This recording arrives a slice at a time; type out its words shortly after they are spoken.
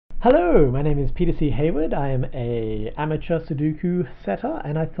Hello, my name is Peter C. Hayward. I am a amateur Sudoku setter,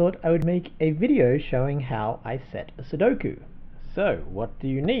 and I thought I would make a video showing how I set a Sudoku. So, what do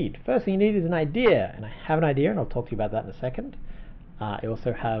you need? First thing you need is an idea, and I have an idea, and I'll talk to you about that in a second. I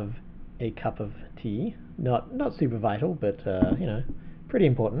also have a cup of tea, not super vital, but pretty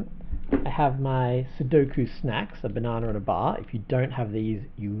important. I have my Sudoku snacks, a banana and a bar. If you don't have these,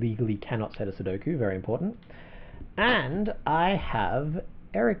 you legally cannot set a Sudoku, very important. And I have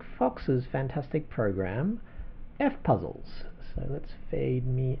Eric Fox's fantastic program, F-Puzzles. So let's fade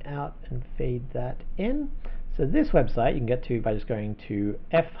me out and fade that in. So this website you can get to by just going to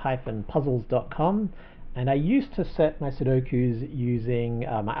f-puzzles.com, and I used to set my Sudokus using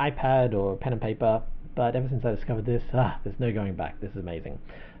my iPad or pen and paper, but ever since I discovered this, there's no going back. This is amazing.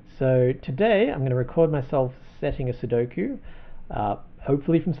 So today I'm going to record myself setting a Sudoku,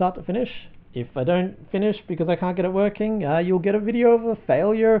 hopefully from start to finish. If I don't finish because I can't get it working, you'll get a video of a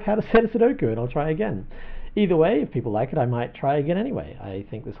failure of how to set a Sudoku, and I'll try again. Either way, if people like it, I might try again anyway. I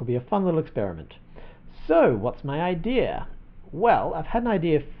think this will be a fun little experiment. So, what's my idea? Well, I've had an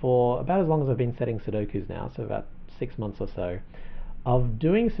idea for about as long as I've been setting Sudokus now, so about 6 months or so, of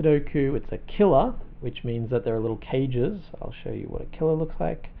doing Sudoku. It's a killer, which means that there are little cages. I'll show you what a killer looks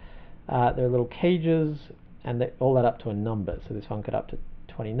like. There are little cages, and they all add up to a number. So this one could up to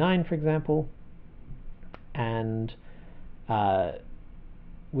 29, for example, and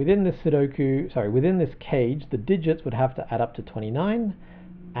within this cage, the digits would have to add up to 29,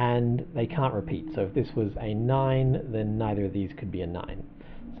 and they can't repeat. So if this was a 9, then neither of these could be a 9.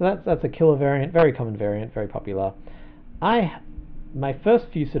 So that's a killer variant, very common variant, very popular. My first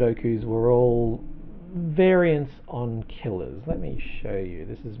few Sudokus were all variants on killers. Let me show you.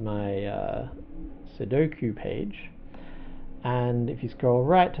 This is my Sudoku page. And if you scroll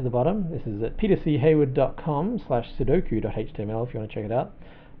right to the bottom, this is at peterchayward.com/sudoku.html if you want to check it out.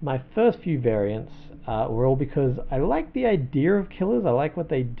 My first few variants were all because I like the idea of killers, I like what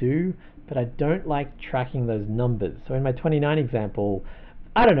they do, but I don't like tracking those numbers. So in my 29 example,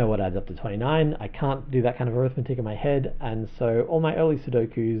 I don't know what adds up to 29, I can't do that kind of arithmetic in my head, and so all my early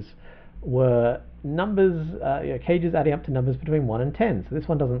Sudokus were numbers, cages adding up to numbers between 1 and 10. So this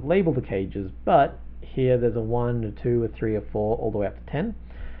one doesn't label the cages, but here there's a 1, a 2, a 3, a 4, all the way up to 10.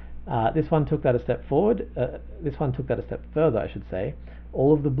 This one took that a step forward. This one took that a step further, I should say.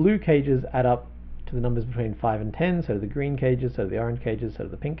 All of the blue cages add up to the numbers between 5 and 10, so do the green cages, so do the orange cages, so do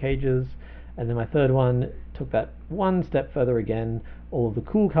the pink cages. And then my third one took that one step further again. All of the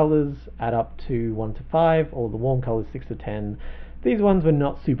cool colors add up to 1 to 5, all of the warm colors 6 to 10. These ones were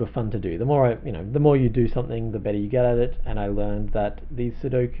not super fun to do. The more the more you do something, the better you get at it, and I learned that these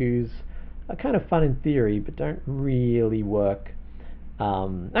Sudokus are kind of fun in theory, but don't really work. I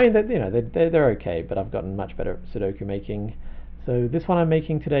mean, they're okay, but I've gotten much better at Sudoku making. So this one I'm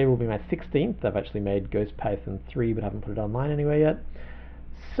making today will be my 16th. I've actually made Ghost Python 3, but haven't put it online anywhere yet.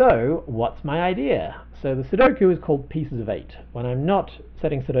 So, what's my idea? So the Sudoku is called Pieces of 8. When I'm not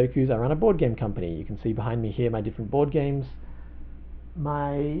setting Sudokus, I run a board game company. You can see behind me here my different board games.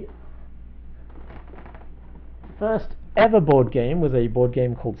 My first ever board game was a board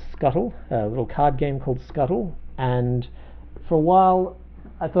game called Scuttle, a little card game called Scuttle, and for a while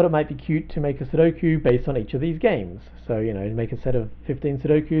I thought it might be cute to make a Sudoku based on each of these games. So, make a set of 15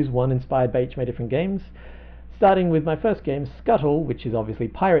 Sudokus, one inspired by each of my different games, starting with my first game, Scuttle, which is obviously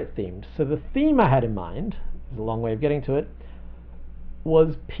pirate themed. So the theme I had in mind, there's a long way of getting to it,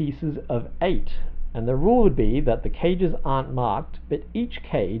 was pieces of 8. And the rule would be that the cages aren't marked, but each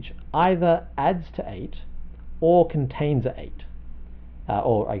cage either adds to 8 or contains an 8.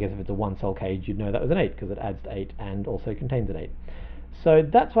 Or I guess if it's a one-cell cage, you'd know that was an 8 because it adds to 8 and also contains an 8. So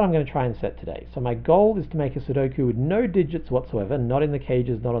that's what I'm going to try and set today. So my goal is to make a Sudoku with no digits whatsoever, not in the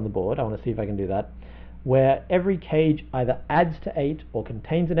cages, not on the board. I want to see if I can do that, where every cage either adds to 8 or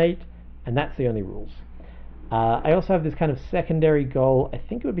contains an 8, and that's the only rules. I also have this kind of secondary goal. I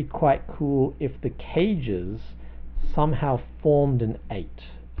think it would be quite cool if the cages somehow formed an 8.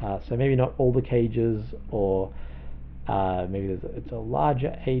 So maybe not all the cages, or maybe it's a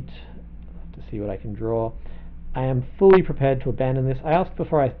larger 8. I'll have to see what I can draw. I am fully prepared to abandon this. I asked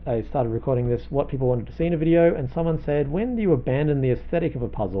before I started recording this what people wanted to see in a video, and someone said, when do you abandon the aesthetic of a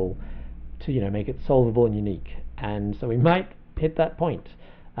puzzle to make it solvable and unique? And so we might hit that point.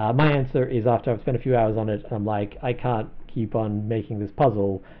 My answer is after I've spent a few hours on it, and I'm like, I can't keep on making this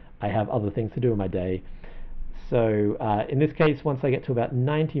puzzle. I have other things to do in my day. So in this case, once I get to about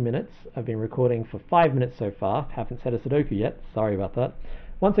 90 minutes, I've been recording for 5 minutes so far, haven't set a Sudoku yet, sorry about that.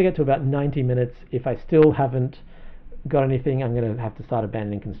 Once I get to about 90 minutes, if I still haven't got anything, I'm going to have to start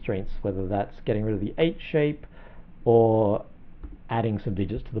abandoning constraints, whether that's getting rid of the 8 shape or adding some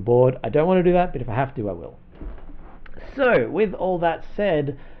digits to the board. I don't want to do that, but if I have to, I will. So, with all that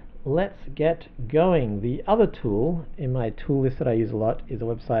said, let's get going. The other tool in my tool list that I use a lot is a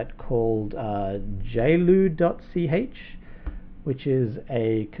website called jlu.ch, which is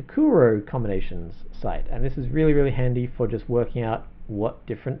a Kakuro combinations site. And this is really, really handy for just working out what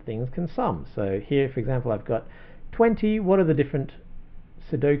different things can sum. So here, for example, I've got 20. What are the different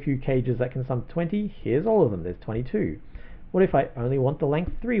Sudoku cages that can sum 20? Here's all of them. There's 22. What if I only want the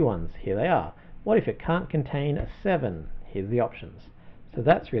length 3 ones? Here they are. What if it can't contain a 7? Here's the options. So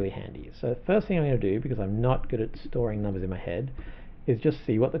that's really handy. So first thing I'm going to do, because I'm not good at storing numbers in my head, is just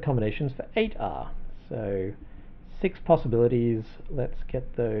see what the combinations for 8 are. So 6 possibilities. Let's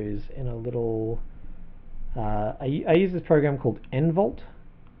get those in a little... I use this program called nVolt.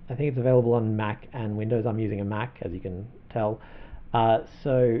 I think it's available on Mac and Windows. I'm using a Mac, as you can tell.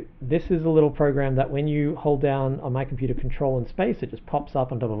 So this is a little program that when you hold down on my computer Control and space, it just pops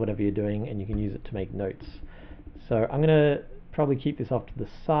up on top of whatever you're doing, and you can use it to make notes. So I'm going to probably keep this off to the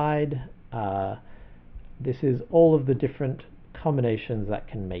side. This is all of the different combinations that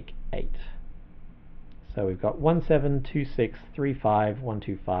can make 8. So we've got 1, 7, 2, 6, 3, 5, 1,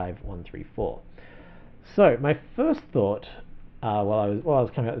 2, 5, 1, 3, 4. So my first thought while I was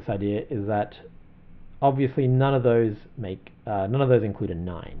coming up with this idea is that obviously none of those include a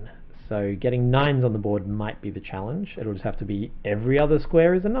 9. So getting 9s on the board might be the challenge. It'll just have to be every other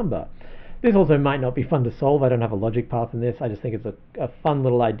square is a number. This also might not be fun to solve. I don't have a logic path in this. I just think it's a fun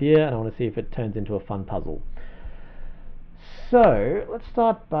little idea, and I want to see if it turns into a fun puzzle. So let's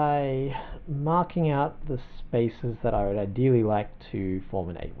start by marking out the spaces that I would ideally like to form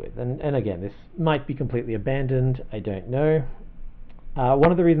an 8 with. And again, this might be completely abandoned. I don't know.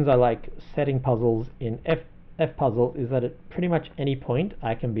 One of the reasons I like setting puzzles in Fpuzzle is that at pretty much any point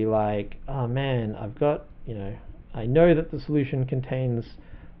I can be like, oh man, I've got, I know that the solution contains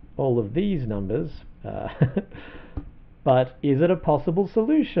all of these numbers, but is it a possible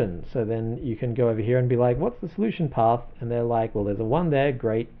solution? So then you can go over here and be like, what's the solution path? And they're like, well, there's a 1 there,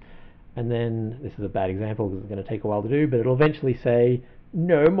 great. And then, this is a bad example because it's going to take a while to do, but it'll eventually say,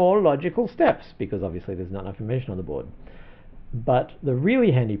 no more logical steps, because obviously there's not enough information on the board. But the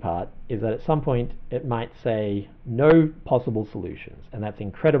really handy part is that at some point it might say no possible solutions, and that's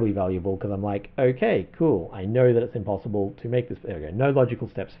incredibly valuable because I'm like, okay, cool, I know that it's impossible to make this. There we go, no logical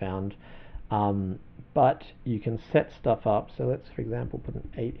steps found. But you can set stuff up. So let's, for example, put an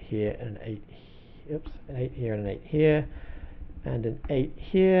 8 here and an 8 an 8 here and an 8 here and an 8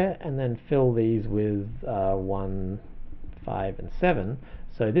 here, and then fill these with 1, 5, and 7.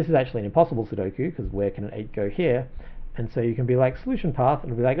 So this is actually an impossible Sudoku because where can an 8 go here? And so you can be like, solution path,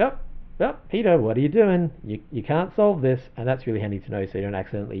 and it'll be like, oh, Peter, what are you doing? You can't solve this. And that's really handy to know so you don't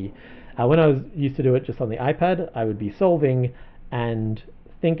accidentally... when I used to do it just on the iPad, I would be solving and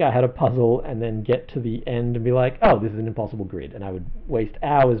think I had a puzzle and then get to the end and be like, oh, this is an impossible grid. And I would waste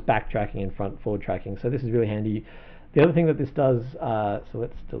hours backtracking and forward tracking. So this is really handy. The other thing that this does, so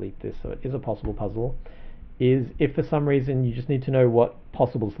let's delete this so it is a possible puzzle, is if for some reason you just need to know what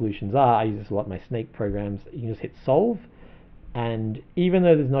possible solutions are, I use this a lot in my Snake programs, you can just hit solve, and even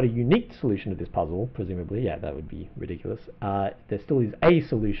though there's not a unique solution to this puzzle, presumably, yeah, that would be ridiculous, there still is a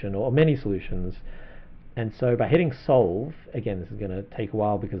solution or many solutions, and so by hitting solve, again, this is going to take a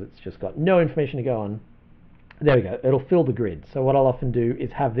while because it's just got no information to go on, there we go, it'll fill the grid. So what I'll often do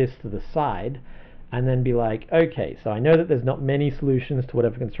is have this to the side, and then be like, okay, so I know that there's not many solutions to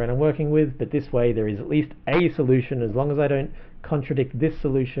whatever constraint I'm working with, but this way there is at least a solution. As long as I don't contradict this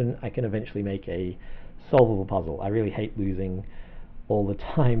solution, I can eventually make a solvable puzzle. I really hate losing all the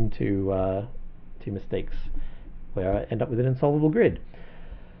time to mistakes where I end up with an insolvable grid.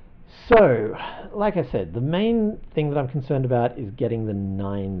 So, like I said, the main thing that I'm concerned about is getting the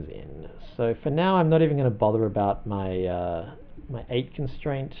 9s in. So for now, I'm not even going to bother about my my 8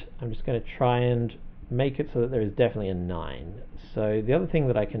 constraint. I'm just going to try and make it so that there is definitely a 9. So the other thing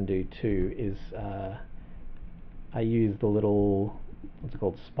that I can do too is I use the little, what's it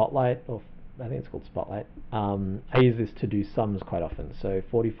called, Spotlight, or I think it's called Spotlight. I use this to do sums quite often. So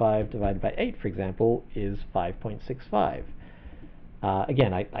 45 divided by 8, for example, is 5.65.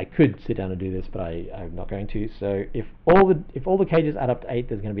 Again, I could sit down and do this, but I'm not going to. So if all the cages add up to 8,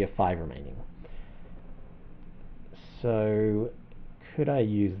 there's going to be a 5 remaining. So could I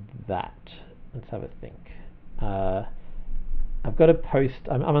use that? Let's have a think. I've got a post.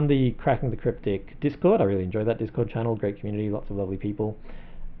 I'm on the Cracking the Cryptic Discord. I really enjoy that Discord channel. Great community, lots of lovely people.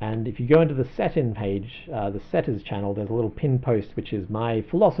 And if you go into the set-in page, the setters channel, there's a little pin post which is my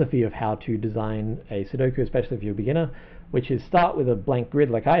philosophy of how to design a Sudoku, especially if you're a beginner, which is start with a blank grid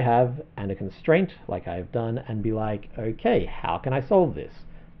like I have and a constraint like I have done and be like, okay, how can I solve this?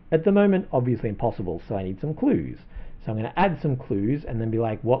 At the moment, obviously impossible, so I need some clues. So I'm going to add some clues and then be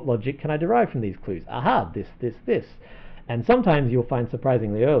like, what logic can I derive from these clues? Aha, this, this, this. And sometimes you'll find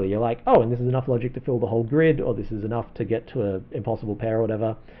surprisingly early, you're like, oh, and this is enough logic to fill the whole grid, or this is enough to get to an impossible pair or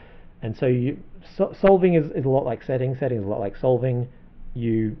whatever. And so solving is a lot like setting. Setting is a lot like solving.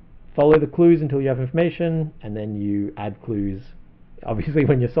 You follow the clues until you have information, and then you add clues. Obviously,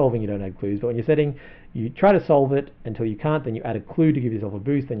 when you're solving, you don't add clues, but when you're setting, you try to solve it until you can't, then you add a clue to give yourself a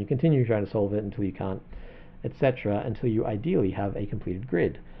boost, then you continue trying to solve it until you can't, etc., until you ideally have a completed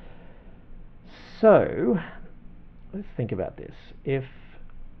grid. So let's think about this.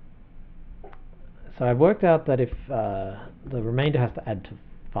 So I've worked out that if the remainder has to add to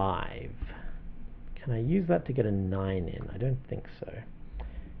 5, can I use that to get a 9 in? I don't think so.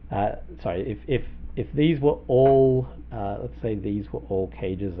 Sorry, if these were all, let's say these were all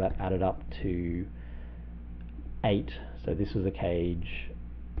cages that added up to 8, so this was a cage,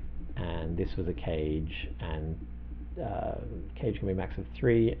 and this was a cage, and cage can be a max of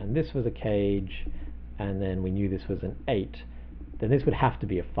 3, and this was a cage, and then we knew this was an 8, then this would have to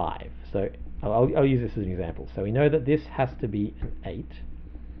be a 5. So I'll use this as an example. So we know that this has to be an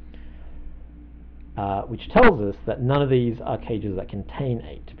 8, which tells us that none of these are cages that contain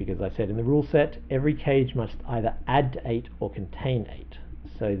 8, because I said in the rule set, every cage must either add to 8 or contain 8.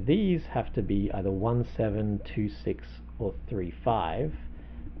 So these have to be either 1, 7, 2, 6, or 3, 5.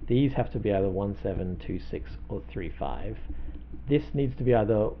 These have to be either 1, 7, 2, 6, or 3, 5. This needs to be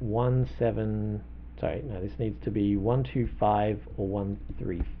either 1, 7, sorry, no, this needs to be 1, 2, 5, or 1,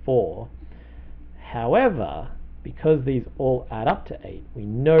 3, 4. However, because these all add up to 8, we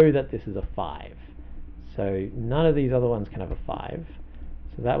know that this is a 5. So none of these other ones can have a 5.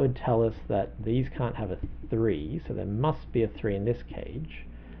 So that would tell us that these can't have a 3, so there must be a 3 in this cage.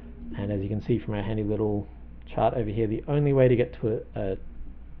 And as you can see from our handy little chart over here, the only way to get to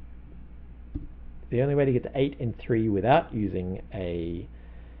the only way to get to 8 in 3 without using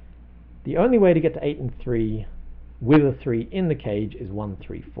the only way to get to 8 in 3 with a 3 in the cage is 1,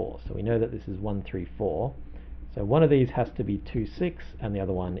 3, 4. So we know that this is 1, 3, 4. So one of these has to be 2, 6, and the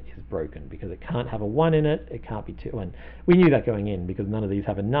other one is broken because it can't have a 1 in it, it can't be 2. And we knew that going in because none of these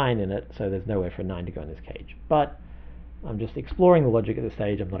have a 9 in it, so there's nowhere for a 9 to go in this cage. But I'm just exploring the logic at this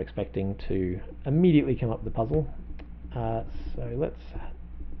stage. I'm not expecting to immediately come up with the puzzle. So let's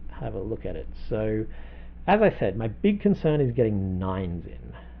have a look at it. So as I said, my big concern is getting 9s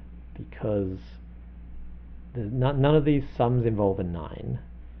in because none of these sums involve a 9.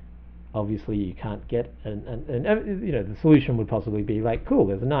 Obviously you can't get you know, the solution would possibly be like, cool,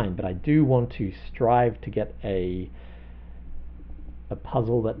 there's a 9, but I do want to strive to get a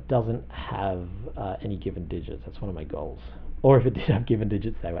puzzle that doesn't have any given digits. That's one of my goals. Or if it did have given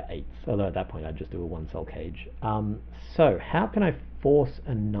digits, they were 8s, although at that point I'd just do a 1-cell cage. So how can I force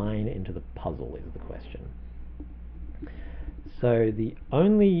a 9 into the puzzle is the question. So the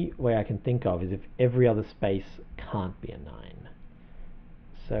only way I can think of is if every other space can't be a 9.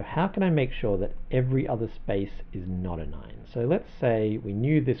 So how can I make sure that every other space is not a 9? So let's say we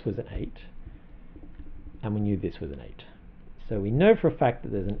knew this was an 8, and we knew this was an 8. So we know for a fact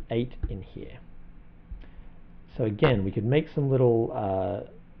that there's an 8 in here. So again, we could make some little,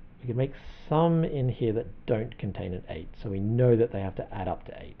 we could make some in here that don't contain an 8. So we know that they have to add up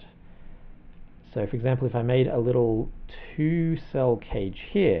to 8. So for example, if I made a little 2-cell cage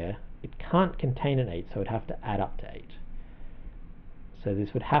here, it can't contain an 8, so it'd have to add up to 8. So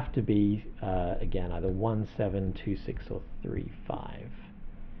this would have to be, again, either 1, 7, 2, 6, or 3, 5.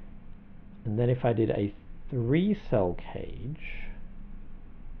 And then if I did a 3-cell cage,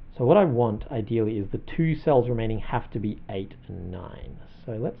 so what I want ideally is the 2 cells remaining have to be 8 and 9.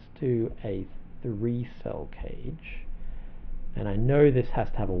 So let's do a 3-cell cage, and I know this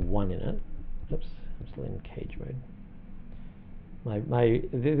has to have a 1 in it. Oops, I'm still in cage mode.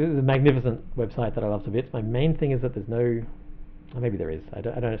 This is a magnificent website that I love to bits. My main thing is that there's no, or maybe there is, I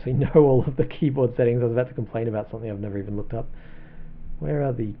don't actually know all of the keyboard settings. I was about to complain about something I've never even looked up. Where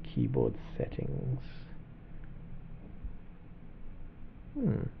are the keyboard settings?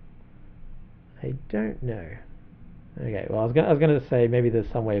 I don't know. Okay, well I was going to say maybe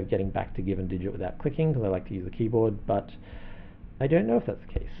there's some way of getting back to given digit without clicking, because I like to use the keyboard, but I don't know if that's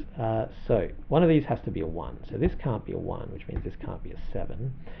the case. So one of these has to be a 1. So this can't be a 1, which means this can't be a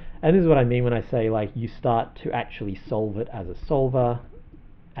 7. And this is what I mean when I say like you start to actually solve it as a solver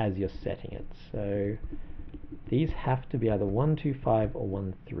as you're setting it. So these have to be either 1, 2, 5 or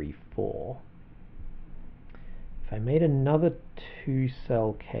 1, 3, 4. If I made another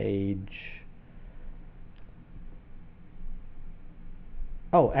 2-cell cage...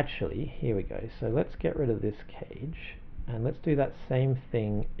 Oh, actually, here we go. So let's get rid of this cage, and let's do that same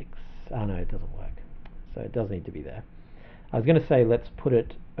thing. Oh no, it doesn't work. So it does need to be there. I was going to say let's put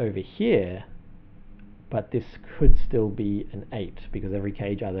it over here, but this could still be an 8, because every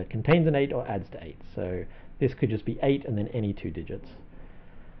cage either contains an 8 or adds to 8. So this could just be 8 and then any 2 digits.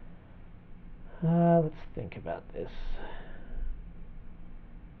 Let's think about this.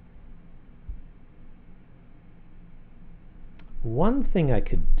 One thing I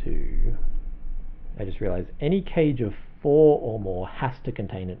could do, I just realized, any cage of 4 or more has to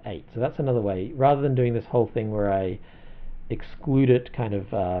contain an 8. So that's another way, rather than doing this whole thing where I exclude it kind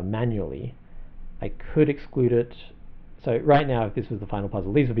of manually, I could exclude it. So right now, if this was the final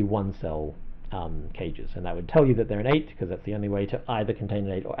puzzle, these would be 1-cell cages, and that would tell you that they're an 8, because that's the only way to either contain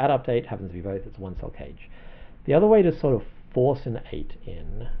an 8 or add up to 8. Happens to be both. It's a 1-cell cage. The other way to sort of force an 8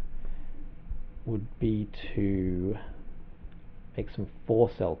 in would be to make some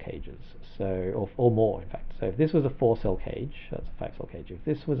 4-cell cages, so or more in fact. So if this was a 4-cell cage, that's a 5-cell cage. If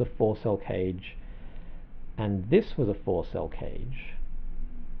this was a 4-cell cage and this was a 4-cell cage,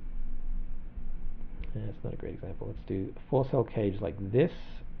 that's not a great example. Let's do a 4-cell cage like this,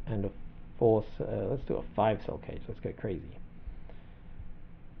 and a let's do a 5-cell cage. Let's go crazy.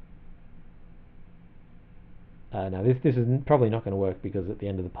 Now this is probably not going to work, because at the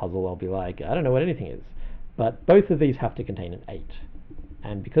end of the puzzle I'll be like, I don't know what anything is. But both of these have to contain an 8.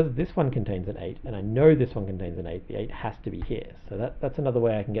 And because this one contains an 8, and I know this one contains an 8, the 8 has to be here. So that's another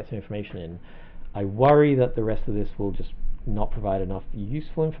way I can get some information in. I worry that the rest of this will just not provide enough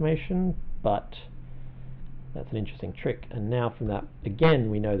useful information, but that's an interesting trick. And now from that,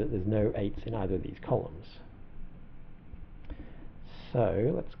 again, we know that there's no 8s in either of these columns.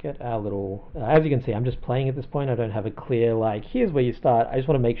 So let's get our little... as you can see, I'm just playing at this point. I don't have a clear, like, here's where you start. I just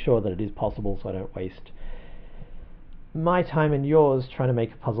want to make sure that it is possible, so I don't waste my time and yours trying to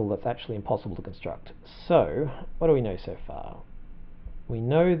make a puzzle that's actually impossible to construct. So, what do we know so far? We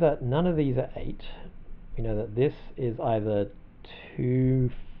know that none of these are 8. We know that this is either 2,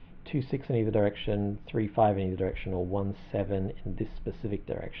 6 in either direction, 3, 5 in either direction, or 1, 7 in this specific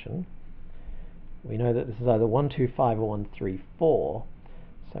direction. We know that this is either 1, 2, 5 or 1, 3, 4.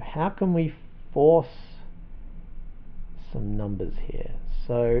 So how can we force some numbers here?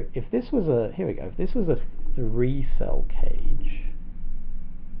 So if this was a, here we go, if this was a 3-cell cage,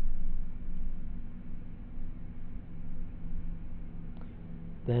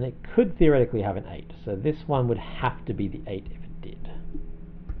 then it could theoretically have an 8. So this one would have to be the 8 if it did.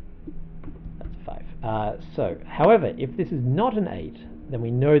 That's 5. So, however, if this is not an 8, then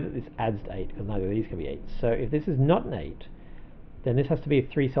we know that this adds to 8, because neither of these can be 8. So if this is not an 8, then this has to be a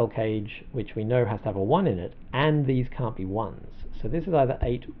 3-cell cage, which we know has to have a 1 in it, and these can't be 1s. So this is either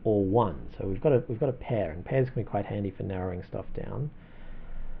 8 or 1. So we've got a pair, and pairs can be quite handy for narrowing stuff down.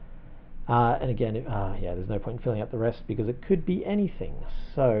 And again, yeah, there's no point in filling out the rest, because it could be anything.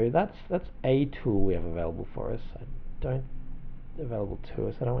 So that's a tool we have available for us. Available to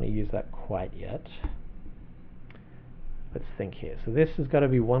us. I don't want to use that quite yet. Let's think here. So this has got to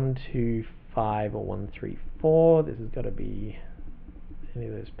be 1, 2, 5 or 1, 3, 4. This has got to be any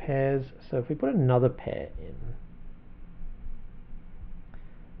of those pairs. So if we put another pair in,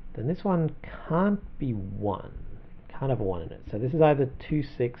 then this one can't be 1. Can't have a 1 in it. So this is either 2,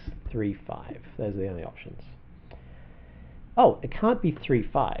 6, 3, 5. Those are the only options. Oh, it can't be 3,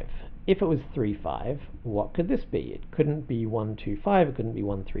 5. If it was 3, 5, what could this be? It couldn't be 1, 2, 5. It couldn't be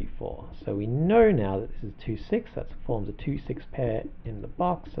 1, 3, 4. So we know now that this is 2, 6. That forms a 2, 6 pair in the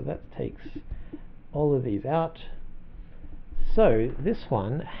box. So that takes all of these out. So this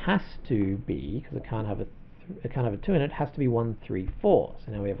one has to be, because it can't have a 2 in it, has to be 1, 3, 4.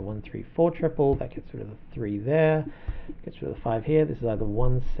 So now we have a 1, 3, 4 triple. That gets rid of the 3 there. Gets rid of the 5 here. This is either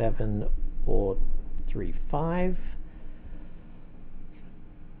 1, 7 or 3, 5.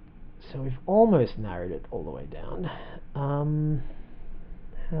 So we've almost narrowed it all the way down.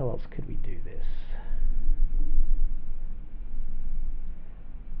 How else could we do this?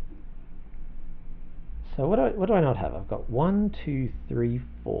 So what do I not have? I've got 1, 2, 3,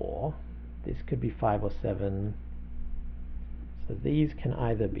 4. This could be 5 or 7. So these can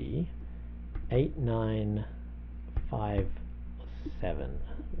either be 8, 9, 5, or 7.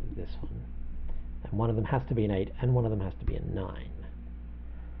 This one. And one of them has to be an 8, and one of them has to be a 9.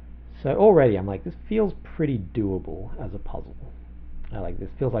 So already I'm like, this feels pretty doable as a puzzle.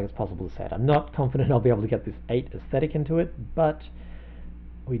 This feels like it's possible to set. I'm not confident I'll be able to get this 8 aesthetic into it, but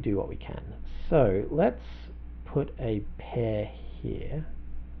we do what we can. So let's put a pair here,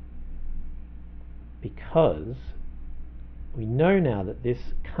 because we know now that this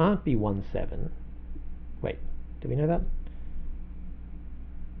can't be 1, 7. Wait, do we know that?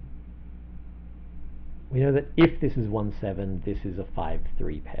 We know that if this is 1, 7, this is a 5,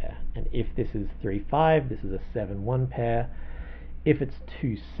 3 pair. And if this is 3, 5, this is a 7, 1 pair. If it's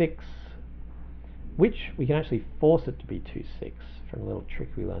 2, 6, which we can actually force it to be 2, 6 from a little trick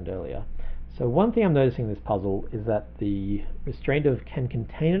we learned earlier. So one thing I'm noticing in this puzzle is that the restraint of can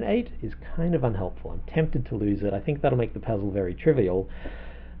contain an 8 is kind of unhelpful. I'm tempted to lose it. I think that'll make the puzzle very trivial.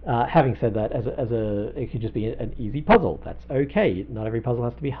 Having said that, it could just be an easy puzzle. That's okay. Not every puzzle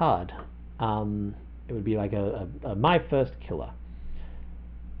has to be hard. It would be like a my first killer.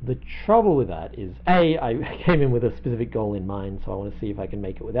 The trouble with that is, I came in with a specific goal in mind, so I want to see if I can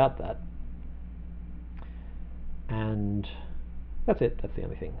make it without that. And that's it. That's the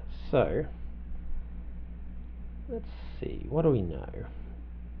only thing. So let's see. What do we know?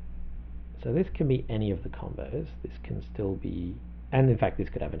 So this can be any of the combos. This can still be, and in fact this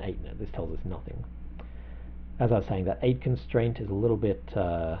could have an 8 in it. This tells us nothing. As I was saying, that 8 constraint is a little bit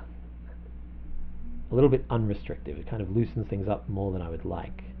unrestrictive. It kind of loosens things up more than I would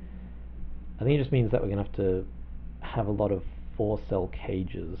like. I think it just means that we're going to have to have a lot of 4-cell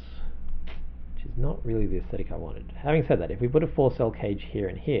cages, which is not really the aesthetic I wanted. Having said that, if we put a 4-cell cage here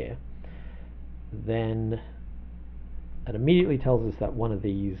and here, then it immediately tells us that one of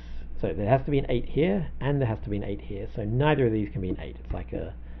these, so there has to be an 8 here, and there has to be an 8 here, so neither of these can be an 8. It's like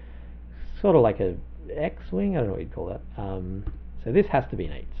a, sort of like a X-wing, I don't know what you'd call that. So this has to be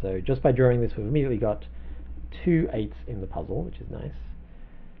an 8. So just by drawing this, we've immediately got 2 8s in the puzzle, which is nice.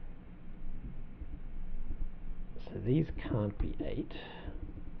 So these can't be 8.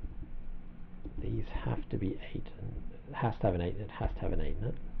 These have to be 8, and it has to have an 8, and it has to have an 8 in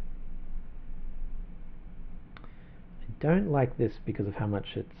it. I don't like this because of how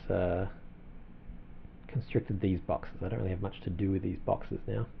much it's constricted these boxes. I don't really have much to do with these boxes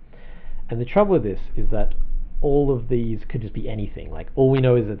now. And the trouble with this is that all of these could just be anything. Like, all we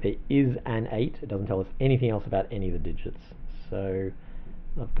know is that there is an 8. It doesn't tell us anything else about any of the digits. So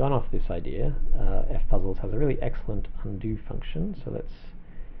I've gone off this idea. Fpuzzles has a really excellent undo function, so let's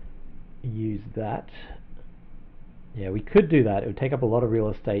use that. Yeah, we could do that. It would take up a lot of real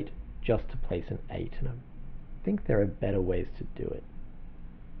estate just to place an 8, and I think there are better ways to do it.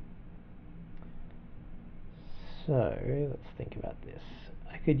 So let's think about this.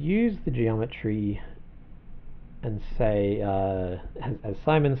 I could use the geometry and say, as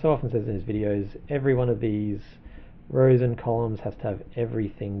Simon so often says in his videos, every one of these rows and columns has to have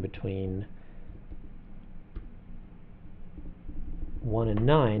everything between 1 and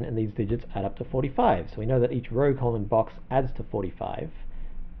 9, and these digits add up to 45. So we know that each row, column, and box adds to 45,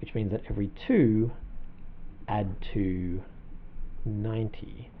 which means that every 2 add to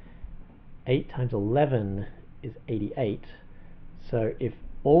 90. 8 times 11 is 88. So if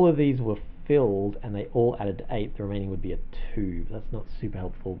all of these were filled and they all added to 8, the remaining would be a 2. But that's not super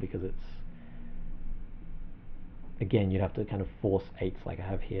helpful because it's, again, you'd have to kind of force 8s like I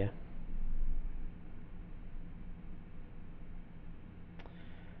have here.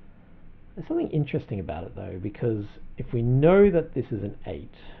 There's something interesting about it though, because if we know that this is an 8,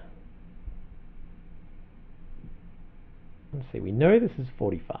 let's see, we know this is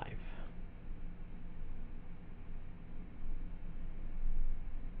 45.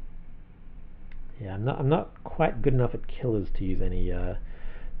 Yeah, I'm not quite good enough at killers to use any.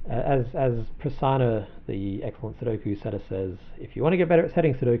 As Prasanna, the excellent Sudoku setter, says, if you want to get better at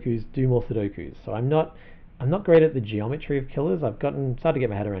setting Sudokus, do more Sudokus. So I'm not great at the geometry of killers. I've started to get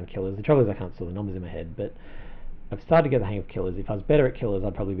my head around killers. The trouble is I can't see the numbers in my head, but I've started to get the hang of killers. If I was better at killers,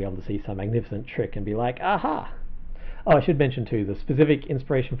 I'd probably be able to see some magnificent trick and be like, aha! Oh, I should mention too, the specific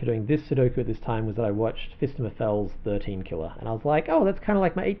inspiration for doing this Sudoku at this time was that I watched Fistema Fell's 13 killer, and I was like, oh, that's kind of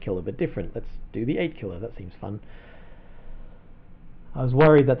like my 8 killer, but different. Let's do the 8 killer. That seems fun. I was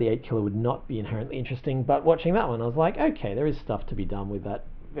worried that the 8 killer would not be inherently interesting, but watching that one, I was like, okay, there is stuff to be done with that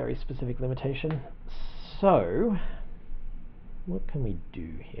very specific limitation. So, what can we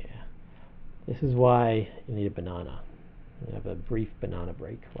do here? This is why you need a banana. We have a brief banana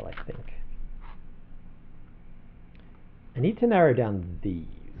break while I think. I need to narrow down these.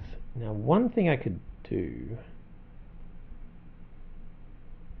 Now, one thing I could do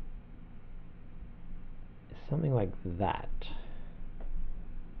is something like that,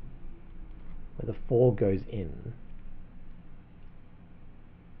 where the 4 goes in.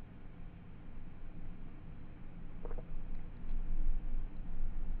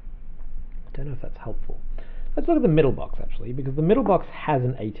 I don't know if that's helpful. Let's look at the middle box actually, because the middle box has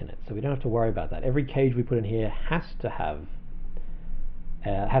an 8 in it, so we don't have to worry about that. Every cage we put in here has to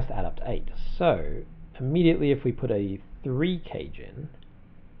add up to 8. So immediately if we put a 3 cage in,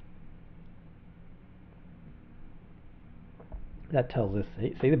 that tells us,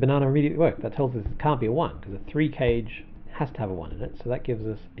 see, the banana immediately worked. That tells us it can't be a 1, because a 3 cage has to have a 1 in it. So that gives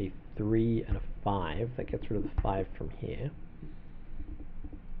us a 3 and a 5. That gets rid of the 5 from here.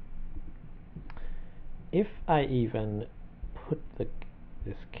 If I even put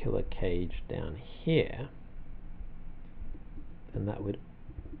this killer cage down here, then that would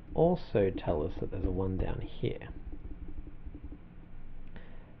also tell us that there's a 1 down here.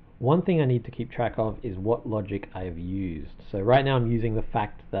 One thing I need to keep track of is what logic I have used. So right now I'm using the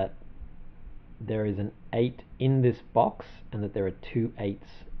fact that there is an 8 in this box and that there are 2 8s,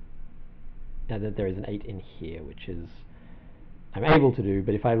 and that there is an 8 in here, which is I'm able to do,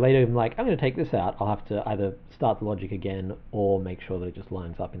 but if I later am like, I'm going to take this out, I'll have to either start the logic again or make sure that it just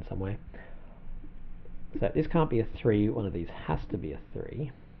lines up in some way. So this can't be a 3, one of these has to be a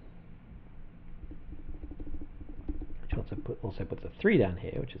 3. Which also puts a 3 down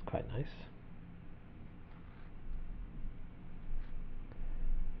here, which is quite nice.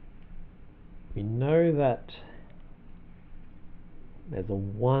 We know that there's a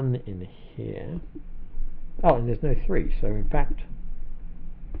 1 in here. Oh, and there's no 3, so in fact,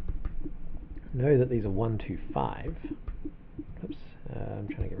 know that these are 1, 2, 5. Oops, I'm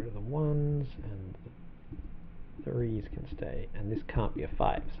trying to get rid of the 1s, and the 3s can stay, and this can't be a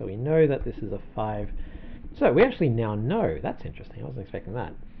 5. So we know that this is a 5. So we actually now know, that's interesting, I wasn't expecting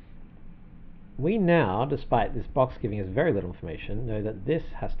that. We now, despite this box giving us very little information, know that this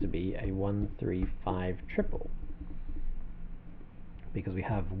has to be a 1, 3, 5 triple. Because we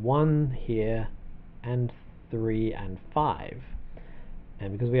have 1 here, and 3 and 5.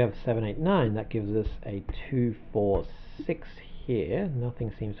 And because we have 7, 8, 9, that gives us a 2, 4, 6 here.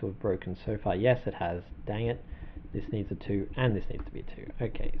 Nothing seems to have broken so far. Yes, it has. Dang it. This needs a 2, and this needs to be a 2.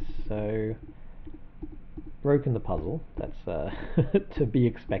 Okay, so broken the puzzle. That's to be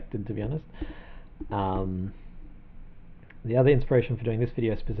expected, to be honest. The other inspiration for doing this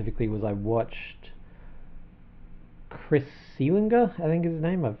video specifically was I watched Chris Seelinger, I think is his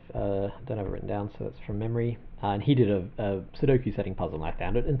name. I don't have it written down, so it's from memory. And he did a sudoku setting puzzle, and I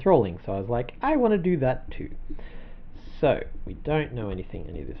found it enthralling. So I was like, I want to do that too. So we don't know any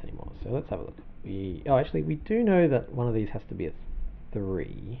of this anymore. So let's have a look. Oh, actually, we do know that one of these has to be a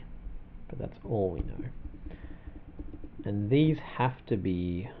 3, but that's all we know. And these have to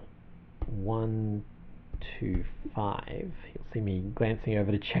be 1, 2, 5. You'll see me glancing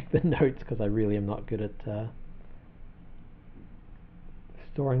over to check the notes because I really am not good at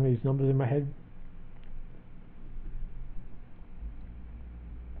storing these numbers in my head.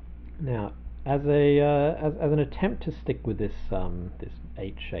 Now, as an attempt to stick with this this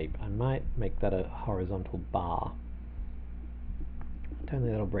 8 shape, I might make that a horizontal bar. I don't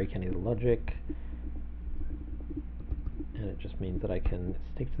think that'll break any of the logic, and it just means that I can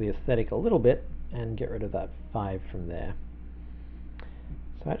stick to the aesthetic a little bit and get rid of that 5 from there.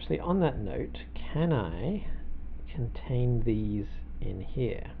 So actually, on that note, can I contain these in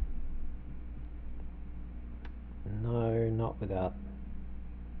here? No, not without,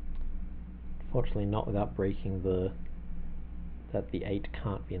 fortunately not without breaking that the 8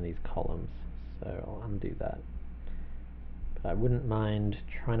 can't be in these columns, so I'll undo that. But I wouldn't mind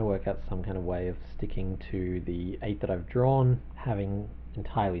trying to work out some kind of way of sticking to the 8 that I've drawn, having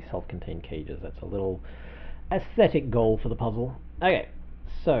entirely self-contained cages. That's a little aesthetic goal for the puzzle. Okay,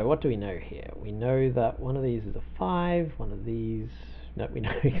 so what do we know here? We know that one of these is a 5, one of these, no, we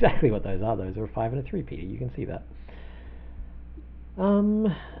know exactly what those are. Those are a 5 and a 3, Peter, you can see that.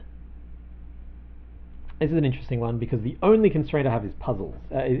 This is an interesting one because the only constraint I have is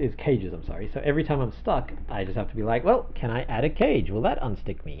is cages, I'm sorry. So every time I'm stuck, I just have to be like, well, can I add a cage? Will that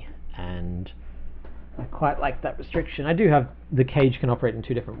unstick me? And I quite like that restriction. I do have, the cage can operate in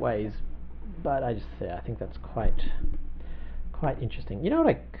 2 different ways, but I think that's quite interesting. You know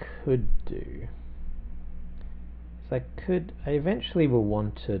what I could do? So I eventually will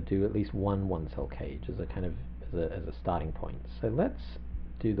want to do at least one 1-cell cage as a kind of, as a starting point. So let's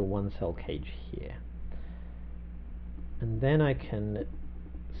do the 1-cell cage here. And then I can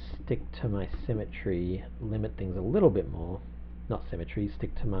stick to my symmetry, limit things a little bit more. Not symmetry,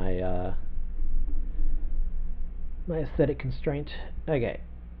 stick to my my aesthetic constraint. Okay,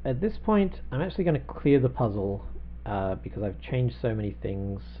 at this point I'm actually going to clear the puzzle because I've changed so many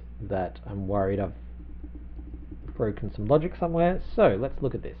things that I'm worried I've broken some logic somewhere. So let's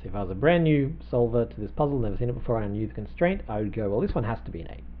look at this. If I was a brand new solver to this puzzle, never seen it before, and I knew the constraint, I would go, well, this one has to be an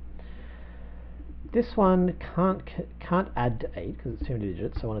 8. This one can't add to 8 because it's too many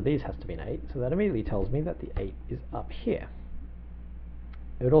digits, so one of these has to be an 8, so that immediately tells me that the 8 is up here.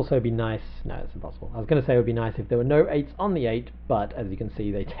 It would also be nice, no, it's impossible. I was going to say it would be nice if there were no 8s on the 8, but as you can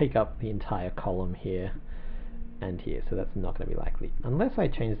see they take up the entire column here and here, so that's not going to be likely. Unless I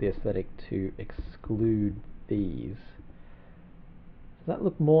change the aesthetic to exclude these. Does that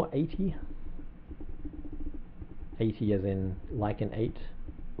look more 80? 80 as in like an 8?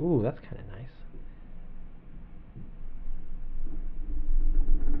 Ooh, that's kind of nice.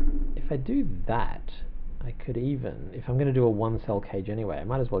 If I do that, I could even, if I'm going to do a one cell cage anyway, I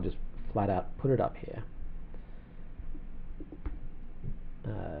might as well just flat out put it up here.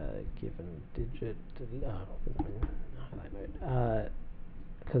 Given digit, highlight mode.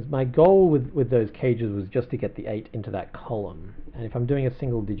 Because my goal with those cages was just to get the 8 into that column, and if I'm doing a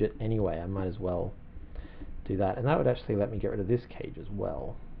single digit anyway, I might as well do that, and that would actually let me get rid of this cage as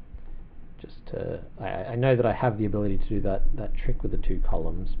well. Just to, I know that I have the ability to do that trick with the 2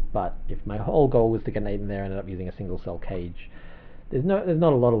 columns, but if my whole goal was to get an 8 in there and end up using a single cell cage, there's not a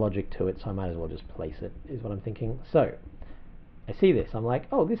lot of logic to it, so I might as well just place it, is what I'm thinking. So I see this, I'm like,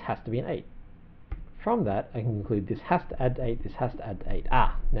 oh, this has to be an 8. From that, I can conclude this has to add to 8, this has to add to 8.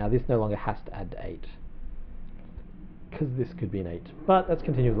 Ah, now this no longer has to add to 8, because this could be an 8. But let's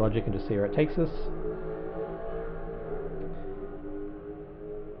continue with logic and just see where it takes us.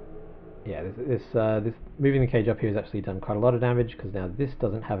 Yeah, this moving the cage up here has actually done quite a lot of damage, because now this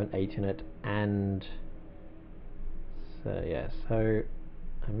doesn't have an 8 in it, and so yeah, so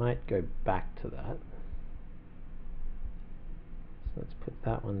I might go back to that. So let's put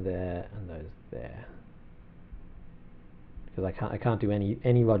that one there and those there, because I can't do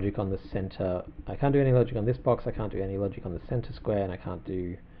any logic on the center. I can't do any logic on this box. I can't do any logic on the center square, and I can't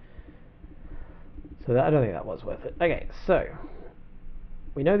do. So that, I don't think that was worth it. Okay, so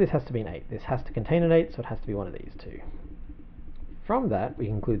we know this has to be an 8. This has to contain an 8, so it has to be one of these two. From that, we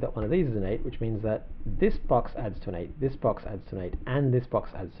conclude that one of these is an 8, which means that this box adds to an 8, this box adds to an 8, and this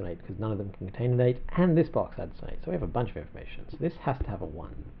box adds to an 8, because none of them can contain an 8, and this box adds to an 8. So we have a bunch of information. So this has to have a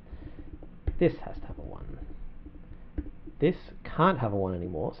 1. This has to have a 1. This can't have a 1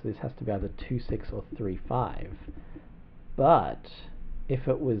 anymore, so this has to be either 2, 6, or 3, 5. But if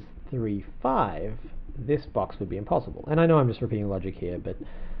it was 3, 5, this box would be impossible. And I know I'm just repeating logic here, but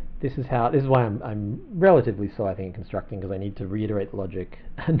this is why I'm relatively slow, I think, in constructing, because I need to reiterate the logic.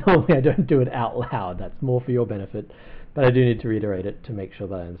 And normally I don't do it out loud. That's more for your benefit, but I do need to reiterate it to make sure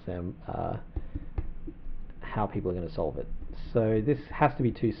that I understand how people are going to solve it. So this has to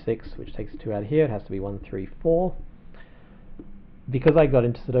be 2, 6, which takes 2 out of here. It has to be 1, 3, 4. Because I got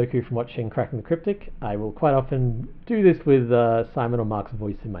into Sudoku from watching Cracking the Cryptic, I will quite often do this with Simon or Mark's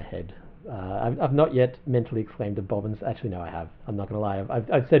voice in my head. I've not yet mentally exclaimed a bobbins. Actually, no, I have. I'm not going to lie.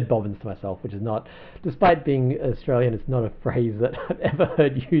 I've said bobbins to myself, which is not, despite being Australian, it's not a phrase that I've ever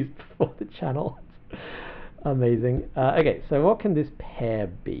heard used before the channel. It's amazing. Okay, so what can this pair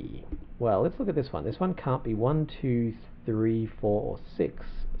be? Well, let's look at this one. This one can't be 1, 2, 3, 4, or 6.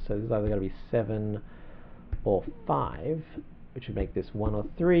 So this is either going to be 7 or 5, which would make this 1 or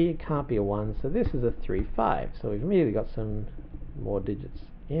 3. It can't be a 1, so this is a 3, 5. So we've immediately got some more digits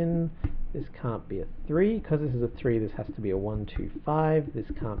in. This can't be a 3, because this is a 3, this has to be a 1, 2, 5. This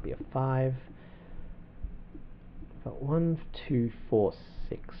can't be a 5. But 1, 2, 4,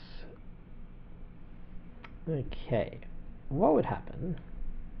 6. Okay, what would happen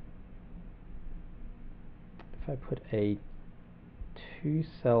if I put a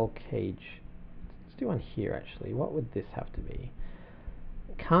 2-cell cage? Let's do one here actually. What would this have to be?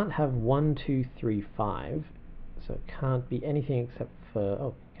 It can't have 1, 2, 3, 5, so it can't be anything except for,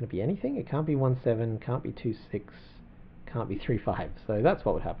 oh, can it be anything? It can't be 1, 7, can't be 2, 6, can't be 3, 5. So that's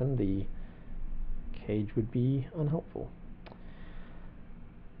what would happen. The cage would be unhelpful.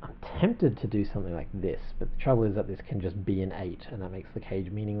 I'm tempted to do something like this, but the trouble is that this can just be an 8, and that makes the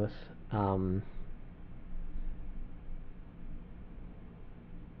cage meaningless.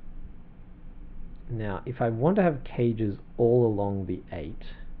 Now, if I want to have cages all along the 8,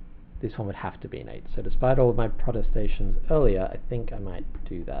 this one would have to be an 8. So despite all of my protestations earlier, I think I might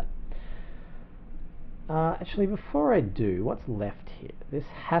do that. Actually, before I do, what's left here? This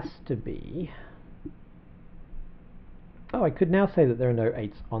has to be... Oh, I could now say that there are no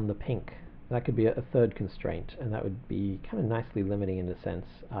 8s on the pink. That could be a third constraint, and that would be kind of nicely limiting in a sense,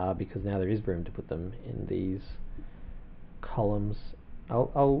 because now there is room to put them in these columns.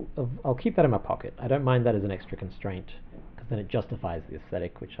 I'll keep that in my pocket. I don't mind that as an extra constraint, because then it justifies the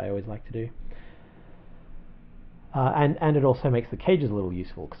aesthetic, which I always like to do. And it also makes the cages a little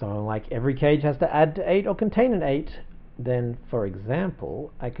useful, because I'm like, every cage has to add to 8 or contain an 8. then, for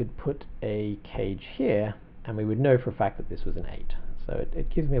example, I could put a cage here, and we would know for a fact that this was an 8. So it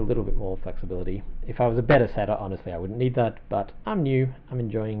gives me a little bit more flexibility. If I was a better setter, honestly, I wouldn't need that, but I'm new. I'm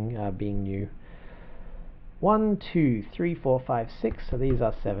enjoying being new. 1, 2, 3, 4, 5, 6. So these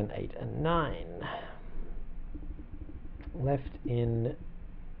are 7, 8, and 9. Left in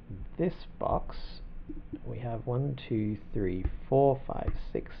this box, we have 1, 2, 3, 4, 5,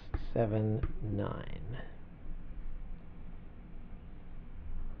 6, 7, 9.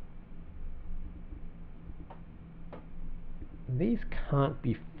 These can't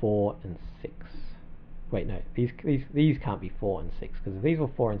be 4 and 6. Wait, no, these can't be 4 and 6, because if these were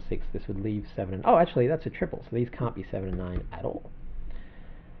 4 and 6, this would leave 7 and... Oh, actually, that's a triple, so these can't be 7 and 9 at all.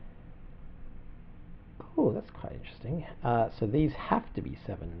 Oh, that's quite interesting. So these have to be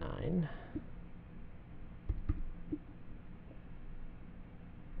 7, 9.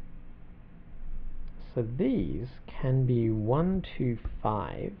 So these can be 1, 2,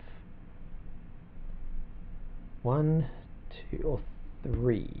 5, 1, 2, or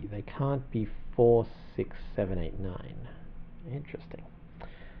 3. They can't be 4, 6, 7, 8, 9. Interesting.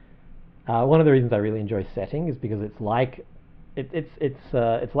 One of the reasons I really enjoy setting is because it's like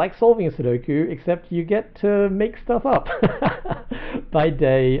it's like solving a Sudoku, except you get to make stuff up. By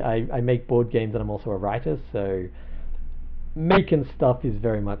day, I make board games, and I'm also a writer, so making stuff is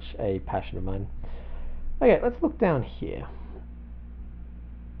very much a passion of mine. Okay, let's look down here.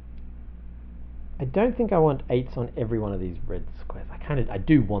 I don't think I want 8s on every one of these red squares. I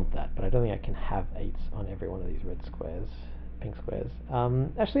do want that, but I don't think I can have 8s on every one of these red squares, pink squares.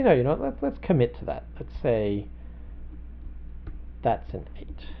 Actually, no, you know what, let's commit to that. Let's say that's an 8.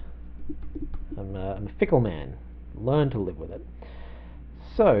 I'm a fickle man. Learn to live with it.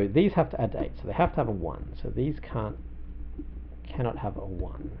 So these have to add to 8, so they have to have a 1. So these cannot have a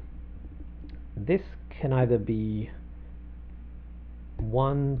 1. This can either be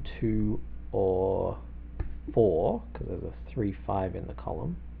 1, 2, or 4, because there's a 3, 5 in the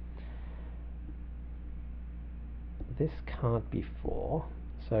column. This can't be 4.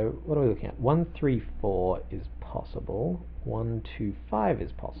 So what are we looking at? 1, 3, 4 is possible. 1, 2, 5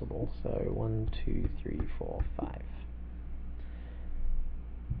 is possible. So 1, 2, 3, 4, 5.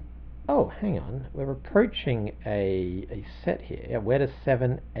 Oh, hang on. We're approaching a set here. Yeah, where does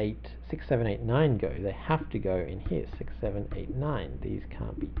 7, 8, 6, 7, 8, 9 go? They have to go in here. 6, 7, 8, 9. These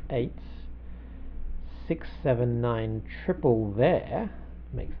can't be 8s. 6, 7, 9 triple there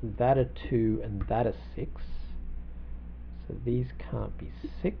makes that a 2 and that a 6. So these can't be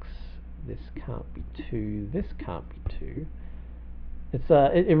 6. This can't be 2. This can't be 2.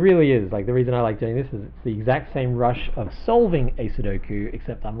 It really is, like, the reason I like doing this is it's the exact same rush of solving a Sudoku,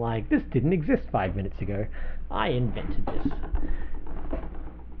 except I'm like, this didn't exist 5 minutes ago. I invented this.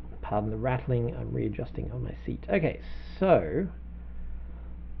 Pardon the rattling, I'm readjusting on my seat. Okay, so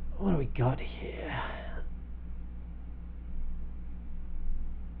what do we got here?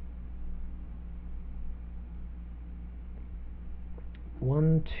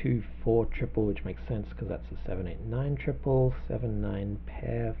 One, 2, 4 triple, which makes sense because that's a 7, 8, 9 triple, 7, 9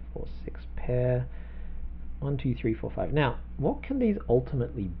 pair, 4, 6 pair, 1, 2, 3, 4, 5. Now, what can these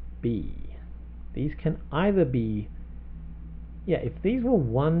ultimately be? These can either be, yeah, if these were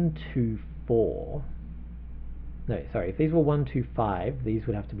 1, 2, 4, no, sorry, if these were 1, 2, 5, these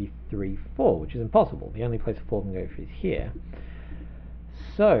would have to be 3, 4, which is impossible. The only place a 4 can go is here.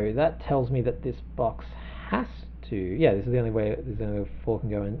 So that tells me that this box has to, yeah, this is the only way 4 can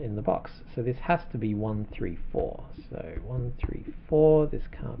go in the box. So this has to be 1, 3, 4. So 1, 3, 4, this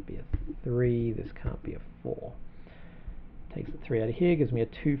can't be a 3, this can't be a 4. Takes the 3 out of here, gives me a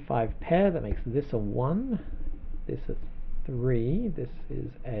 2, 5 pair, that makes this a 1, this a 3, this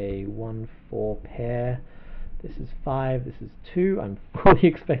is a 1, 4 pair, this is 5, this is 2. I'm fully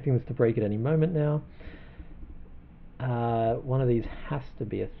expecting this to break at any moment now. One of these has to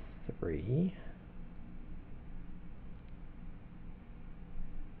be a 3.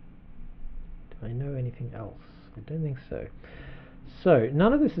 Do I know anything else? I don't think so. So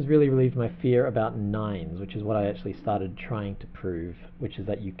none of this has really relieved my fear about 9s, which is what I actually started trying to prove, which is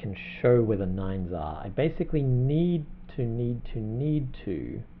that you can show where the 9s are. I basically need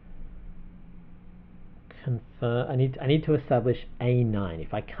to confirm, I need to establish a 9.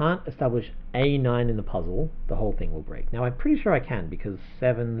 If I can't establish a 9 in the puzzle, the whole thing will break. Now I'm pretty sure I can, because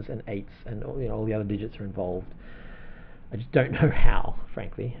 7s and 8s and all the other digits are involved. I just don't know how,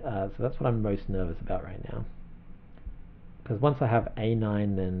 frankly. So that's what I'm most nervous about right now. Because once I have a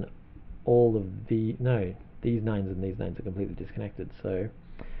 9, then all of these 9s and these 9s are completely disconnected. So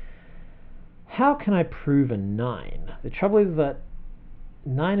how can I prove a 9? The trouble is that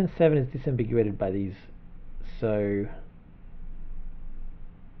 9 and 7 is disambiguated by these. So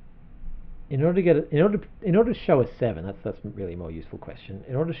in order to get in order to show a 7, that's really a more useful question.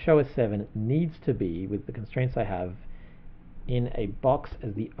 In order to show a 7, it needs to be, with the constraints I have, in a box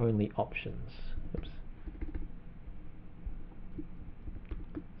as the only options. Oops.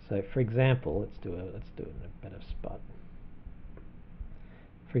 So for example, let's do it in a better spot.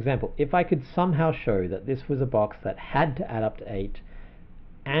 For example, if I could somehow show that this was a box that had to add up to 8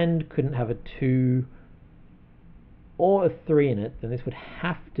 and couldn't have a 2 or a 3 in it, then this would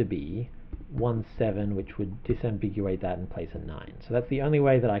have to be 1, 7, which would disambiguate that and place a 9. So that's the only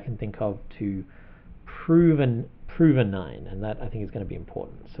way that I can think of to prove a 9, and that I think is going to be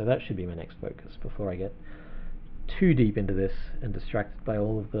important. So that should be my next focus before I get too deep into this and distracted by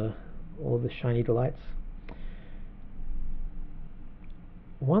all of the shiny delights.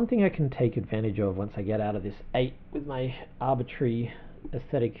 One thing I can take advantage of once I get out of this 8 with my arbitrary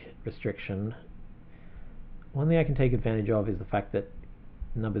aesthetic restriction, one thing I can take advantage of is the fact that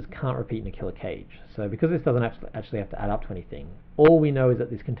numbers can't repeat in a killer cage. So because this doesn't actually have to add up to anything, all we know is that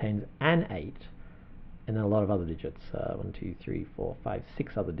this contains an 8 and then a lot of other digits. 1, 2, 3, 4, 5,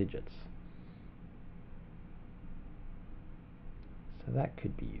 6 other digits. So that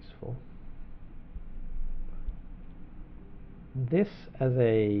could be useful. This as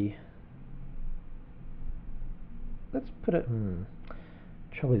a, let's put it,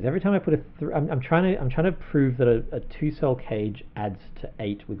 trouble is every time I put a I'm trying to prove that a 2-cell cage adds to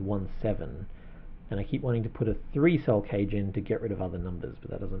 8 with 1, 7, and I keep wanting to put a 3-cell cage in to get rid of other numbers,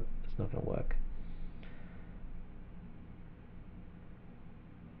 but it's not going to work.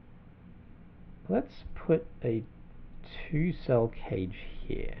 Let's put a 2-cell cage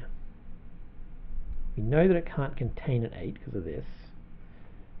here. We know that it can't contain an 8 because of this,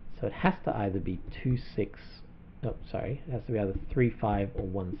 so it has to either be 2, 6, oh sorry, it has to be either 3, 5 or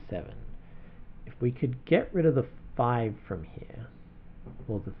 1, 7. If we could get rid of the 5 from here,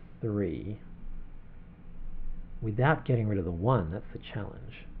 or the 3, without getting rid of the 1, that's the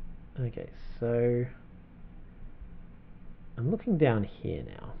challenge. Okay, so I'm looking down here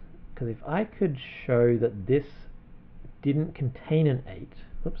now, because if I could show that this didn't contain an 8,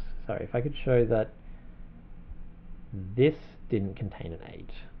 oops, sorry, if I could show that this didn't contain an 8,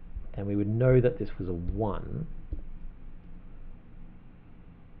 then we would know that this was a 1.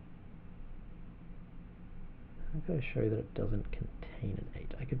 I've got to show that it doesn't contain an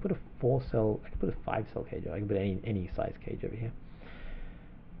 8. I could put a 4-cell, I could put a 5-cell cage, I could put any size cage over here.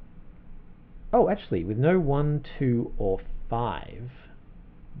 Oh, actually, with no 1, 2, or 5,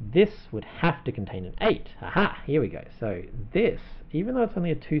 this would have to contain an 8. Aha, here we go. So this, even though it's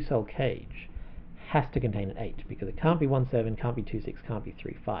only a 2-cell cage, has to contain an 8, because it can't be 1, 7, can't be 2, 6, can't be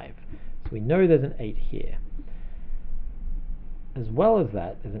 3, 5. So we know there's an 8 here. As well as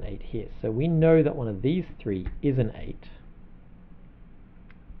that, there's an 8 here. So we know that one of these 3 is an 8,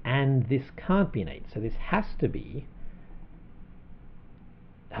 and this can't be an 8. So this has to be,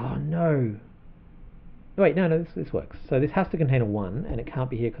 oh no, wait, no, this works. So this has to contain a 1, and it can't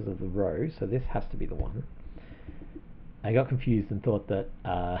be here because of the row, so this has to be the 1. I got confused and thought that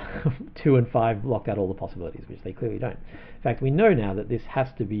 2 and 5 locked out all the possibilities, which they clearly don't. In fact, we know now that this has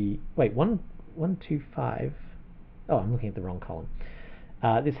to be, wait, 1, 2, 5, oh, I'm looking at the wrong column.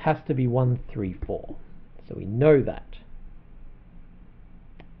 This has to be 1, 3, 4. So we know that.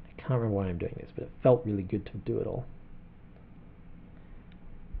 I can't remember why I'm doing this, but it felt really good to do it all.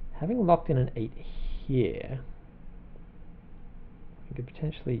 Having locked in an 8 here, we could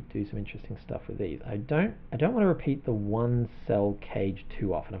potentially do some interesting stuff with these. I don't want to repeat the 1-cell cage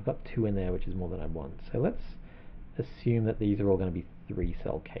too often. I've got 2 in there, which is more than I want. So let's assume that these are all going to be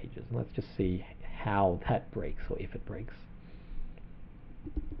 3-cell cages, and let's just see how that breaks, or if it breaks.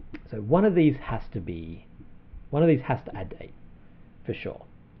 So one of these has to add to 8 for sure.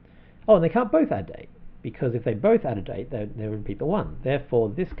 Oh, and they can't both add to 8, because if they both add to 8, they repeat the 1. Therefore,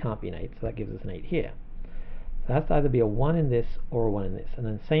 this can't be an 8, so that gives us an 8 here. So it has to either be a 1 in this or a 1 in this. And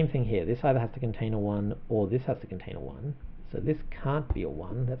then same thing here. This either has to contain a 1 or this has to contain a 1. So this can't be a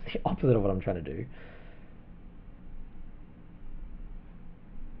 1. That's the opposite of what I'm trying to do.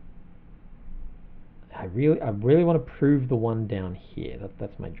 I really want to prove the 1 down here.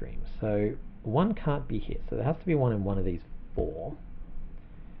 That's my dream. So 1 can't be here. So there has to be 1 in one of these 4.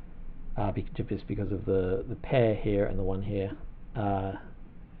 Just because of the pair here and the 1 here.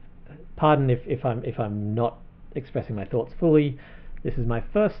 Pardon if I'm not expressing my thoughts fully. This is my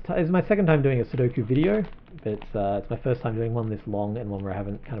second time doing a Sudoku video, but it's my first time doing one this long and one where I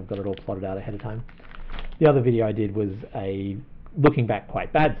haven't kind of got it all plotted out ahead of time. The other video I did was a looking back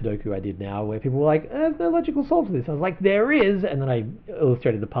quite bad Sudoku I did now, where people were like, there's no logical solve to this. I was like, there is, and then I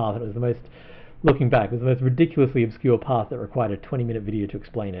illustrated the path, and it was the most looking back, it was the most ridiculously obscure path that required a 20-minute video to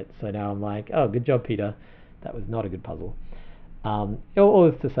explain it. So now I'm like, oh, good job, Peter. That was not a good puzzle. All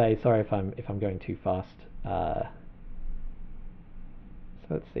is to say, sorry if I'm going too fast. So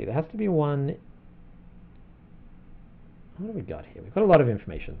let's see. There has to be one. What have we got here? We've got a lot of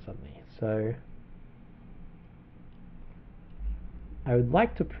information suddenly. So I would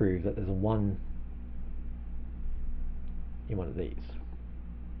like to prove that there's a 1 in one of these.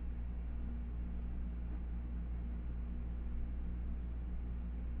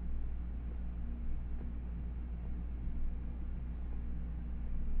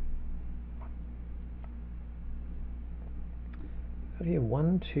 Got here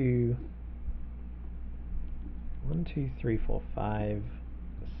 1, 2, 1, 2, 3, 4, 5,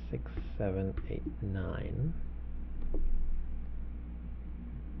 6, 7, 8, 9.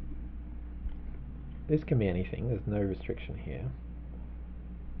 This can be anything, there's no restriction here.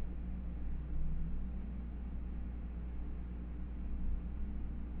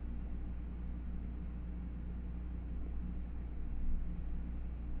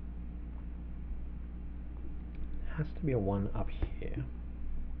 Has to be a 1 up here.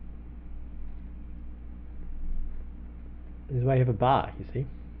 This is why you have a bar, you see.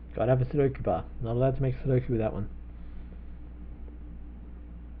 Gotta have a sudoku bar. Not allowed to make sudoku with that one.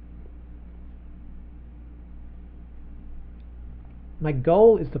 My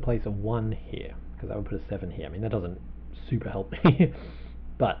goal is to place a 1 here, because I would put a 7 here. I mean, that doesn't super help me,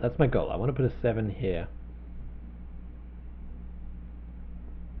 but that's my goal. I want to put a 7 here.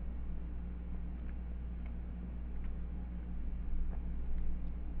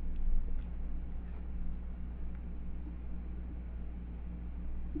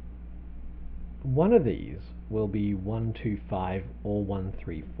 One of these will be 1, 2, 5 or 1,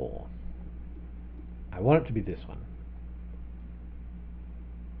 3, 4. I want it to be this one.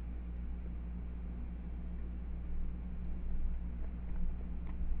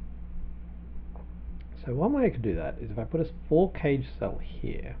 So one way I could do that is if I put a 4 cage cell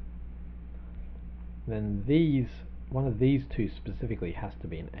here, then one of these two specifically has to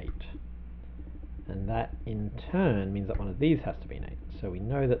be an 8. And that in turn means that one of these has to be an 8. So we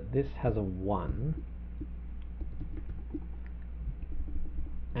know that this has a 1,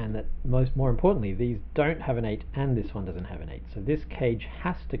 and that more importantly, these don't have an 8 and this one doesn't have an 8. So this cage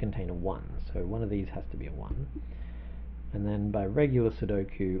has to contain a 1. So one of these has to be a 1. And then by regular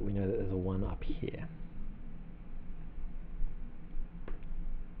Sudoku, we know that there's a 1 up here.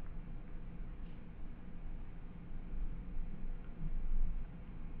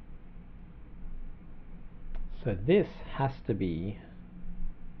 So this has to be,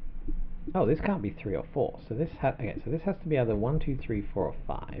 oh, this can't be 3 or 4. So this okay, so this has to be either 1, 2, 3, 4, or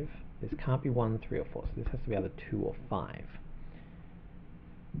 5. This can't be 1, 3, or 4. So this has to be either 2 or 5.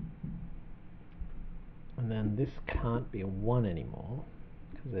 And then this can't be a 1 anymore,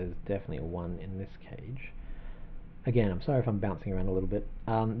 because there's definitely a 1 in this cage. Again, I'm sorry if I'm bouncing around a little bit.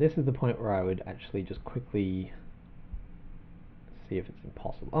 This is the point where I would actually just quickly see if it's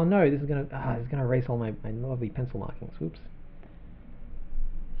impossible. Oh no, this is gonna erase all my lovely pencil markings. Whoops.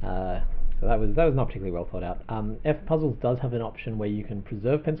 So that was not particularly well thought out. F Puzzles does have an option where you can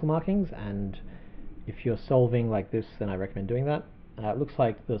preserve pencil markings, and if you're solving like this, then I recommend doing that. It looks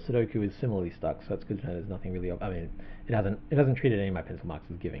like the Sudoku is similarly stuck, so it's good to know there's nothing really. I mean, it hasn't treated any of my pencil marks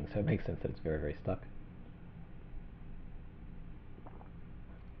as giving, so it makes sense that it's very, very stuck.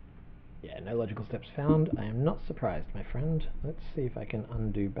 Yeah, no logical steps found. I am not surprised, my friend. Let's see if I can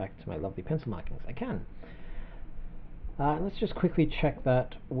undo back to my lovely pencil markings. I can. Let's just quickly check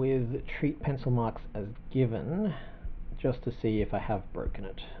that with treat pencil marks as given, just to see if I have broken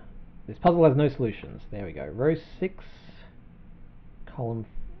it. This puzzle has no solutions. There we go. Row 6, column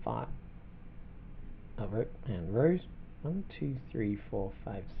 5. And rows 1, 2, 3, 4,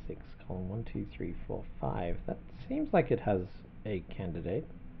 5, 6, column 1, 2, 3, 4, 5. That seems like it has a candidate.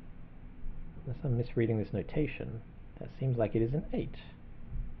 Unless I'm misreading this notation, that seems like it is an 8.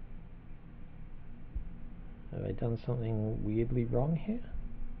 Have I done something weirdly wrong here?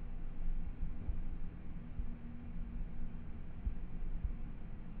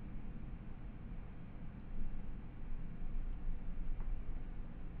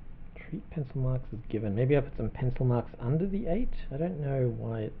 Treat pencil marks as given. Maybe I put some pencil marks under the 8? I don't know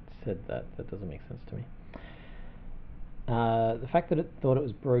why it said that. That doesn't make sense to me. The fact that it thought it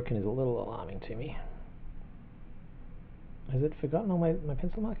was broken is a little alarming to me. Has it forgotten all my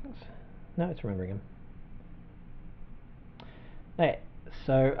pencil markings? No, it's remembering them. Okay,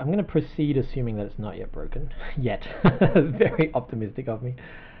 so I'm going to proceed assuming that it's not yet broken. Yet. Very optimistic of me.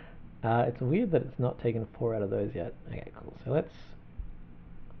 It's weird that it's not taken 4 out of those yet. Okay, cool. So let's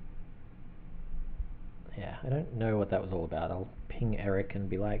Yeah, I don't know what that was all about. I'll ping Eric and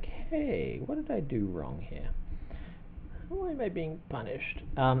be like, hey, what did I do wrong here? Why am I being punished?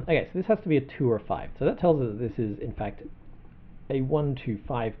 Okay, so this has to be a 2 or a 5. So that tells us that this is, in fact, a 1, 2,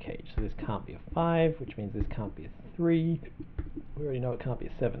 5 cage. So this can't be a 5, which means this can't be a 3. We already know it can't be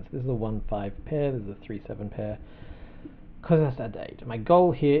a 7. So this is a 1, 5 pair. This is a 3, 7 pair. Because it has to add 8. My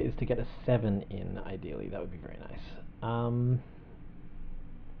goal here is to get a 7 in, ideally. That would be very nice.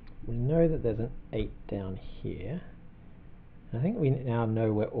 We know that there's an 8 down here. And I think we now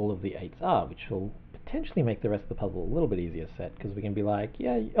know where all of the 8s are, which will potentially make the rest of the puzzle a little bit easier set, because we can be like,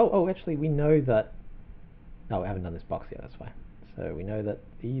 yeah, actually we know that, we haven't done this box yet, that's why. So we know that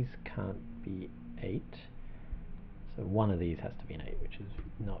these can't be 8, so one of these has to be an 8, which is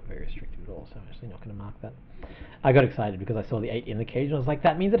not very restrictive at all, so I'm actually not going to mark that. I got excited because I saw the 8 in the cage, and I was like,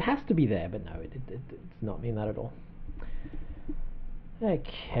 that means it has to be there, but no, it does not mean that at all.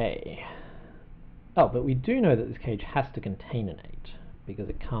 Okay. Oh, but we do know that this cage has to contain an 8, because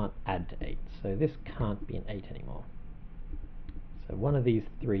it can't add to 8, so this can't be an 8 anymore. So one of these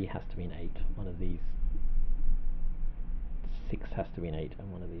 3 has to be an 8, one of these 6 has to be an 8,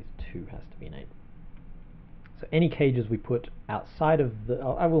 and one of these 2 has to be an 8. So any cages we put outside of the...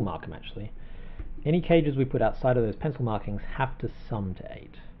 I will mark them actually. Any cages we put outside of those pencil markings have to sum to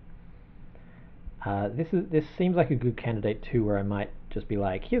 8. This seems like a good candidate too, where I might just be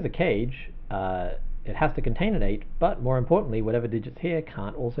like, here's a cage, it has to contain an 8, but more importantly, whatever digits here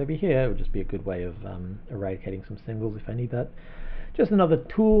can't also be here. It would just be a good way of eradicating some symbols if I need that. Just another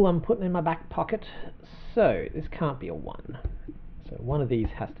tool I'm putting in my back pocket. So this can't be a 1. So one of these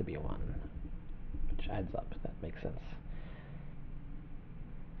has to be a 1, which adds up. That makes sense.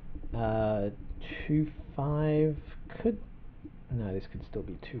 2, 5 could... No, this could still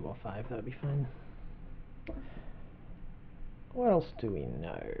be 2 or 5. That would be fine. What else do we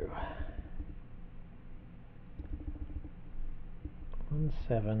know? 1,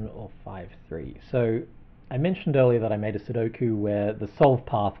 7 or 5, 3. So I mentioned earlier that I made a Sudoku where the solve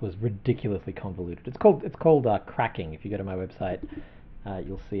path was ridiculously convoluted. It's called cracking. If you go to my website,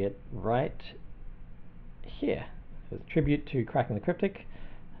 you'll see it right here. It's a tribute to Cracking the Cryptic,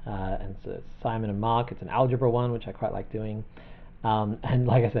 and so it's Simon and Mark. It's an algebra one, which I quite like doing. And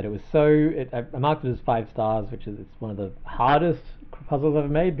like I said, it was I marked it as 5 stars, which is it's one of the hardest puzzles I've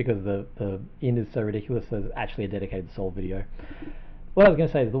ever made because the end is so ridiculous. There's actually a dedicated solve video. What I was going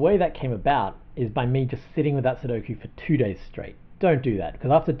to say is the way that came about is by me just sitting with that Sudoku for 2 days straight. Don't do that,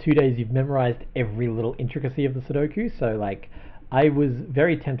 because after 2 days you've memorized every little intricacy of the Sudoku. So like, I was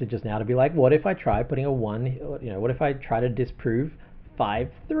very tempted just now to be like, what if I try putting a 1, what if I try to disprove 5,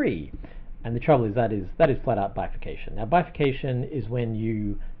 3? And the trouble is that is flat out bifurcation. Now bifurcation is when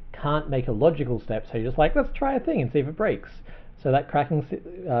you can't make a logical step, so you're just like, let's try a thing and see if it breaks. So that cracking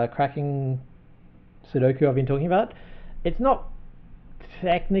Sudoku I've been talking about, it's not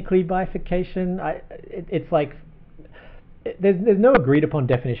technically bifurcation. It's like there's no agreed upon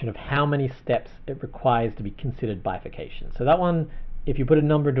definition of how many steps it requires to be considered bifurcation. So that one, if you put a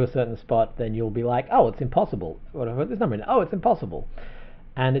number into a certain spot, then you'll be like, oh, it's impossible. What if I put this number in? Oh, it's impossible.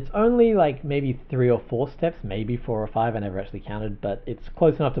 And it's only like maybe 3 or 4 steps, maybe 4 or 5. I never actually counted, but it's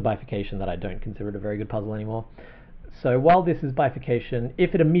close enough to bifurcation that I don't consider it a very good puzzle anymore. So while this is bifurcation,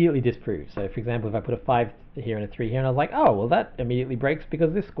 if it immediately disproves, so for example, if I put a 5 here and a 3 here, and I was like, oh, well, that immediately breaks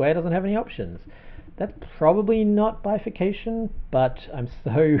because this square doesn't have any options. That's probably not bifurcation, but I'm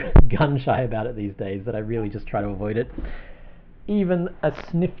so gun-shy about it these days that I really just try to avoid it. Even a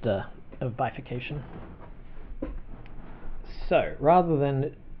snifter of bifurcation. So, rather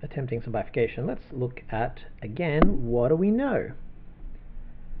than attempting some bifurcation, let's look at, again, what do we know?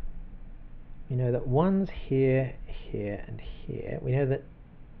 We know that 1's here, here, and here. We know that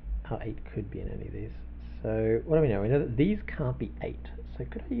 8 could be in any of these. So what do we know? We know that these can't be 8. So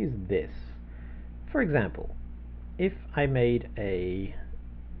could I use this? For example, if I made a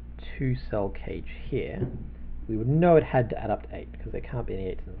 2-cell cage here, we would know it had to add up to 8 because there can't be any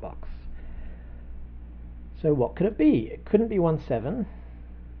 8s in the box. So what could it be? It couldn't be 1, 7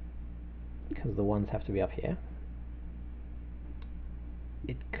 because the 1's have to be up here.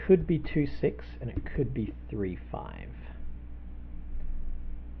 It could be 2, 6, and it could be 3, 5.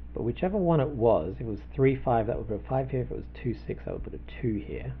 But whichever one it was, if it was 3, 5, that would put a 5 here. If it was 2, 6, that would put a 2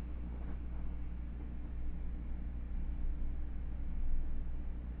 here.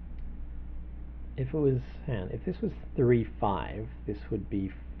 If it was, if this was 3, 5, this would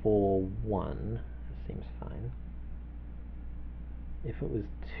be 4, 1. That seems fine. If it was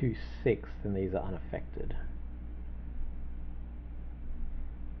 2, 6, then these are unaffected.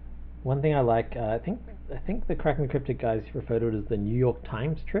 One thing I like, I think the Cracking the Cryptic guys refer to it as the New York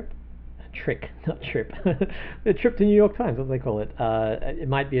Times trip. trick, not trip. The trip to New York Times, what do they call it? It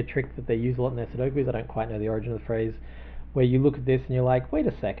might be a trick that they use a lot in their Sudokus. I don't quite know the origin of the phrase. Where you look at this and you're like, wait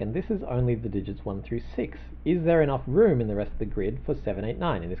a second, this is only the digits 1 through 6. Is there enough room in the rest of the grid for 7, 8,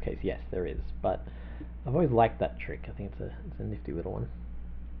 9? In this case, yes, there is. But I've always liked that trick. I think it's a nifty little one.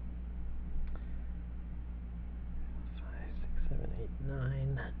 5, 6, 7, 8,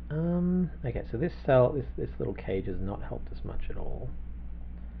 9. Okay, so this cell, this little cage has not helped us much at all.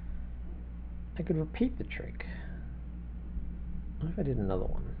 I could repeat the trick. What if I did another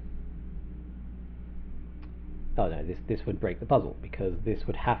one? Oh no, this would break the puzzle, because this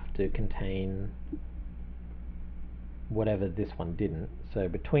would have to contain whatever this one didn't. So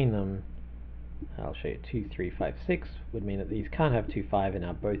between them, I'll show you 2, 3, 5, 6 would mean that these can't have 2, 5, and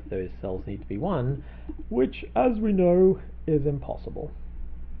now both those cells need to be 1, which, as we know, is impossible.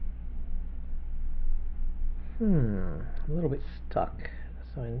 I'm a little bit stuck,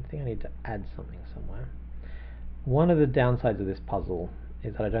 so I think I need to add something somewhere. One of the downsides of this puzzle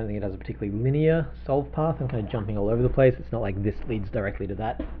is that I don't think it has a particularly linear solve path. I'm kind of jumping all over the place. It's not like this leads directly to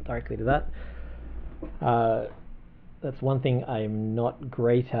that, That's one thing I'm not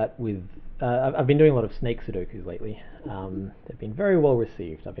great at with... I've been doing a lot of snake Sudokus lately. They've been very well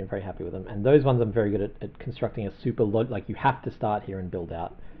received. I've been very happy with them. And those ones I'm very good at constructing a super... like, you have to start here and build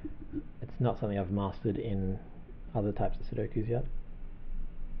out. It's not something I've mastered in other types of Sudokus yet.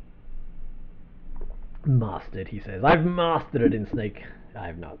 Mastered, he says. I've mastered it in Snake. I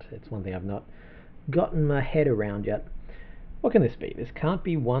have not. It's one thing I've not gotten my head around yet. What can this be? This can't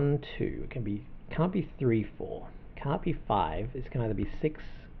be 1, 2. It can't be 3, 4. Can't be 5. This can either be 6,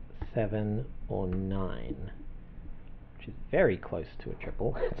 7, or 9, which is very close to a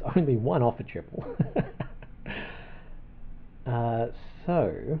triple. It's only one off a triple.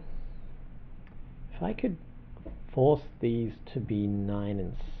 So if I could force these to be 9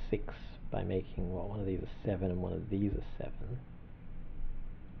 and 6 by making, well, one of these a 7 and one of these a 7.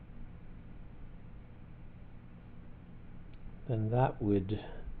 Then that would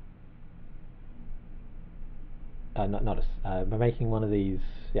by making one of these,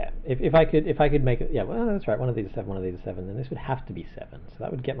 yeah. If I could make it, yeah. Well, that's right. One of these is 7, one of these is 7. Then this would have to be 7. So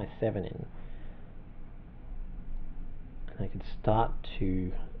that would get my 7 in, and I could start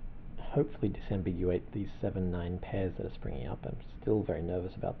to hopefully disambiguate these 7, 9 pairs that are springing up. I'm still very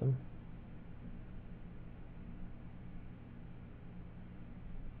nervous about them.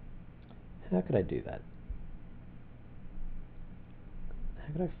 How could I do that?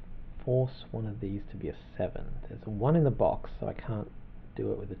 How could I force one of these to be a 7? There's a 1 in the box, so I can't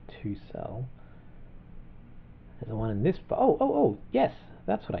do it with a 2 cell. There's a 1 in this box. Oh, yes,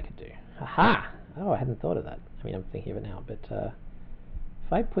 that's what I could do. Aha! Oh, I hadn't thought of that. I mean, I'm thinking of it now, but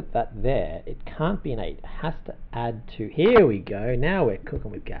if I put that there, it can't be an 8. It has to add to... Here we go, now we're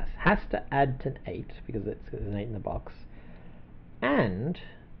cooking with gas. Has to add to an 8, because there's an 8 in the box. And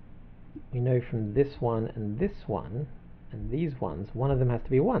we know from this one and this one, and these ones, one of them has to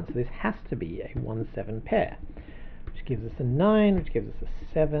be 1. So this has to be a 1, 7 pair, which gives us a 9, which gives us a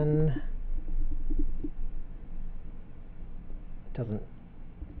 7. It doesn't...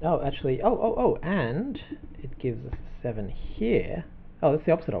 Oh, actually... Oh, and it gives us a 7 here. Oh, that's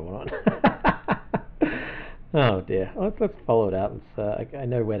the opposite of what I want. Oh dear. Well, let's follow it out. I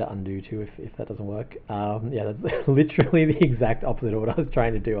know where to undo to if that doesn't work. Yeah, that's literally the exact opposite of what I was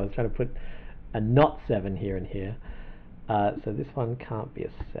trying to do. I was trying to put a not 7 here and here. So this one can't be a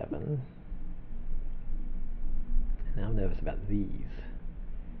 7. And now I'm nervous about these.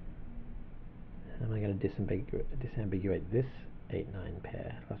 How am I going to disambiguate this 8, 9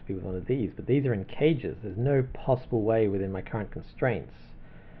 pair? It has to be with one of these, but these are in cages. There's no possible way within my current constraints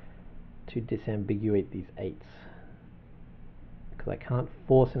to disambiguate these 8s, because I can't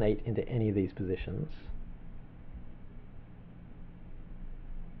force an 8 into any of these positions.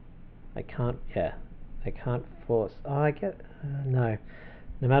 I can't force... Oh, I get... no.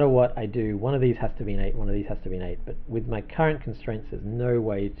 No matter what I do, one of these has to be an 8, one of these has to be an 8, but with my current constraints, there's no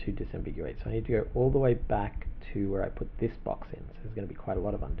way to disambiguate. So I need to go all the way back to where I put this box in. So there's going to be quite a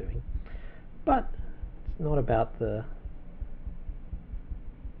lot of undoing. But it's not about the...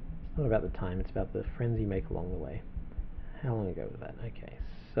 It's not about the time, it's about the friends you make along the way. How long ago was that? Okay,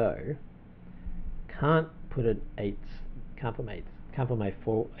 so... Can't put an 8... Can't put my 8s. Can't put my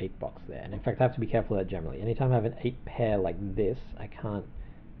 4, 8 box there. And in fact, I have to be careful of that generally. Anytime I have an 8 pair like this, I can't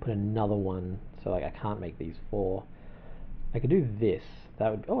put another one, so like I can't make these 4. I could do this.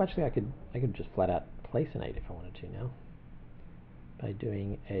 That would... Oh, actually, I could just flat out place an 8 if I wanted to now. By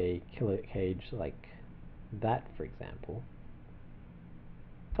doing a killer cage like that, for example.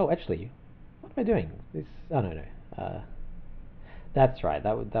 Oh, actually, what am I doing? This... Oh, no. That's right,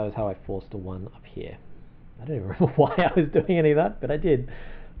 that was how I forced a 1 up here. I don't even remember why I was doing any of that, but I did.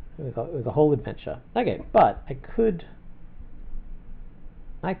 It was a whole adventure. Okay, but I could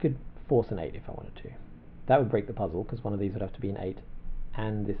force an 8 if I wanted to. That would break the puzzle, because one of these would have to be an 8,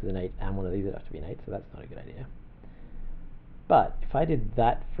 and this is an 8, and one of these would have to be an 8, so that's not a good idea. But if I did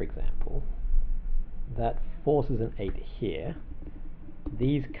that, for example, that forces an 8 here.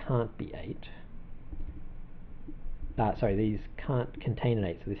 These can't be 8. Sorry, these can't contain an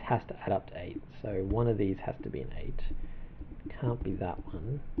 8, so this has to add up to 8. So one of these has to be an 8. Can't be that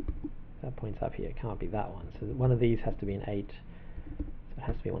one. That points up here. Can't be that one. So one of these has to be an 8. So it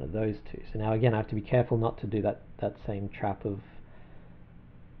has to be one of those two. So now again, I have to be careful not to do that same trap of,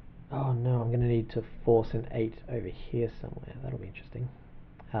 oh no, I'm going to need to force an 8 over here somewhere. That'll be interesting.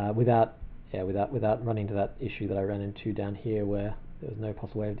 Without running into that issue that I ran into down here where there was no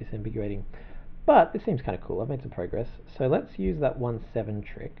possible way of disambiguating. But this seems kind of cool. I've made some progress. So let's use that 1-7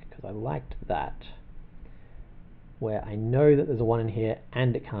 trick, because I liked that, where I know that there's a 1 in here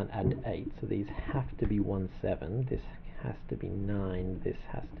and it can't add to 8. So these have to be 1-7. This has to be 9. This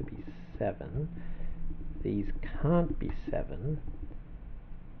has to be 7. These can't be 7.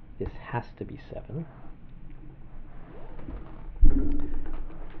 This has to be 7.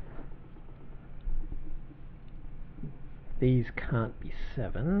 These can't be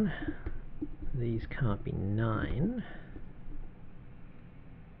 7. These can't be 9.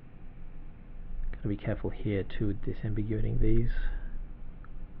 Gotta be careful here too with disambiguating these.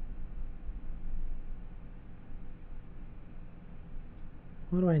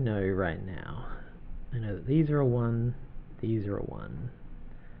 What do I know right now? I know that these are a 1, these are a 1,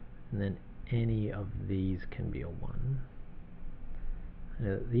 and then any of these can be a 1. I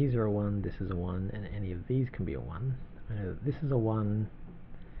know that these are a 1, this is a 1, and any of these can be a 1. I know that this is a 1,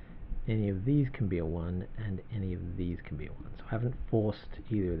 any of these can be a 1, and any of these can be a 1. So I haven't forced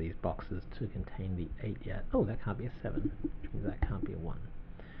either of these boxes to contain the 8 yet. Oh, that can't be a 7, which means that can't be a 1.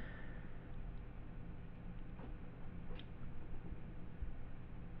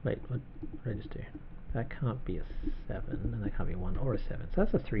 Wait, what did I just do? That can't be a 7, and that can't be a 1 or a 7. So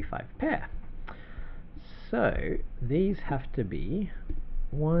that's a 3-5 pair. So these have to be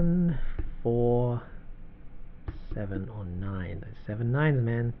 1, 4, 7, or 9. Those 7 9s,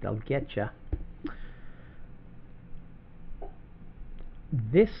 man, they'll get ya.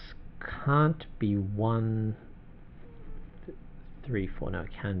 This can't be 1, 3, 4. No,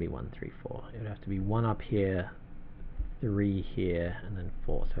 it can be 1, 3, 4. It would have to be 1 up here, 3 here, and then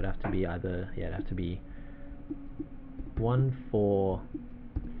 4. So it'd have to be either, yeah, it'd have to be 1, 4,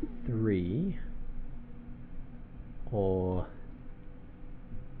 3, or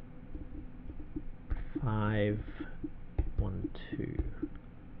 5, 1, 2,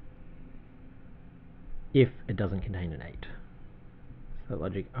 if it doesn't contain an 8. So that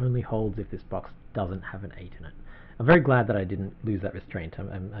logic only holds if this box doesn't have an 8 in it. I'm very glad that I didn't lose that restraint.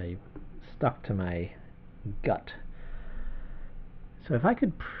 I stuck to my gut. So if I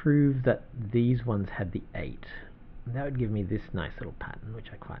could prove that these ones had the 8, that would give me this nice little pattern, which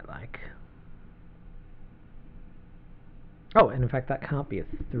I quite like. Oh, and in fact that can't be a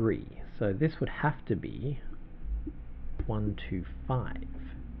 3, so this would have to be 1, 2, 5,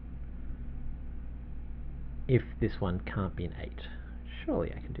 if this one can't be an 8.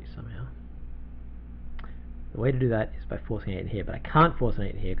 Surely I can do somehow. The way to do that is by forcing 8 in here, but I can't force an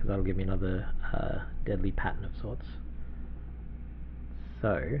 8 in here because that'll give me another deadly pattern of sorts.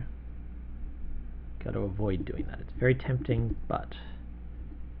 So, got to avoid doing that. It's very tempting, but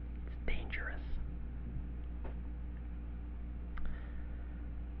it's dangerous.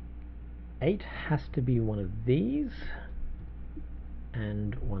 8 has to be one of these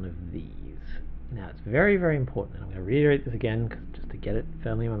and one of these. Now it's very, very important, and I'm going to reiterate this again just to get it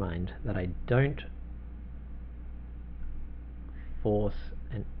firmly in my mind, that I don't force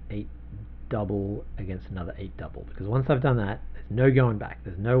an 8 double against another 8 double, because once I've done that, there's no going back.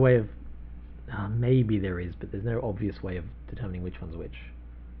 There's no way of, maybe there is, but there's no obvious way of determining which one's which.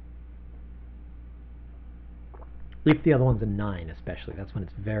 If the other one's a 9 especially, that's when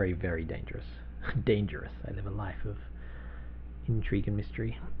it's very, very dangerous. Dangerous. I live a life of intrigue and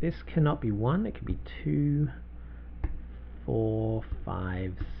mystery. This cannot be 1, it could be 2, 4,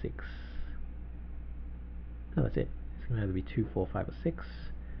 5, 6. Oh, that's it. It's going to either be 2, 4, 5, or 6.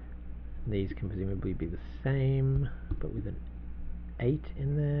 These can presumably be the same, but with an 8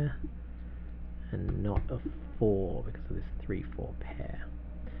 in there, and not a 4 because of this 3, 4 pair.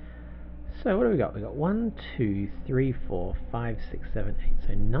 So what do we got? We got 1, 2, 3, 4, 5, 6, 7, 8.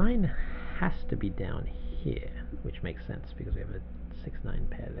 So 9 has to be down here, which makes sense because we have a 6, 9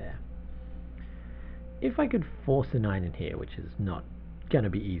 pair there. if I could force a 9 in here, which is not going to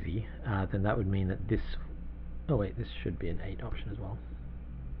be easy, then that would mean that this... Oh wait, this should be an 8 option as well.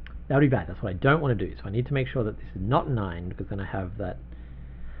 That would be bad. That's what I don't want to do. So I need to make sure that this is not 9, because then I have that...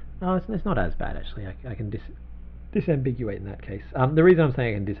 Oh, it's not as bad, actually. I can disambiguate in that case. The reason I'm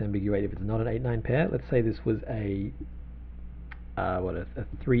saying I can disambiguate if it's not an 8-9 pair, let's say this was a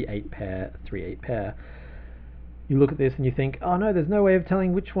 3-8 pair, a 3-8 pair. You look at this and you think, oh no, there's no way of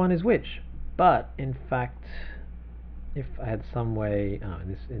telling which one is which. But, in fact, if I had some way... Oh, and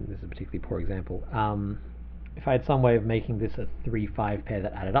this is a particularly poor example. If I had some way of making this a 3-5 pair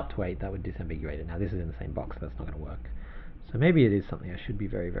that added up to 8, that would disambiguate it. Now, this is in the same box, so that's not going to work. So maybe it is something I should be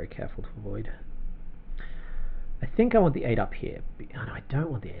very, very careful to avoid. I think I want the 8 up here. Oh no, I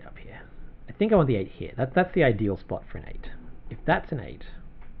don't want the 8 up here. I think I want the 8 here. That's the ideal spot for an 8. If that's an 8,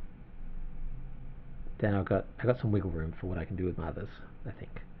 then I've got some wiggle room for what I can do with my others, I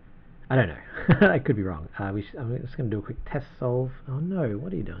think. I don't know. I could be wrong. I'm just going to do a quick test solve. Oh no,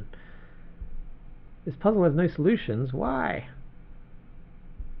 what are you doing? This puzzle has no solutions. Why?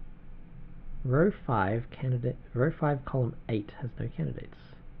 Row 5, column 8 has no candidates.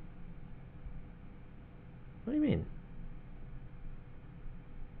 What do you mean?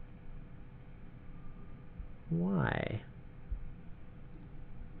 Why?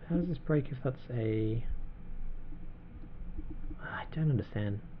 How does this break if that's a... I don't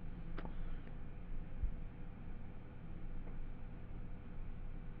understand.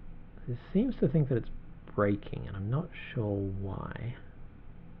 It seems to think that it's breaking, and I'm not sure why.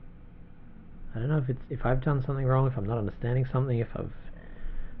 I don't know if I've done something wrong, if I'm not understanding something, if I've...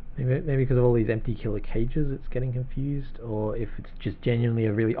 Maybe because of all these empty killer cages it's getting confused, or if it's just genuinely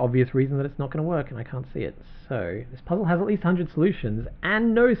a really obvious reason that it's not going to work and I can't see it. So, this puzzle has at least 100 solutions,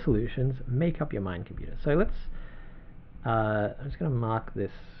 and no solutions. Make up your mind, computer. So let's... I'm just going to mark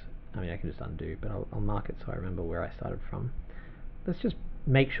this... I mean, I can just undo, but I'll mark it so I remember where I started from. Let's just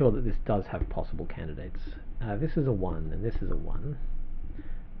make sure that this does have possible candidates. This is a 1, and this is a 1.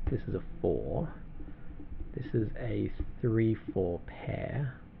 This is a 4. This is a 3-4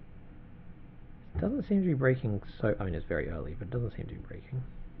 pair. It doesn't seem to be breaking so... I mean, it's very early, but it doesn't seem to be breaking.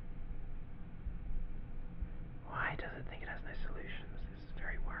 Why does it think it has no solutions? This is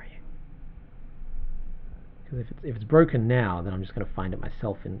very worrying. Because if it's broken now, then I'm just going to find it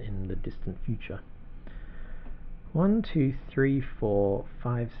myself in the distant future. 1, 2, 3, 4,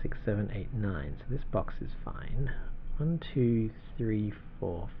 5, 6, 7, 8, 9. So this box is fine. 1, 2, 3,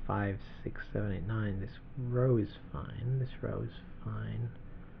 4, 5, 6, 7, 8, 9. This row is fine. This row is fine.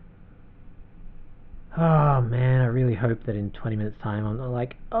 Oh man, I really hope that in 20 minutes time I'm not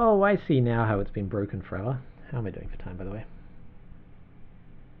like, oh, I see now how it's been broken forever. How am I doing for time, by the way?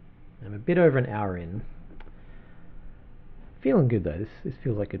 I'm a bit over an hour in. Feeling good though, this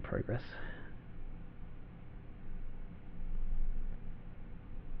feels like good progress.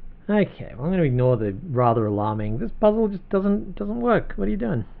 Okay, well I'm going to ignore the rather alarming, this puzzle just doesn't work, what are you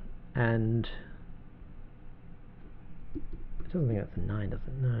doing? And it doesn't think that's a 9, does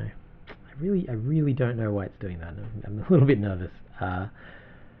it? No. I really don't know why it's doing that. I'm a little bit nervous. So,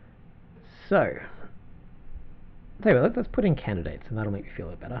 tell you what, let's put in candidates, and that'll make me feel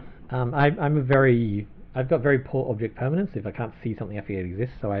a bit better. I've got very poor object permanence. If I can't see something, I forget it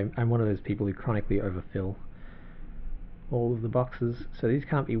exists. So I'm one of those people who chronically overfill all of the boxes. So these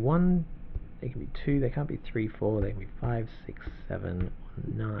can't be 1. They can be 2. They can't be 3, 4. They can be 5, 6, 7,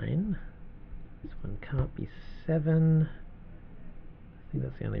 9. This one can't be 7. I think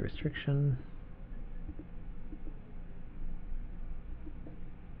that's the only restriction.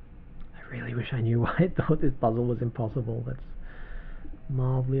 I really wish I knew why it thought this puzzle was impossible. That's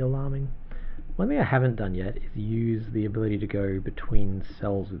mildly alarming. One thing I haven't done yet is use the ability to go between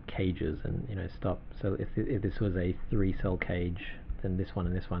cells with cages and, you know, stop. So if this was a 3-cell cage, then this one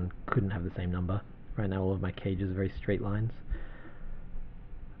and this one couldn't have the same number. Right now all of my cages are very straight lines.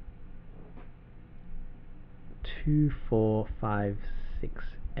 2, 4, 5, 6,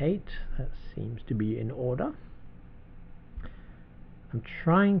 8. That seems to be in order. I'm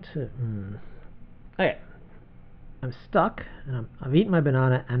trying to... Okay. I'm stuck, and I've eaten my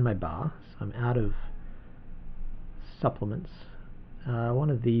banana and my bar, so I'm out of supplements. One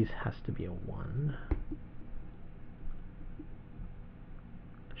of these has to be a 1.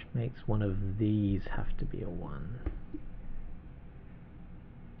 Which makes one of these have to be a 1.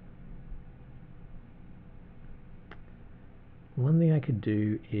 One thing I could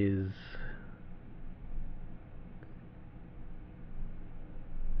do is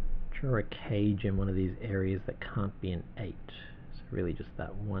draw a cage in one of these areas that can't be an 8. So really just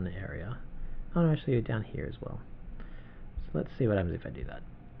that one area. Oh no, actually down here as well. So let's see what happens if I do that.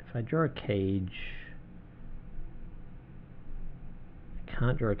 If I draw a cage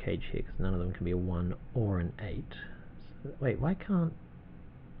can't draw a cage here because none of them can be a 1 or an 8. So, wait, why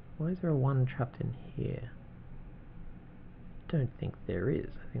is there a 1 trapped in here? I don't think there is.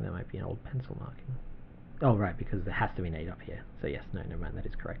 I think that might be an old pencil marking. Oh, right, because there has to be an 8 up here. So yes, no, never mind, that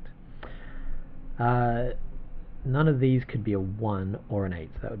is correct. None of these could be a 1 or an 8,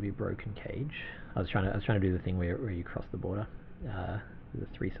 so that would be a broken cage. I was trying to do the thing where you cross the border with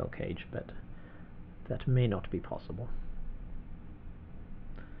a 3-cell cage, but that may not be possible.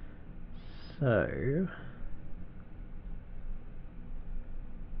 So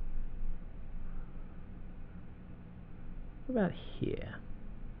what about here?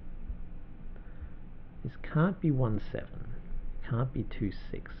 This can't be 1, 7. It can't be 2,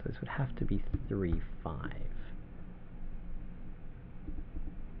 6. So this would have to be 3, 5.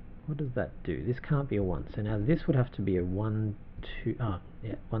 What does that do? This can't be a 1. So now this would have to be a 1, 2,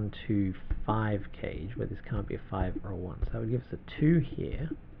 1, 2, 5 cage, where this can't be a 5 or a 1. So that would give us a 2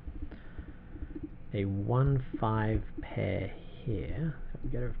 here, a 1, 5 pair here. That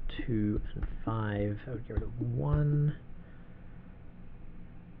would get rid of 2 and 5. That would get rid of 1.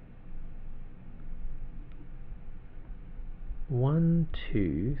 1,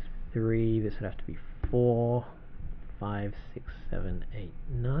 2, 3. This would have to be 4, 5, 6, 7, 8,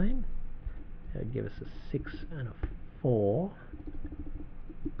 9. That would give us a 6 and a 4.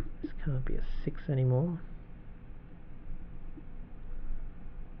 This can't be a 6 anymore.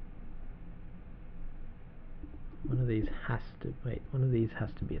 One of these has to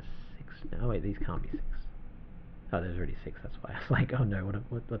be a 6 now. Oh wait, these can't be 6. Oh, there's already 6, that's why. I was like, oh no,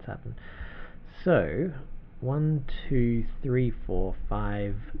 what's happened? So 1, 2, 3, 4,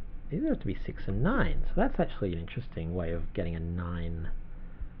 5. These have to be 6 and 9. So that's actually an interesting way of getting a 9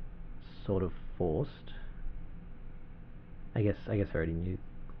 sort of forced. I guess I already knew.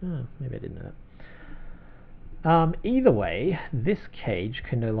 Oh, maybe I didn't know that. Either way, this cage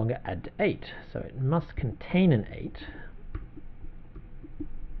can no longer add to 8, so it must contain an 8.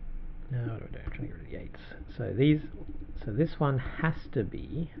 No, I'm trying to get rid of the 8s. So this one has to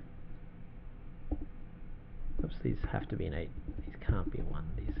be. Oops, these have to be an 8. These can't be a 1.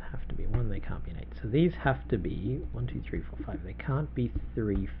 These have to be a 1. They can't be an 8. So these have to be 1, 2, 3, 4, 5. They can't be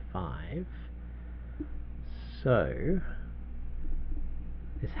 3, 5. So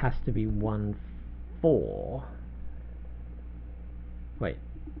this has to be 1, 4. Wait.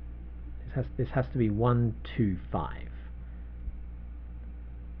 This has to be 1, 2, 5.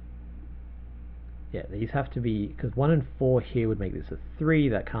 Yeah, these have to be, because 1 and 4 here would make this a 3.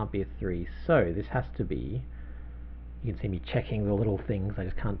 That can't be a 3. So this has to be. You can see me checking the little things. I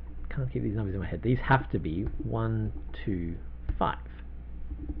just can't keep these numbers in my head. These have to be 1, 2, 5.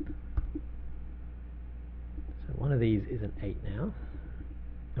 So one of these is an 8 now.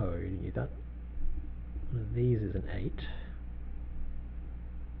 Oh, you knew that. One of these is an 8.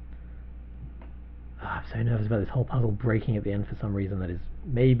 I'm so nervous about this whole puzzle breaking at the end for some reason. That is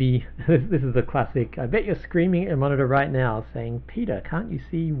maybe this is the classic. I bet you're screaming at your monitor right now saying, Peter, can't you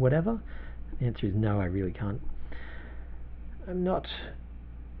see whatever? The answer is no, I really can't. I'm not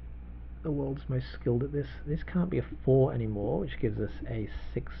the world's most skilled at this. This can't be a 4 anymore, which gives us a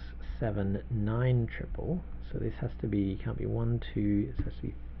 6, 7, 9 triple. So this has to be, can't be 1, 2, this has to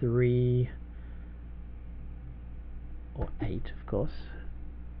be 3 or 8, of course.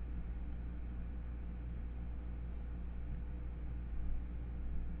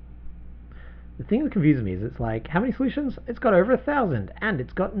 The thing that confuses me is it's like, how many solutions? It's got over 1,000, and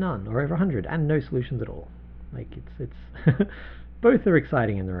it's got none, or over 100, and no solutions at all. Like, it's both are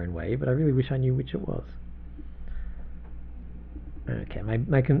exciting in their own way, but I really wish I knew which it was. Okay,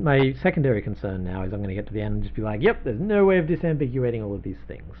 my secondary concern now is I'm going to get to the end and just be like, yep, there's no way of disambiguating all of these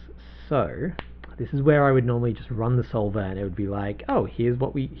things. So this is where I would normally just run the solver, and it would be like, oh, here's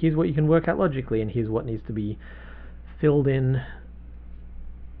what you can work out logically, and here's what needs to be filled in.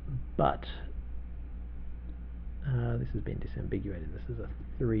 But this has been disambiguated. This is a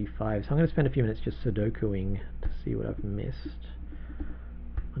 3, 5. So I'm going to spend a few minutes just sudokuing to see what I've missed.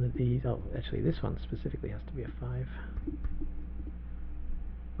 One of these. Oh, actually, this one specifically has to be a 5.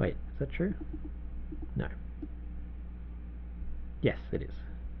 Wait, is that true? No. Yes, it is.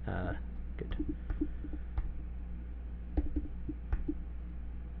 Good.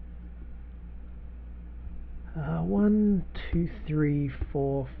 One, 2, 3,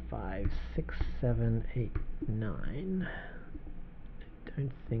 4, 5, 6, 7, 8, 9. I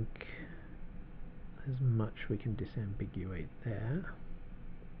don't think there's much we can disambiguate there.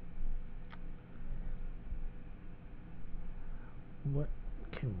 What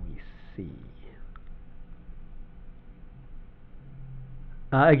can we see?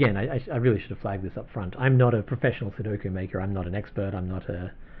 Again, I really should have flagged this up front. I'm not a professional Sudoku maker. I'm not an expert. I'm not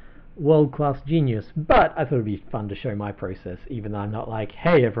a world-class genius. But I thought it'd be fun to show my process, even though I'm not like,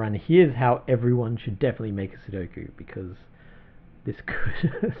 hey, everyone, here's how everyone should definitely make a Sudoku, because this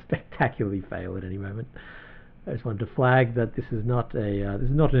could spectacularly fail at any moment. I just wanted to flag that this is not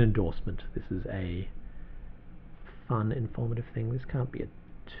an endorsement. This is a fun, informative thing. This can't be a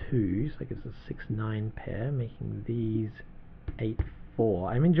 2, so it gives us a 6-9 pair, making these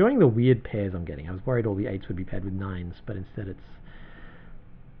 8-4. I'm enjoying the weird pairs I'm getting. I was worried all the 8s would be paired with 9s, but instead it's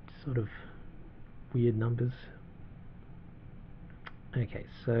sort of weird numbers. Okay,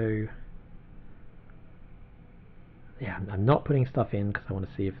 so yeah, I'm not putting stuff in because I want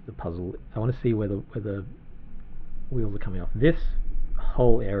to see if the puzzle, I want to see where the wheels are coming off. This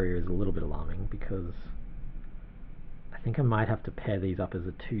whole area is a little bit alarming because I think I might have to pair these up as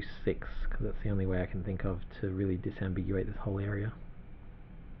a 2-6, because that's the only way I can think of to really disambiguate this whole area.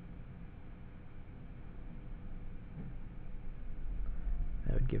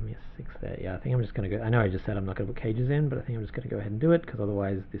 That would give me a 6 there. Yeah, I think I'm just going to go, I know I just said I'm not going to put cages in, but I think I'm just going to go ahead and do it, because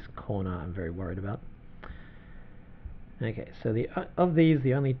otherwise this corner I'm very worried about. Okay, so of these,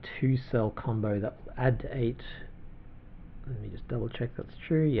 the only 2-cell combo that will add to 8, let me just double check that's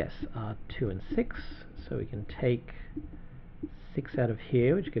true, yes, are 2 and 6, so we can take 6 out of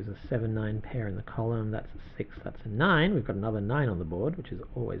here, which gives us 7-9 pair in the column. That's a 6, that's a 9. We've got another 9 on the board, which is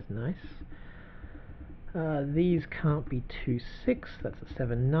always nice. These can't be 2-6, that's a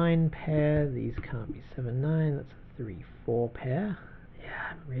 7-9 pair. These can't be 7-9, that's a 3-4 pair.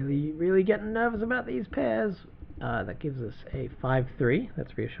 Yeah, I'm really getting nervous about these pairs. That gives us a 5-3,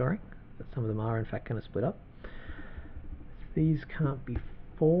 that's reassuring, that some of them are in fact going to split up. These can't be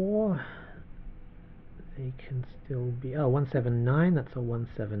 4. They can still be, 1-7-9, that's a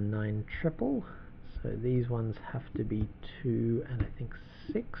 1-7-9 triple. So these ones have to be 2 and I think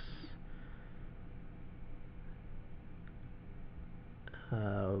 6.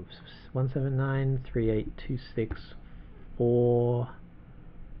 1-7-9, 3-8, 2-6, 4,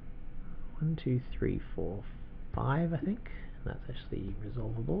 1, 2, 3, 4, 5, I think. And that's actually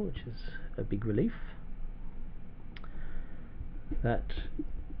resolvable, which is a big relief. That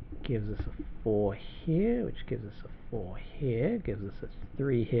gives us a 4 here, which gives us a 4 here, gives us a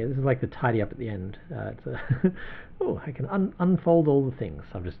 3 here. This is like the tidy up at the end. It's a oh, I can unfold all the things.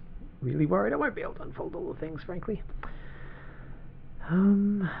 I'm just really worried I won't be able to unfold all the things, frankly.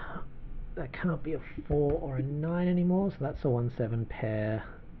 That can't be a 4 or a 9 anymore, so that's a 1-7 pair.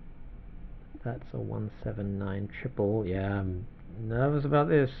 That's a 1-7-9 triple. Yeah, I'm nervous about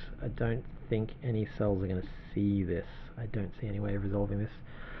this. I don't think any cells are going to see this. I don't see any way of resolving this.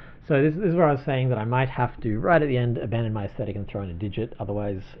 So this is where I was saying that I might have to, right at the end, abandon my aesthetic and throw in a digit.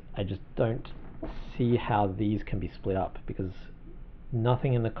 Otherwise, I just don't see how these can be split up, because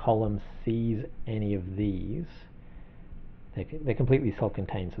nothing in the column sees any of these. They're completely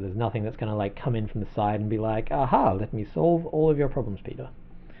self-contained, so there's nothing that's going to like come in from the side and be like, aha, let me solve all of your problems, Peter.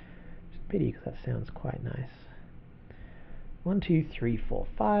 Which is a pity, because that sounds quite nice. 1, 2, 3, 4,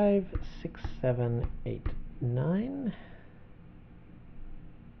 5, 6, 7, 8, 9.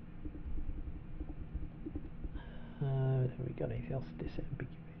 Have we got anything else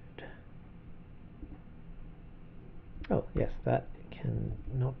disambiguated? Oh, yes, that can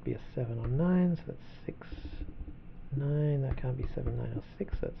not be a 7 or 9, so that's 6, 9. That can't be 7, 9, or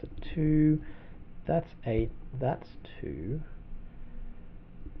 6, so that's a 2. That's 8, that's 2.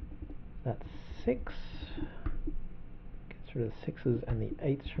 That's 6. Gets rid of the 6s and the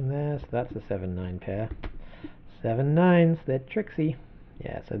 8s from there, so that's a 7-9 pair. 7 9s, they're tricksy.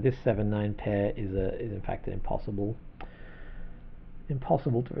 Yeah, so this 7-9 pair is in fact an impossible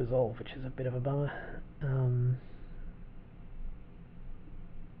to resolve, which is a bit of a bummer.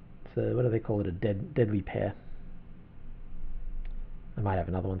 So what do they call it? A deadly pair. I might have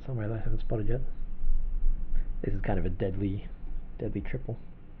another one somewhere that I haven't spotted yet. This is kind of a deadly triple.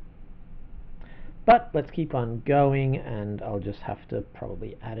 But let's keep on going, and I'll just have to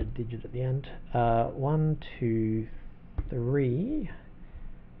probably add a digit at the end. 1, 2, 3.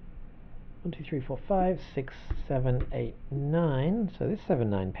 1, 2, 3, 4, 5, 6, 7, 8, 9. So this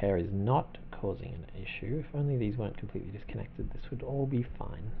 7-9 pair is not causing an issue. If only these weren't completely disconnected, this would all be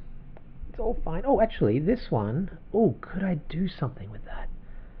fine. It's all fine. Oh, actually, this one. Oh, could I do something with that?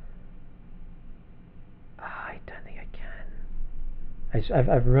 I don't think I can.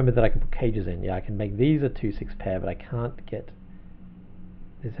 I've remembered that I can put cages in. Yeah, I can make these a 2-6 pair, but I can't get.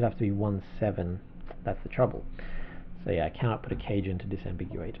 This would have to be 1-7. That's the trouble. So yeah, I cannot put a cage in to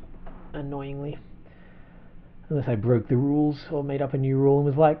disambiguate, annoyingly. Unless I broke the rules or made up a new rule and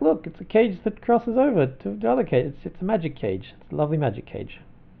was like, look, it's a cage that crosses over to the other cage. It's a magic cage. It's a lovely magic cage.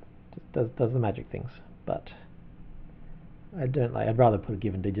 Just does the magic things. But I don't like. I'd rather put a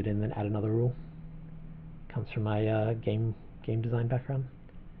given digit in than add another rule. Comes from my game design background.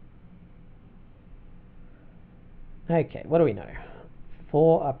 Okay, what do we know?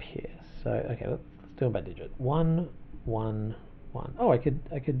 4 up here. So okay, let's do them by digit. 1, 1, 1. Oh, I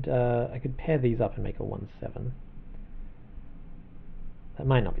could pair these up and make a 1, 7. That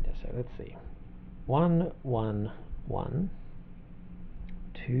might not be necessary. Let's see. 1, 1, 1.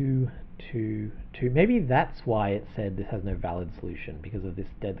 2, 2, 2. Maybe that's why it said this has no valid solution, because of this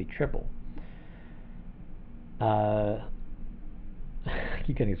deadly triple. I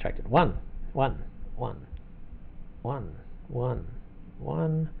keep getting distracted. 1, 1, 1, 1, 1,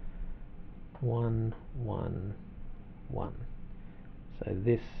 1, 1, 1, 1. So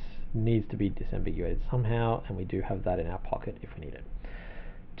this needs to be disambiguated somehow, and we do have that in our pocket if we need it.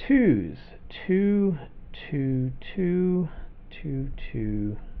 2s. 2, 2, 2, 2,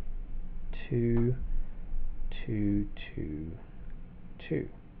 2, 2, 2, 2, 2.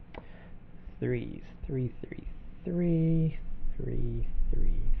 3s. 3, 3, 3, 3, 3,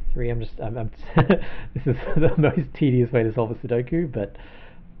 3. I'm this is the most tedious way to solve a Sudoku, but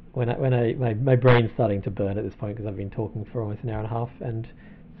my brain's starting to burn at this point because I've been talking for almost an hour and a half and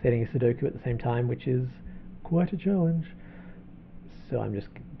setting a Sudoku at the same time, which is quite a challenge. So I'm just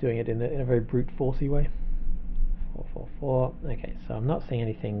doing it in a very brute forcey way. 4, 4, 4. Okay, so I'm not seeing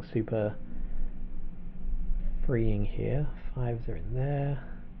anything super freeing here. 5s are in there.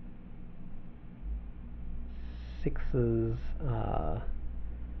 6s are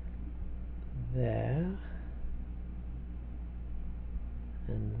there.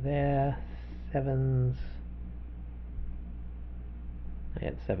 And there. 7s.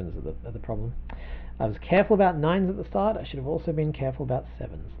 Yeah, 7s are the problem. I was careful about 9s at the start. I should have also been careful about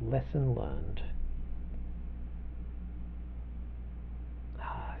 7s. Lesson learned. Is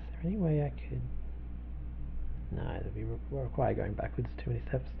there any way I could... No, that would require going backwards too many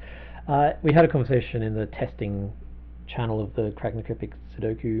steps. We had a conversation in the testing channel of the Cracking the Cryptic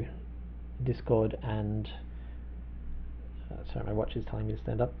Sudoku Discord, and sorry, my watch is telling me to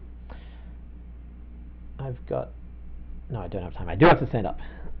stand up. No, I don't have time. I do have to stand up.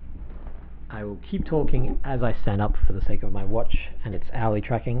 I will keep talking as I stand up for the sake of my watch and its hourly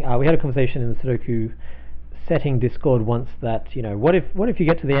tracking. We had a conversation in the Sudoku setting Discord once that, you know, what if you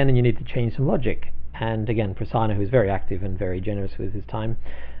get to the end and you need to change some logic? And again, Prasanna, who's very active and very generous with his time,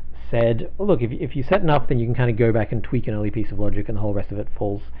 said, well, look, if you set enough, then you can kind of go back and tweak an early piece of logic and the whole rest of it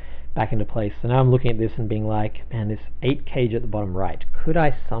falls back into place. So now I'm looking at this and being like, man, this 8 cage at the bottom right, could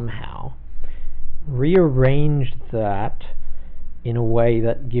I somehow rearrange that in a way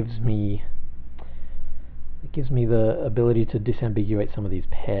that gives me the ability to disambiguate some of these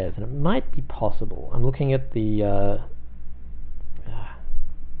pairs? And it might be possible. I'm looking at the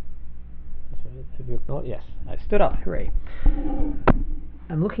yes, I stood up, hooray.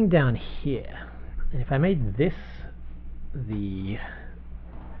 I'm looking down here, and if I made this the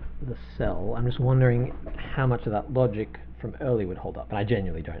cell, I'm just wondering how much of that logic from early would hold up. And I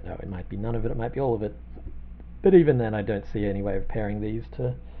genuinely don't know. It might be none of it, it might be all of it. But even then, I don't see any way of pairing these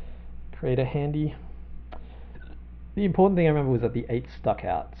to create a handy... The important thing I remember was that the 8 stuck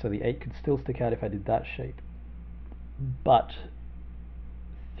out, so the 8 could still stick out if I did that shape. But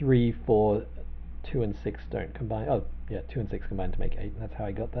 3, 4, 2 and 6 don't combine. Oh, yeah, 2 and 6 combine to make 8, and that's how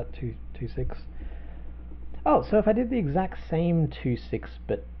I got that 2, 2, 6. Oh, so if I did the exact same 2, 6,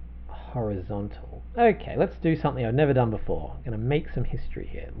 but horizontal. Okay, let's do something I've never done before. I'm going to make some history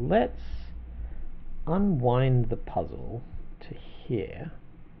here. Let's unwind the puzzle to here.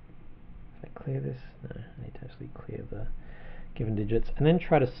 If I clear this, no, I need to actually clear the given digits, and then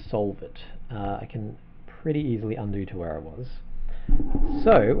try to solve it. I can pretty easily undo to where I was.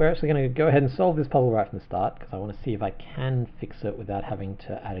 So we're actually going to go ahead and solve this puzzle right from the start, because I want to see if I can fix it without having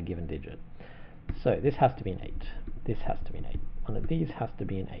to add a given digit. So this has to be an 8. This has to be an 8. One of these has to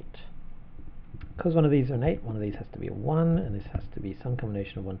be an 8. Because one of these are an 8, one of these has to be a 1, and this has to be some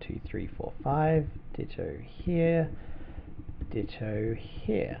combination of 1, 2, 3, 4, 5. Ditto here. Ditto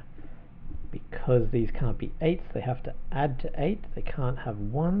here. Because these can't be 8s, they have to add to 8. They can't have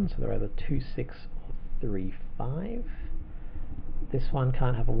 1, so they're either 2, 6, or 3, 5. This one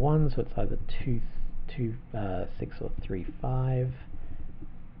can't have a 1, so it's either 2, 6, or 3, 5.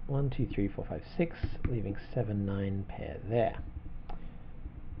 1, 2, 3, 4, 5, 6, leaving 7, 9 pair there.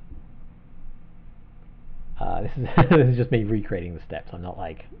 This is just me recreating the steps. I'm not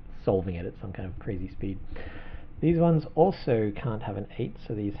like solving it at some kind of crazy speed. These ones also can't have an 8,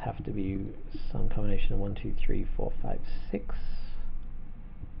 so these have to be some combination of 1, 2, 3, 4, 5, 6.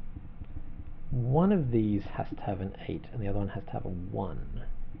 One of these has to have an 8, and the other one has to have a 1.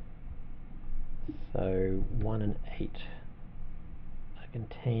 So 1 and 8 are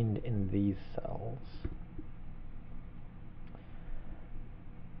contained in these cells.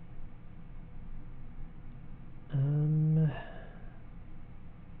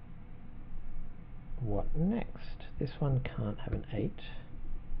 What next? This one can't have an 8.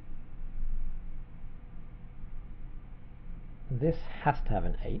 This has to have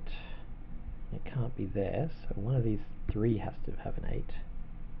an 8. It can't be there, so one of these 3 has to have an 8.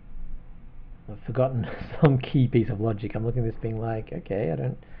 I've forgotten some key piece of logic. I'm looking at this being like, okay, I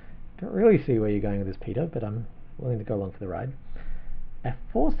don't really see where you're going with this, Peter, but I'm willing to go along for the ride. I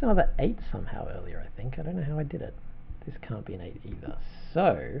forced another 8 somehow earlier, I think. I don't know how I did it. This can't be an 8 either.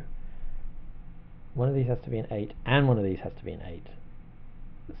 So one of these has to be an 8, and one of these has to be an 8.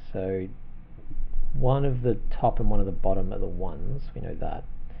 So one of the top and one of the bottom are the 1s, we know that.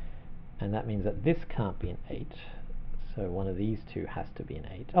 And that means that this can't be an 8. So one of these two has to be an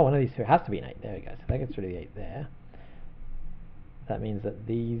 8. Oh, one of these two has to be an 8. There we go. So that gets rid of the 8 there. That means that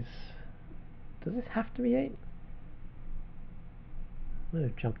these... Does this have to be 8? I'm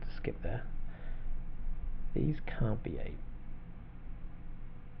going to jump to skip there. These can't be 8.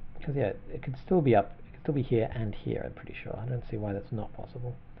 Because, yeah, it could still be up. It could still be here and here, I'm pretty sure. I don't see why that's not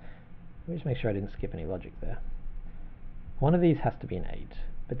possible. Let me just make sure I didn't skip any logic there. One of these has to be an 8.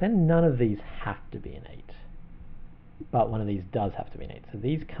 But then none of these have to be an 8. But one of these does have to be an 8. So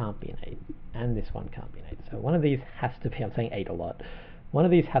these can't be an 8. And this one can't be an 8. So one of these has to be... I'm saying 8 a lot. One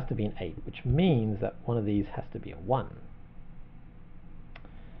of these has to be an 8, which means that one of these has to be a 1.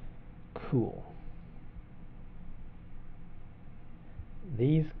 Cool.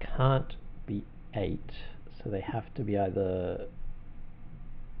 These can't be 8, so they have to be either...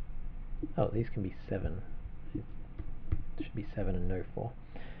 Oh, these can be 7. It should be 7 and no 4.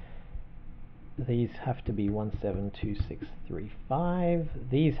 These have to be 1, 7, 2, 6, 3, 5.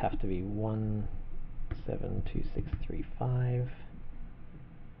 These have to be 1, 7, 2, 6, 3, 5.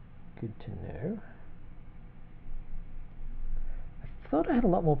 Good to know. I thought I had a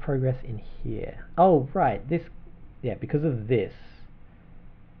lot more progress in here. Oh, right. This, yeah, because of this,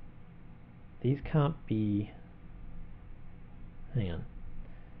 these can't be... Hang on.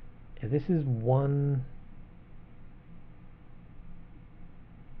 If this is 1...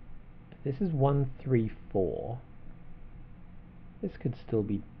 This is 1, 3, 4. This could still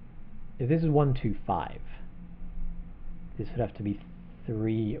be... If this is 1, 2, 5, this would have to be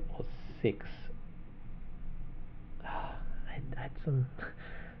 3 or 6. I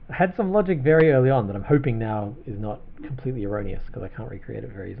had some logic very early on that I'm hoping now is not completely erroneous, because I can't recreate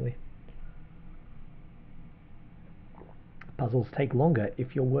it very easily. Puzzles take longer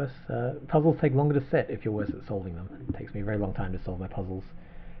if you're worse. Puzzles take longer to set if you're worse at solving them. It takes me a very long time to solve my puzzles.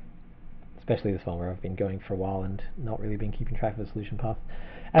 Especially this one where I've been going for a while and not really been keeping track of the solution path.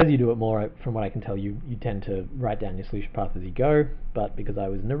 As you do it more, from what I can tell, you tend to write down your solution path as you go, but because I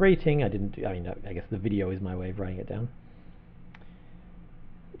was narrating, I didn't do, I guess the video is my way of writing it down.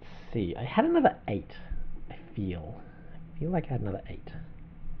 Let's see, I had another 8, I feel like I had another 8.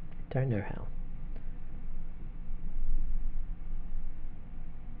 I don't know how.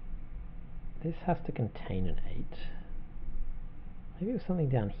 This has to contain an 8. Maybe it was something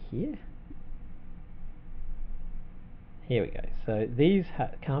down here? Here we go. So these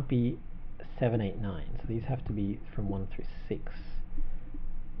can't be 7, 8, 9. So these have to be from 1 through 6.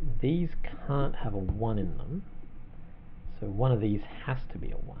 These can't have a 1 in them. So one of these has to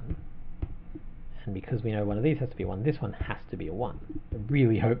be a 1. And because we know one of these has to be 1, this one has to be a 1. I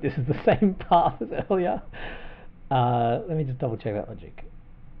really hope this is the same path as earlier. Let me just double check that logic.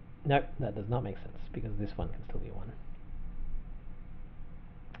 Nope, that does not make sense, because this one can still be a 1.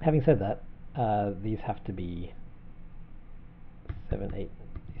 Having said that, these have to be 7, 8.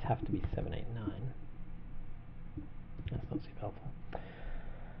 These have to be 7, 8, 9. That's not super helpful.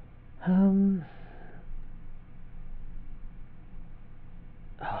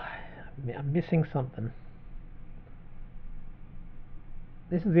 I'm missing something.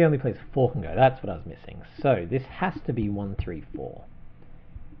 This is the only place 4 can go. That's what I was missing. So this has to be 1, 3, 4.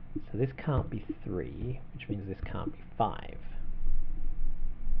 So this can't be 3, which means this can't be 5.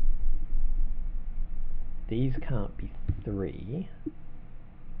 These can't be 3,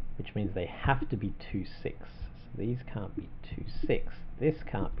 which means they have to be 2, 6. So these can't be 2, 6. This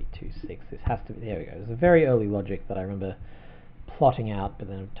can't be 2, 6. This has to be... There we go. There's a very early logic that I remember plotting out, but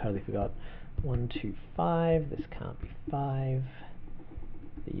then I totally forgot. 1, 2, 5. This can't be 5.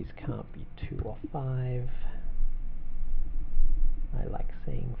 These can't be 2 or 5.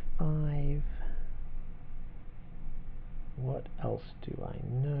 What else do I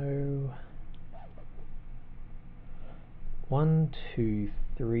know? 1, 2,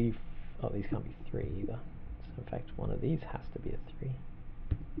 3. Oh, these can't be 3 either. So in fact, one of these has to be a 3.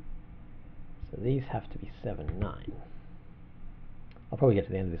 So these have to be 7, 9. I'll probably get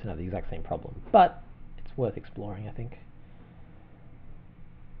to the end of this and have the exact same problem, but it's worth exploring, I think.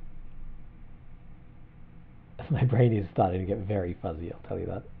 My brain is starting to get very fuzzy, I'll tell you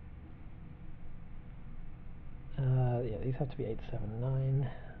that. Yeah, these have to be 8, 7, 9.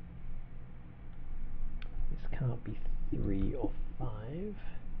 This can't be 3 or 5.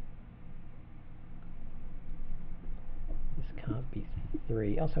 This can't be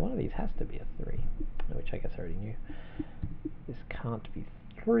 3. Oh, so one of these has to be a 3, which I guess I already knew. This can't be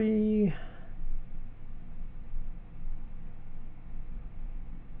 3.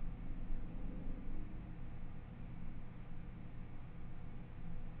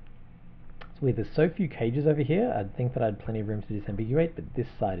 It's weird, there's so few cages over here. I'd think that I had plenty of room to disambiguate, but this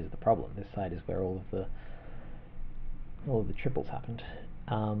side is the problem. This side is where all of the triples happened.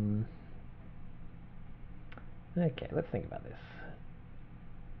 Okay, let's think about this.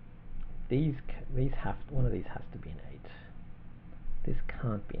 One of these has to be an 8. This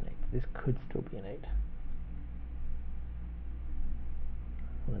can't be an 8. This could still be an 8.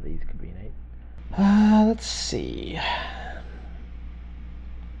 One of these could be an 8. Let's see.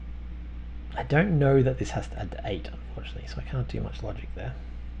 I don't know that this has to add to 8, unfortunately, so I can't do much logic there.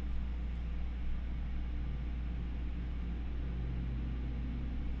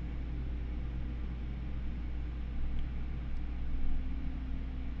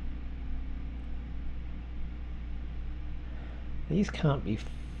 These can't be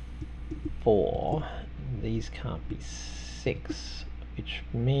 4, these can't be 6, which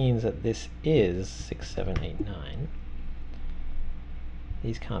means that this is 6, 7, 8, 9.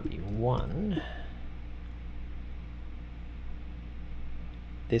 These can't be 1.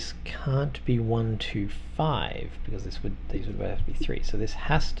 This can't be 1, 2, 5, because these would both have to be 3. So this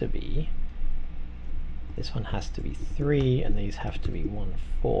has to be, this one has to be 3, and these have to be 1,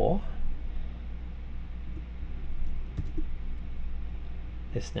 4.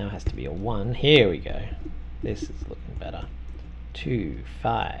 This now has to be a 1. Here we go. This is looking better. 2,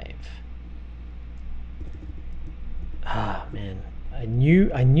 5. Ah, man. I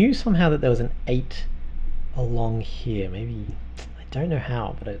knew somehow that there was an 8 along here. Maybe, I don't know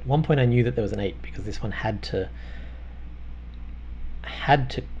how, but at one point I knew that there was an 8 because this one had to add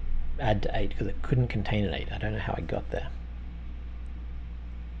to 8 because it couldn't contain an 8. I don't know how I got there.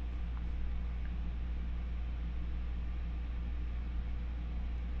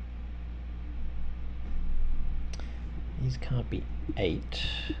 These can't be 8.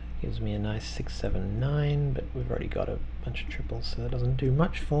 Gives me a nice 6, 7, 9, but we've already got a bunch of triples, so that doesn't do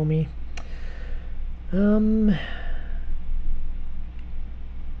much for me. Does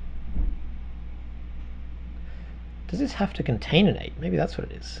this have to contain an 8? Maybe that's what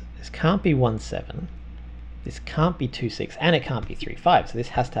it is. This can't be 1, 7. This can't be 2, 6, and it can't be 3, 5. So this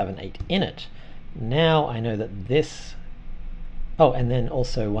has to have an 8 in it. Now I know that this... Oh, and then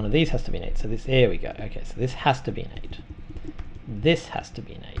also one of these has to be an 8. So this, there we go. Okay, so this has to be an 8. This has to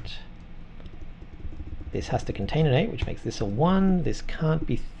be an 8. This has to contain an 8, which makes this a 1. This can't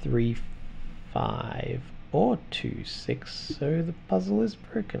be 3, 5, or 2, 6. So the puzzle is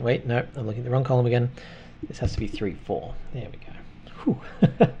broken. Wait, no, I'm looking at the wrong column again. This has to be 3, 4. There we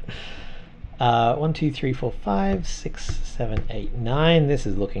go. 1, 2, 3, 4, 5, 6, 7, 8, 9. This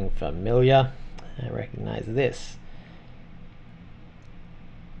is looking familiar. I recognize this.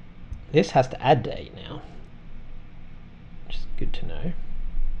 This has to add to 8 now, which is good to know.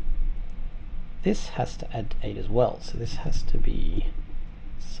 This has to add to 8 as well, so this has to be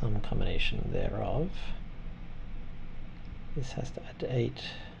some combination thereof. This has to add to 8.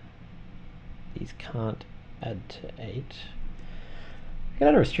 These can't add to 8. I can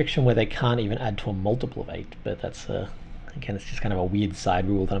add a restriction where they can't even add to a multiple of 8, but that's again, it's just kind of a weird side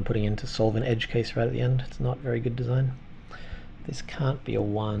rule that I'm putting in to solve an edge case right at the end. It's not very good design. This can't be a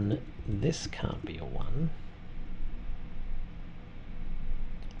 1. This can't be a 1.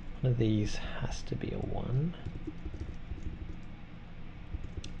 One of these has to be a 1.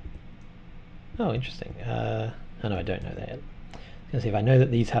 Oh, interesting. Oh no, I don't know that yet. I was gonna say, if I know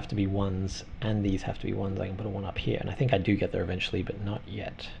that these have to be 1s and these have to be 1s, I can put a 1 up here, and I think I do get there eventually, but not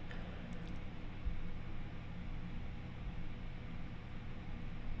yet.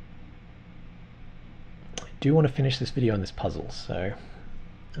 I do want to finish this video on this puzzle, so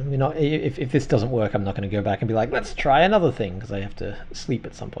I mean, if this doesn't work, I'm not going to go back and be like, let's try another thing, because I have to sleep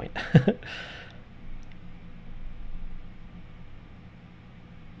at some point.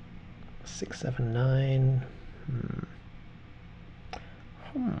 6, 7, 9.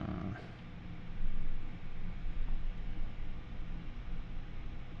 I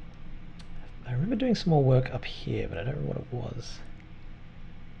remember doing some more work up here, but I don't know what it was.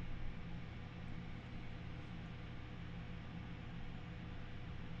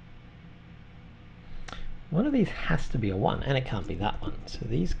 One of these has to be a 1, and it can't be that one. So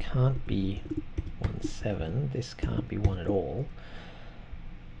these can't be 1, 7. This can't be 1 at all.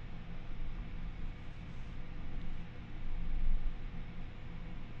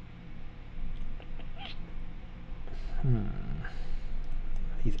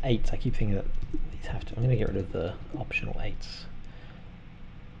 These 8s, I keep thinking that these have to... I'm going to get rid of the optional 8s.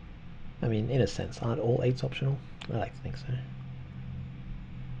 I mean, in a sense, aren't all 8s optional? I like to think so.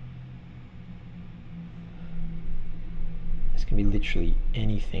 This can be literally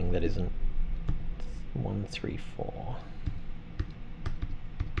anything that isn't 1, 3, 4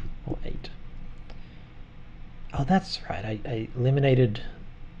 or 8. Oh, that's right. I eliminated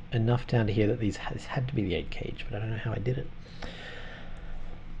enough down to here that these had to be the 8 cage, but I don't know how I did it.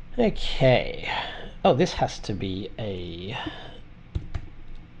 Okay. Oh, this has to be a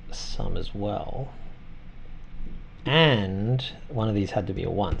sum as well. And one of these had to be a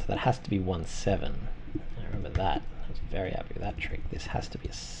 1, so that has to be 1, 7. I remember that. I was very happy with that trick. This has to be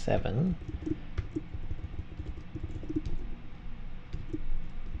a 7.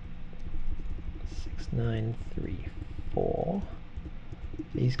 Six, 9, 3, 4.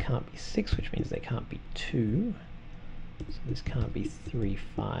 These can't be 6, which means they can't be 2. So this can't be 3,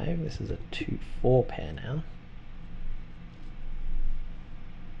 5. This is a 2, 4 pair now.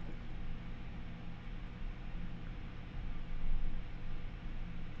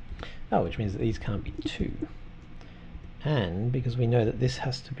 Oh, which means that these can't be 2. And because we know that this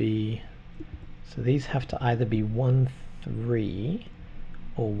has to be... So these have to either be 1, 3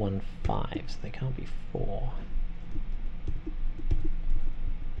 or 1, 5. So they can't be 4.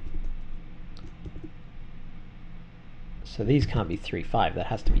 So these can't be 3, 5. That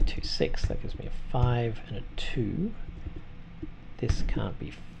has to be 2, 6. That gives me a 5 and a 2. This can't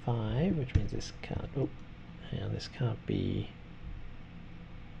be 5, which means this can't... Oh, and this can't be...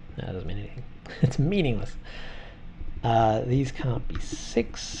 No, that doesn't mean anything. It's meaningless. These can't be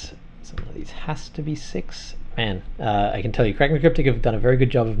 6. So one of these has to be 6. Man, I can tell you, Kraken Cryptic have done a very good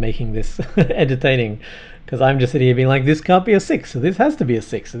job of making this entertaining, because I'm just sitting here being like, this can't be a 6, so this has to be a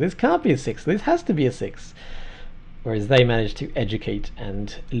 6, so this can't be a 6, so this has to be a 6. Whereas they managed to educate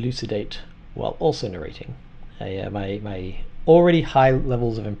and elucidate while also narrating. My already high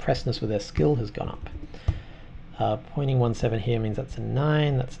levels of impressiveness with their skill has gone up. Pointing 1, 7 here means that's a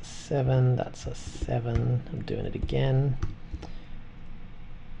 9, that's a 7, that's a 7. I'm doing it again.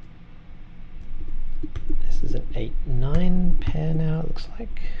 This is an 8, 9 pair now, it looks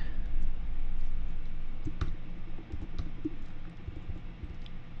like.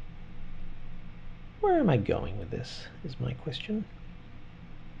 Where am I going with this, is my question.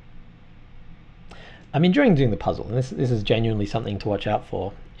 I'm enjoying doing the puzzle, and this is genuinely something to watch out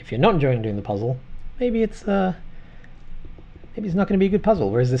for. If you're not enjoying doing the puzzle, maybe it's not going to be a good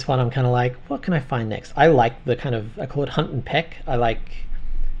puzzle. Whereas this one, I'm kind of like, what can I find next? I like the kind of, I call it hunt and peck. I like,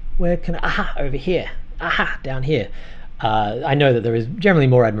 where can I, aha, over here, aha, down here. I know that there is generally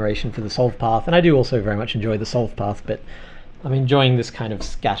more admiration for the solve path, and I do also very much enjoy the solve path, but I'm enjoying this kind of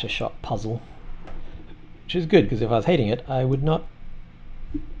scattershot puzzle, which is good, because if I was hating it, I would not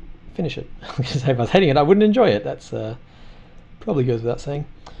finish it. Because if I was hating it, I wouldn't enjoy it. That's probably goes without saying.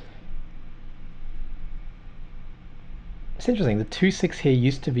 It's interesting, the 2, 6 here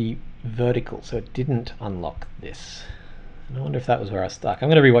used to be vertical, so it didn't unlock this. And I wonder if that was where I was stuck. I'm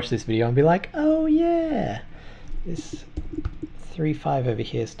going to rewatch this video and be like, oh yeah, this 3, 5 over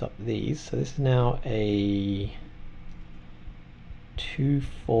here stopped these. So this is now a 2,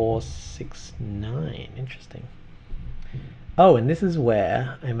 4, 6, 9. Interesting. Oh, and this is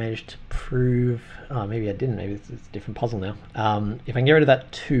where I managed to prove... Oh, maybe I didn't. Maybe it's a different puzzle now. If I can get rid of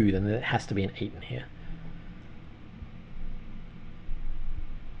that 2, then there has to be an 8 in here.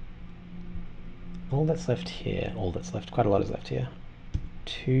 All that's left here, all that's left, quite a lot is left here.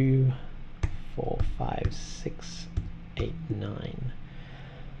 2, 4, 5, 6, 8, 9.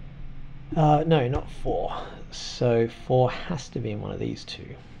 No, not 4. So 4 has to be in one of these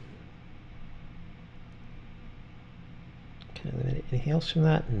two. Can I eliminate anything else from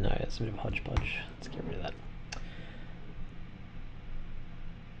that? No, it's a bit of a hodgepodge. Let's get rid of that.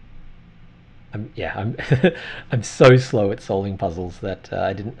 I'm so slow at solving puzzles that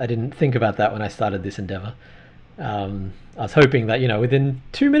I didn't think about that when I started this endeavor. I was hoping that, you know, within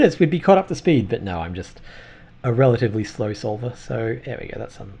 2 minutes we'd be caught up to speed, but no, I'm just a relatively slow solver. So there we go,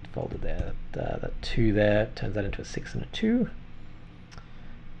 that's unfolded there. That 2 there turns that into a 6 and a 2.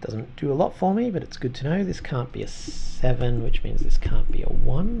 Doesn't do a lot for me, but it's good to know. This can't be a 7, which means this can't be a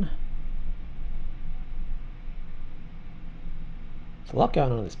 1. There's a lot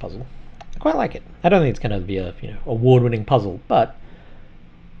going on in this puzzle. I quite like it. I don't think it's going to be a award-winning puzzle, but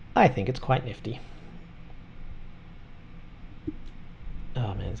I think it's quite nifty.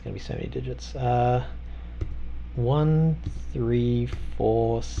 Oh man, there's going to be so many digits. 1, 3,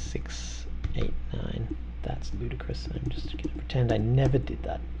 4, 6, 8, 9. That's ludicrous. I'm just going to pretend I never did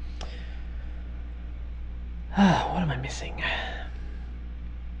that. What am I missing?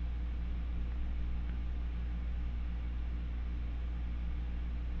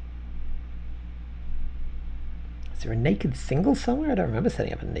 Is there a naked single somewhere? I don't remember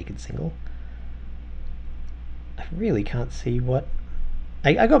setting up a naked single. I really can't see what...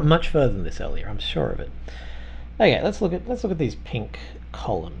 I got much further than this earlier, I'm sure of it. Okay, let's look at these pink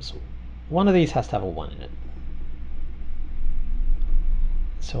columns. One of these has to have a 1 in it.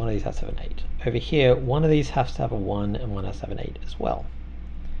 So one of these has to have an 8. Over here, one of these has to have a 1 and one has to have an 8 as well.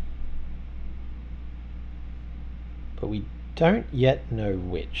 But we don't yet know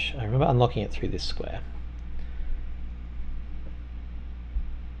which. I remember unlocking it through this square.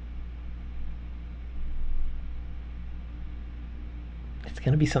 It's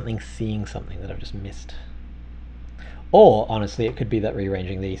going to be something seeing something that I've just missed. Or, honestly, it could be that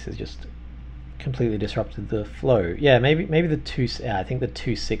rearranging these has just completely disrupted the flow. Yeah, maybe the 2... Yeah, I think the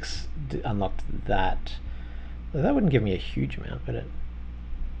 2, 6 unlocked that. Well, that wouldn't give me a huge amount, would it?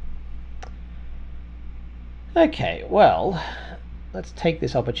 Okay, well, let's take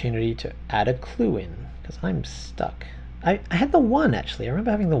this opportunity to add a clue in, because I'm stuck. I had the 1, actually. I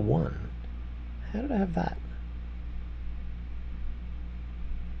remember having the 1. How did I have that?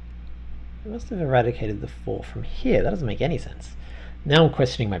 I must have eradicated the 4 from here. That doesn't make any sense. Now I'm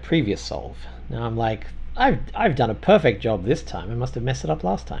questioning my previous solve. Now I'm like, I've done a perfect job this time. I must have messed it up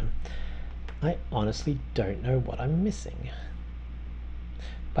last time. I honestly don't know what I'm missing.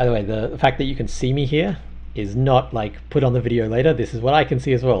 By the way, the fact that you can see me here is not like put on the video later. This is what I can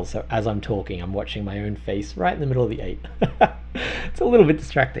see as well. So as I'm talking, I'm watching my own face right in the middle of the 8. It's a little bit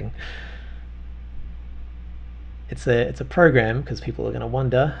distracting. It's a program, because people are going to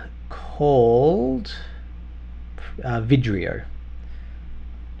wonder, called Vidrio.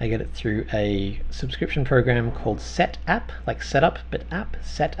 I get it through a subscription program called Set App, like setup, but app,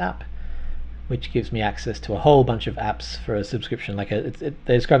 Set App, which gives me access to a whole bunch of apps for a subscription. Like they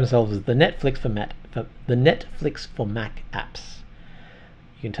describe themselves as the Netflix for Mac apps.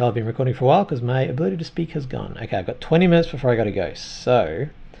 You can tell I've been recording for a while because my ability to speak has gone. Okay, I've got 20 minutes before I got to go. So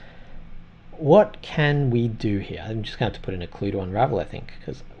what can we do here? I'm just going to have to put in a clue to unravel, I think,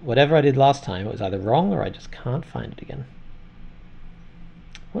 because whatever I did last time, it was either wrong or I just can't find it again.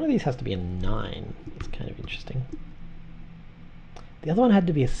 One of these has to be a 9. It's kind of interesting. The other one had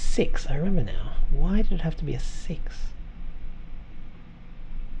to be a 6. I remember now. Why did it have to be a 6?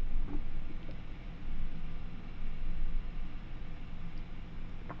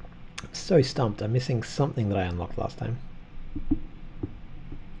 I'm so stumped. I'm missing something that I unlocked last time.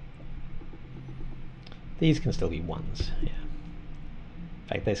 These can still be 1s, yeah. In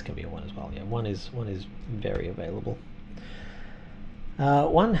fact, this can be a 1 as well. Yeah, one is very available.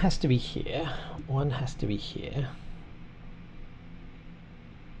 1 has to be here. 1 has to be here.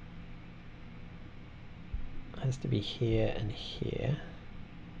 Has to be here and here.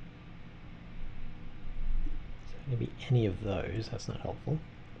 So it can be any of those. That's not helpful.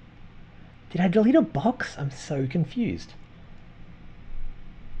 Did I delete a box? I'm so confused.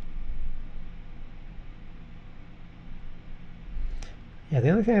 Yeah, the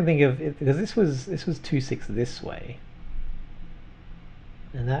only thing I think of, because this was 2, 6 this way,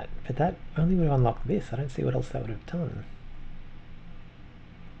 and that only would have unlocked this. I don't see what else that would have done.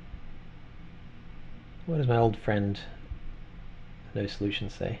 What does my old friend No Solution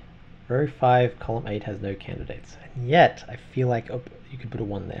say? Row 5, column 8 has no candidates, and yet I feel like you could put a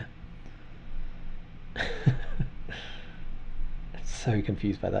 1 there. I'm so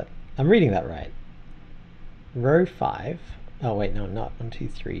confused by that. I'm reading that right. Row 5. Oh wait, no, not 1, 2,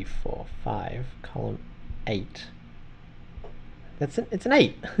 3, 4, 5, column 8. It's an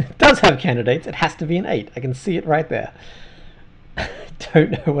 8. It does have candidates. It has to be an 8. I can see it right there. I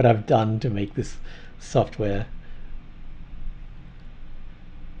don't know what I've done to make this software.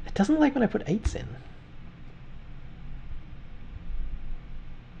 It doesn't like when I put 8s in.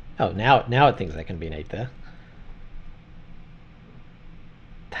 Oh, now it thinks there can be an 8 there.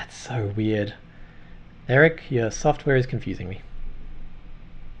 That's so weird. Eric, your software is confusing me.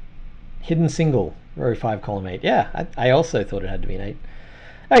 Hidden single, row 5, column 8. Yeah, I also thought it had to be an 8.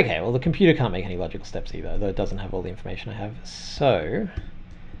 Okay, well the computer can't make any logical steps either, though it doesn't have all the information I have. So,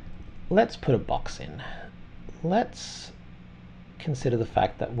 let's put a box in. Let's consider the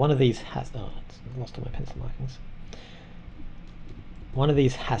fact that one of these has, oh, it's lost all my pencil markings. One of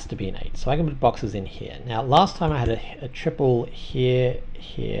these has to be an 8, so I can put boxes in here. Now, last time I had a triple here,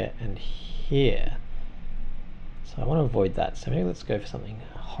 here, and here. So I want to avoid that, so maybe let's go for something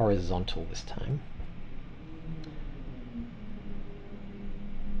horizontal this time.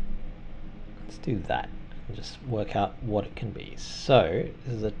 Let's do that and just work out what it can be. So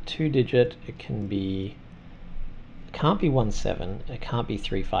this is a 2-digit, it can't be 1-7, it can't be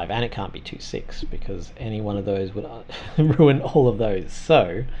 3-5, and it can't be 2-6, because any one of those would ruin all of those.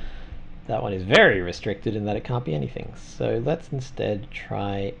 So that one is very restricted in that it can't be anything. So let's instead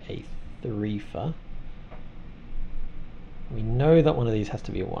try a 3-fer. We know that one of these has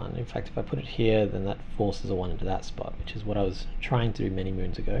to be a 1. In fact, if I put it here, then that forces a 1 into that spot, which is what I was trying to do many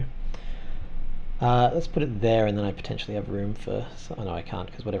moons ago. Let's put it there, and then I potentially have room for... Oh no, I can't,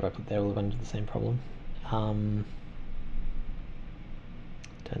 because whatever I put there will run into the same problem. Don't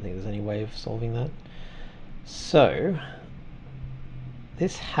think there's any way of solving that. So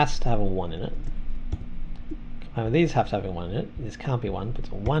this has to have a 1 in it. These have to have a 1 in it. This can't be 1. Puts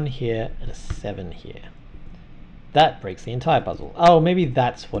a 1 here and a 7 here. That breaks the entire puzzle. Oh, maybe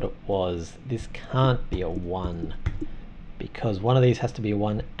that's what it was. This can't be a 1, because one of these has to be a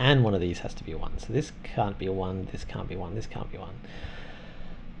 1 and one of these has to be a 1. So this can't be a 1, this can't be 1, this can't be 1.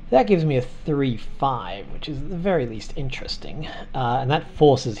 That gives me a 3-5, which is at the very least interesting. And that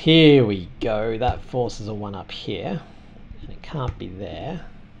forces, here we go, that forces a 1 up here. And it can't be there.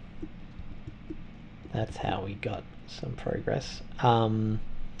 That's how we got some progress.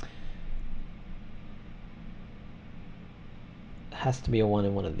 Has to be a 1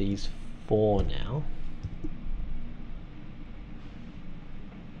 in one of these 4 now.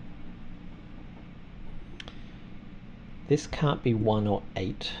 This can't be 1 or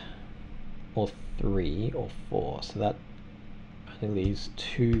 8 or 3 or 4, so that only leaves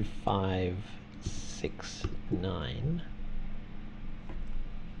 2, 5, 6, 9.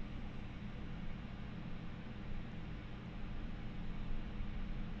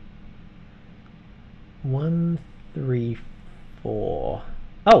 One, 3, 4.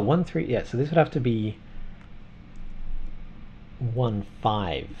 Oh, 1, 3. Yeah, so this would have to be 1,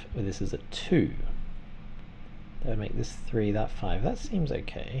 5, where this is a 2. That would make this 3, that 5. That seems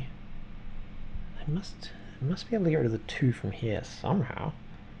okay. I must be able to get rid of the 2 from here somehow.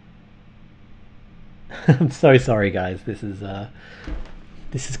 I'm so sorry, guys. This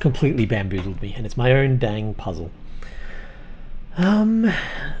has completely bamboozled me, and it's my own dang puzzle.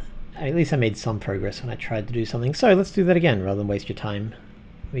 At least I made some progress when I tried to do something. So let's do that again, rather than waste your time.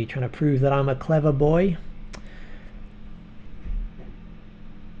 Are you trying to prove that I'm a clever boy?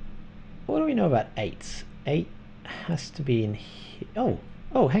 What do we know about 8s? 8 has to be in here.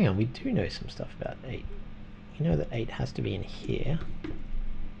 Oh, hang on. We do know some stuff about 8. We know that 8 has to be in here.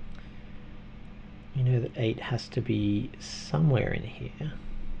 We know that 8 has to be somewhere in here.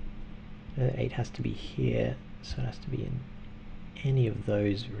 We know that 8 has to be here, so it has to be in any of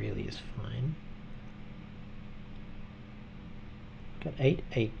those. Really is fine. Got 8,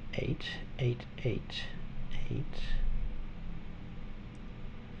 8, 8, 8, 8, 8.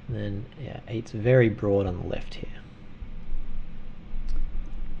 And then, yeah, 8's very broad on the left here.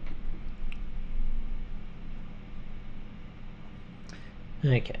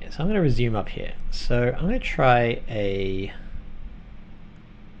 Okay, so I'm going to resume up here. So I'm going to try a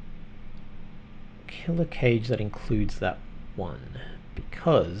killer cage that includes that 1,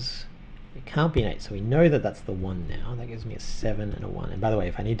 because it can't be an 8, so we know that that's the 1 now. That gives me a 7 and a 1. And by the way,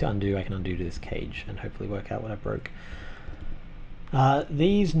 if I need to undo, I can undo to this cage and hopefully work out what I broke.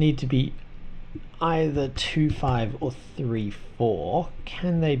 These need to be either 2, 5 or 3, 4.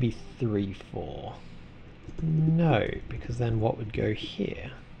 Can they be 3, 4? No, because then what would go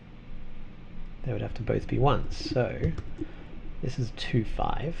here? They would have to both be 1. So this is 2,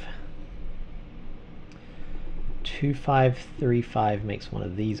 5. 2, 5, 3, 5 makes one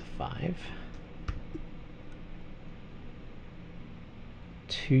of these a 5.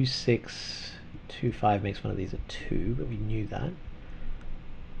 2, 6, 2, 5 makes one of these a 2, but we knew that.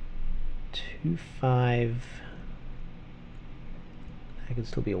 2, 5. That could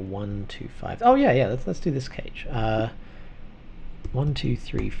still be a 1, 2, 5. Oh yeah, let's do this cage. 1, 2,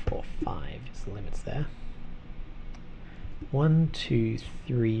 3, 4, 5 is the limits there. 1, 2,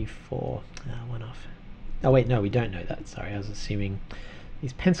 3, 4. 1 off. Oh wait, no, we don't know that. Sorry, I was assuming.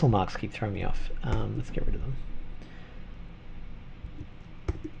 These pencil marks keep throwing me off. Let's get rid of them.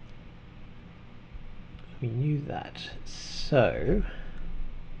 We knew that. So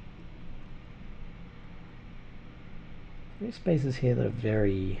these spaces here that are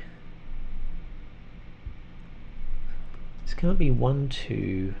very can't be 1,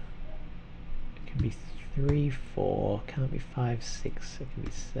 2. It can be 3, 4. Can't be 5, 6. It can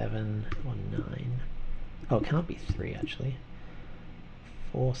be 7 or 9. Oh, it can't be 3 actually.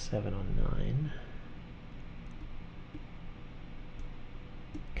 4, 7 or 9.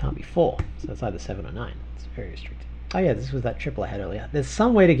 Can't be 4, so it's either 7 or 9. It's very restricted. Oh yeah, this was that triple I had earlier. There's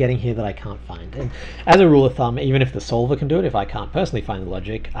some way to getting here that I can't find. And as a rule of thumb, even if the solver can do it, if I can't personally find the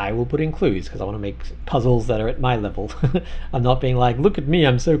logic, I will put in clues because I want to make puzzles that are at my level. I'm not being like, look at me,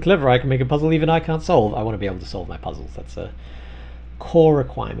 I'm so clever, I can make a puzzle even I can't solve. I want to be able to solve my puzzles. That's a core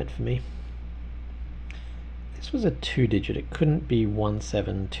requirement for me. This was a 2-digit. It couldn't be 1,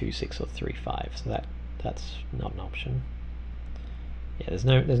 7, 2, 6 or 3, 5. So that's not an option. Yeah, there's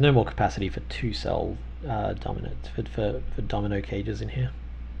no more capacity for 2-cell for domino cages in here.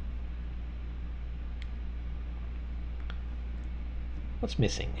 What's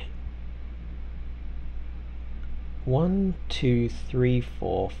missing? 1, 2, 3,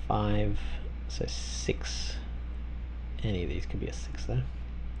 4, 5. So 6. Any of these could be a 6 though.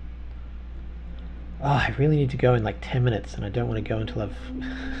 Oh, I really need to go in like 10 minutes, and I don't want to go until I've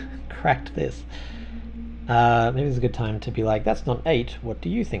cracked this. Maybe it's a good time to be like, that's not 8. What do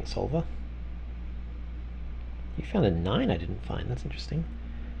you think, solver? You found a 9 I didn't find. That's interesting.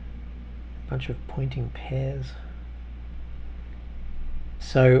 A bunch of pointing pairs.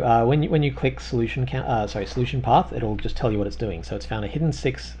 So when you click solution path, it'll just tell you what it's doing. So it's found a hidden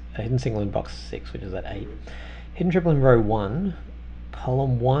single in box 6, which is at 8. Hidden triple in row 1,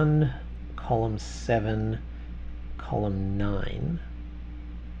 column 1, column 7, column 9.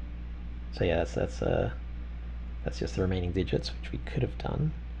 So yeah, that's just the remaining digits, which we could have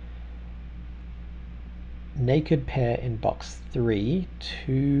done. Naked pair in box 3,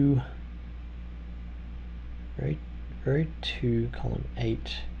 2, row 2, column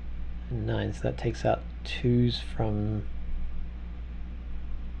 8 and 9. So that takes out 2s from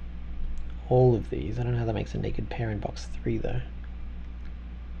all of these. I don't know how that makes a naked pair in box 3 though.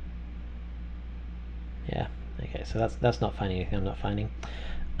 Yeah, okay, so that's not finding anything I'm not finding.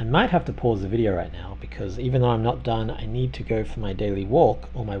 I might have to pause the video right now because even though I'm not done, I need to go for my daily walk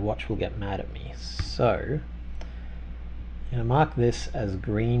or my watch will get mad at me. So I'm going to mark this as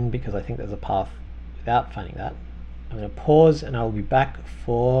green because I think there's a path without finding that. I'm going to pause and I'll be back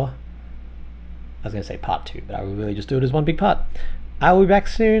for, I was going to say part 2, but I will really just do it as one big part. I will be back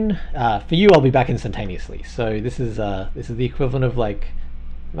soon. For you, I'll be back instantaneously. So this is the equivalent of like,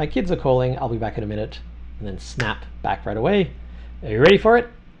 my kids are calling, I'll be back in a minute, and then snap back right away. Are you ready for it?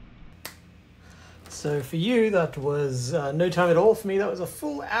 So for you, that was no time at all. For me, that was a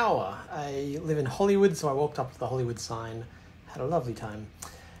full hour. I live in Hollywood, so I walked up to the Hollywood sign, had a lovely time.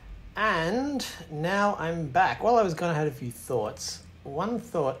 And now I'm back. While I was gone, I had a few thoughts. One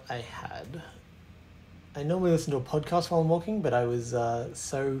thought I had, I normally listen to a podcast while I'm walking, but I was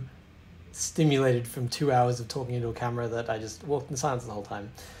so stimulated from 2 hours of talking into a camera that I just walked in silence the whole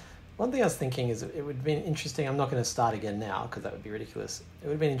time. One thing I was thinking is it would have been interesting, I'm not going to start again now because that would be ridiculous. It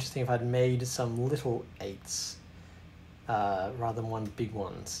would have been interesting if I'd made some little 8s rather than one big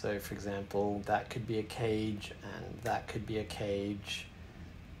one. So for example, that could be a cage and that could be a cage.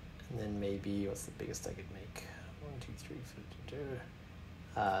 And then maybe, what's the biggest I could make? 1, 2, 3,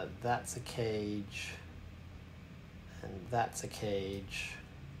 4, 2. That's a cage. And that's a cage.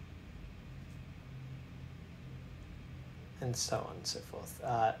 And so on and so forth.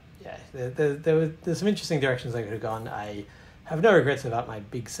 Yeah, there's some interesting directions I could have gone. I have no regrets about my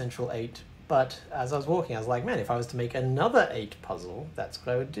big central 8, but as I was walking, I was like, man, if I was to make another 8 puzzle, that's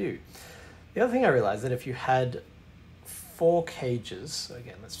what I would do. The other thing I realized that if you had 4 cages, so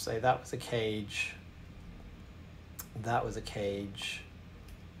again, let's say that was a cage, that was a cage,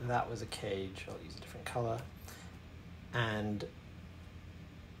 that was a cage, I'll use a different color, and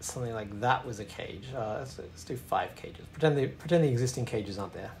something like that was a cage. Let's do 5 cages. Pretend the existing cages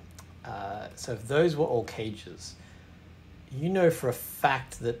aren't there. So if those were all cages, you know for a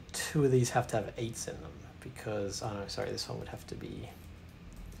fact that 2 of these have to have 8s in them because, oh no, sorry, this one would have to be,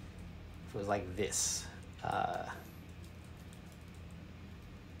 if it was like this.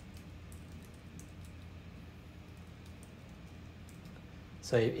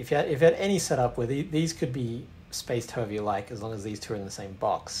 So if you had any setup where these could be spaced however you like, as long as these 2 are in the same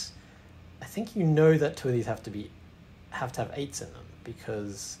box, I think you know that 2 of these have to have 8s in them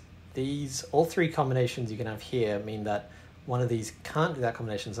because these, all 3 combinations you can have here mean that one of these can't do that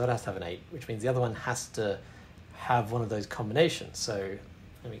combination, so it has to have an 8, which means the other one has to have one of those combinations. So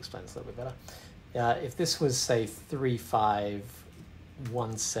let me explain this a little bit better. If this was, say, 3, 5,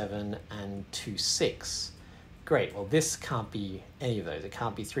 1, 7, and 2, 6, great. Well, this can't be any of those. It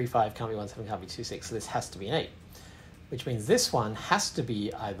can't be 3, 5, can't be 1, 7, can't be 2, 6, so this has to be an 8. which means this one has to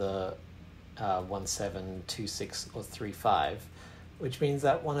be either 1, 7, 2, 6, or 3, 5, which means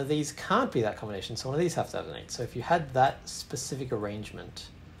that one of these can't be that combination, so one of these have to have an 8. So if you had that specific arrangement,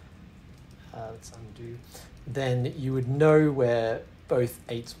 let's undo, then you would know where both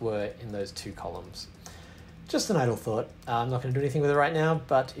 8s were in those 2 columns. Just an idle thought. I'm not going to do anything with it right now,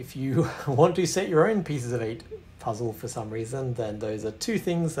 but if you want to set your own pieces of 8 puzzle for some reason, then those are 2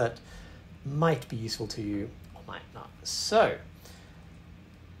 things that might be useful to you or might not. So,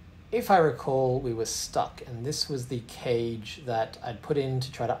 if I recall, we were stuck, and this was the cage that I'd put in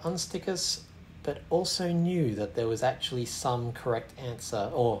to try to unstick us, but also knew that there was actually some correct answer,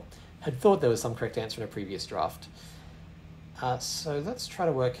 or had thought there was some correct answer in a previous draft. So let's try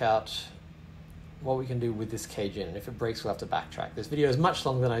to work out what we can do with this cage in. If it breaks, we'll have to backtrack. This video is much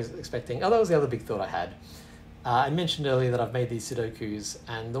longer than I was expecting. Oh, that was the other big thought I had. I mentioned earlier that I've made these sudokus,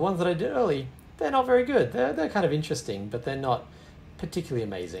 and the ones that I did early, they're not very good. They're kind of interesting, but they're not particularly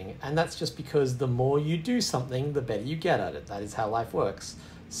amazing. And that's just because the more you do something, the better you get at it. That is how life works.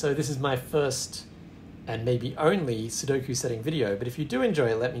 So this is my first and maybe only sudoku setting video, but if you do enjoy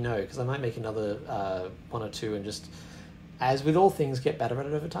it, let me know, because I might make another 1 or 2 and just, as with all things, get better at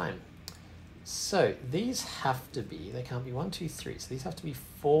it over time. So these have to be, they can't be 1, 2, 3, so these have to be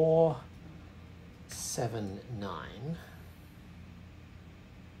 4, 7, 9.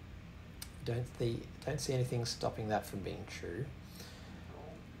 Don't see anything stopping that from being true.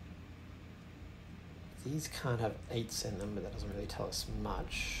 These can't have 8s in them, but that doesn't really tell us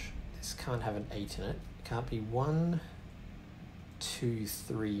much. This can't have an 8 in it. It can't be 1, 2,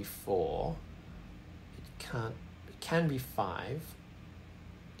 3, 4. It can be 5.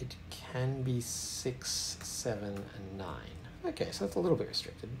 It can be 6, 7, and 9. Okay, so that's a little bit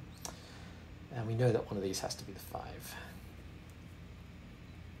restricted. And we know that one of these has to be the 5.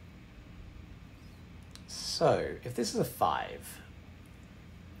 So, if this is a 5,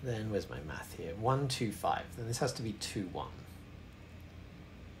 then where's my math here? 1, 2, 5. Then this has to be 2, 1.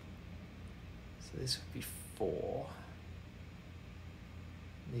 So this would be 4.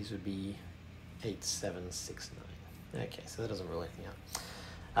 These would be 8, 7, 6, 9. Okay, so that doesn't rule anything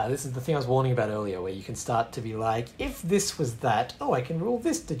out. This is the thing I was warning about earlier, where you can start to be like, if this was that, oh, I can rule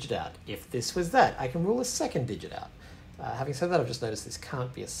this digit out. If this was that, I can rule a second digit out. Having said that, I've just noticed this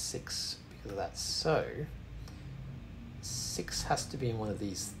can't be a 6 because of that. So 6 has to be in one of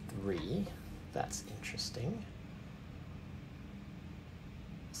these 3. That's interesting.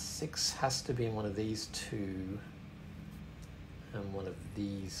 6 has to be in one of these 2 and one of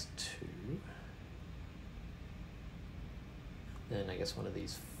these 2. Then I guess one of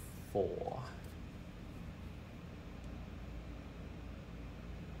these 4.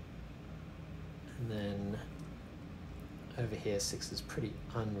 And then over here 6 is pretty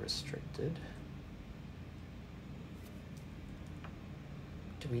unrestricted.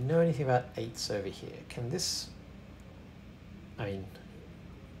 Do we know anything about 8s over here? Can this, I mean,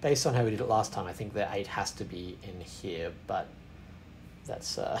 based on how we did it last time, I think the 8 has to be in here, but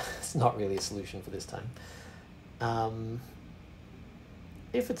that's it's not really a solution for this time.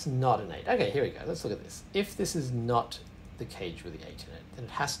 If it's not an 8, okay, here we go, let's look at this. If this is not the cage with the 8 in it, then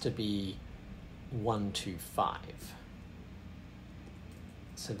it has to be 1, 2, 5.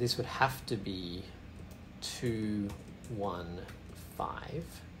 So this would have to be 2, 1,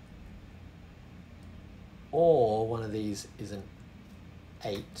 5. Or one of these is an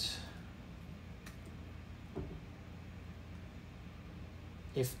 8.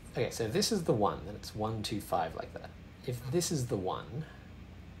 Okay, so if this is the 1, then it's 1, 2, 5 like that. If this is the 1,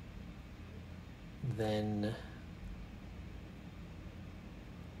 then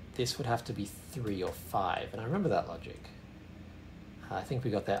this would have to be 3 or 5, and I remember that logic. I think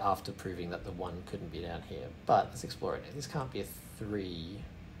we got there after proving that the 1 couldn't be down here, but let's explore it. This can't be a 3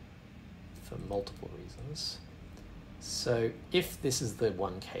 for multiple reasons. So if this is the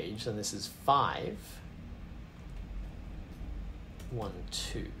 1 cage, then this is 5, 1,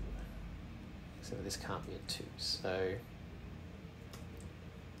 2. So this can't be a 2. So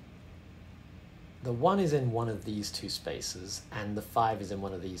the 1 is in one of these 2 spaces, and the 5 is in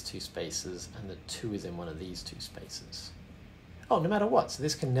one of these 2 spaces, and the 2 is in one of these 2 spaces. Oh, no matter what, so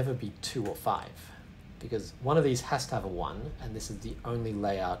this can never be 2 or 5, because one of these has to have a 1, and this is the only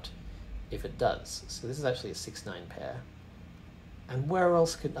layout if it does. So this is actually a 6, 9 pair. And where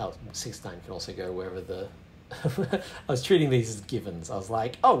else could, oh, 6, 9 can also go wherever the, I was treating these as givens. I was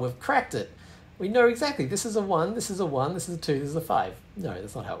like, oh, we've cracked it. We know exactly, this is a 1, this is a 1, this is a 2, this is a 5. No,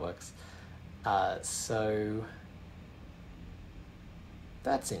 that's not how it works. So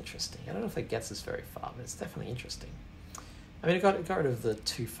that's interesting. I don't know if it gets us very far, but it's definitely interesting. I mean, it got rid of the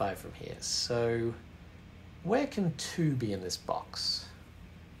 2, 5 from here. So where can 2 be in this box?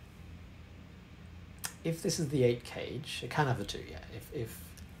 If this is the 8 cage, it can't have the 2, yeah. If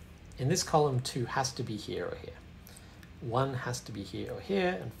in this column 2 has to be here or here. 1 has to be here or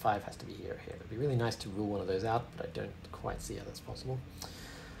here, and 5 has to be here or here. It'd be really nice to rule one of those out, but I don't quite see how that's possible.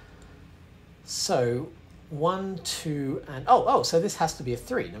 So 1, 2, and so this has to be a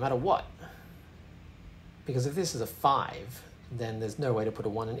 3, no matter what. Because if this is a 5, then there's no way to put a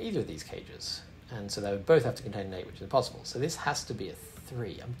 1 in either of these cages. And so they would both have to contain an 8, which is impossible. So this has to be a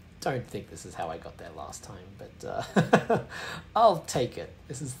 3. I don't think this is how I got there last time, but I'll take it.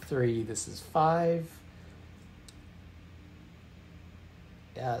 This is 3, this is 5.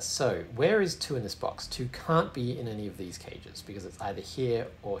 So where is 2 in this box? 2 can't be in any of these cages because it's either here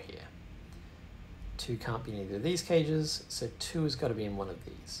or here. 2 can't be in either of these cages, so 2 has got to be in one of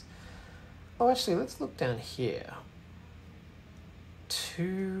these. Oh, actually, let's look down here.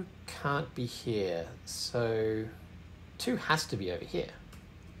 2 can't be here, so 2 has to be over here.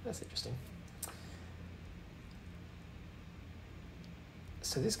 That's interesting.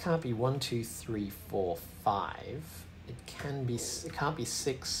 So this can't be 1, 2, 3, 4, 5. It can't be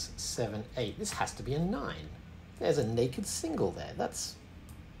 6, 7, 8. This has to be a 9. There's a naked single there. Let's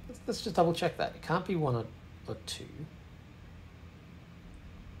just double check that. It can't be 1 or 2. It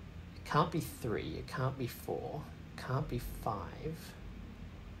can't be 3. It can't be 4. It can't be 5.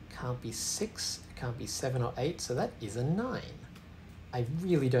 It can't be 6. It can't be 7 or 8. So that is a 9. I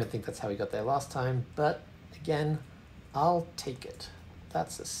really don't think that's how we got there last time, but again, I'll take it.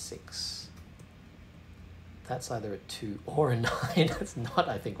 That's a 6. That's either a 2 or a 9. That's not,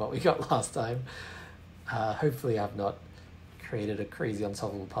 I think, what we got last time. Hopefully I've not created a crazy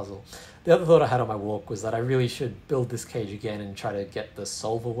unsolvable puzzle. The other thought I had on my walk was that I really should build this cage again and try to get the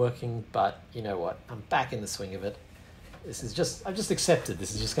solver working, but you know what? I'm back in the swing of it. I've just accepted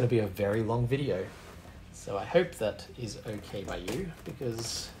this is just going to be a very long video. So I hope that is okay by you,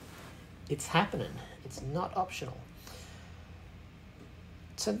 because it's happening. It's not optional.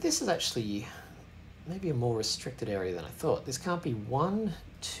 So this is actually maybe a more restricted area than I thought. This can't be 1,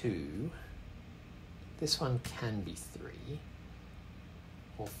 2. This one can be 3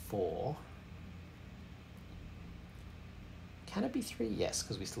 or 4. Can it be 3? Yes,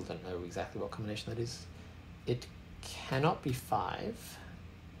 because we still don't know exactly what combination that is. It cannot be 5.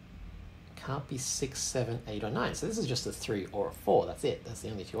 Can't be 6, 7, 8, or 9. So this is just a 3 or a 4. That's it. That's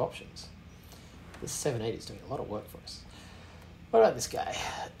the only 2 options. This 7, 8 is doing a lot of work for us. What about this guy?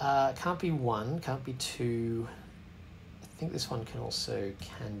 Can't be 1, can't be 2. I think this one can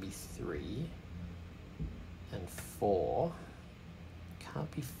be 3 and 4.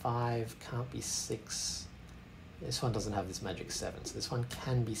 Can't be 5, can't be 6. This one doesn't have this magic 7. So this one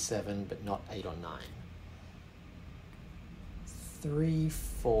can be 7, but not 8 or 9. 3,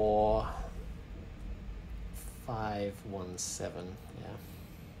 4, 5, 1, 7. Yeah.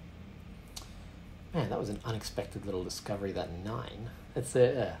 Man, that was an unexpected little discovery, that 9. It's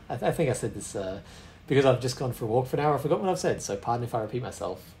I think I said this because I've just gone for a walk for an hour. I forgot what I've said, so pardon if I repeat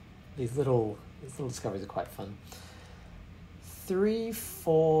myself. These little discoveries are quite fun. 3,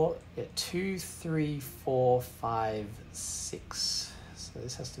 4, 2, 3, 4, 5, 6. So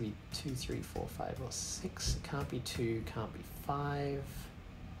this has to be 2, 3, 4, 5, or 6. It can't be 2, can't be 5.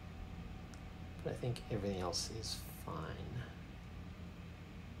 But I think everything else is fine.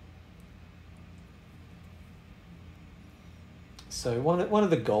 So one of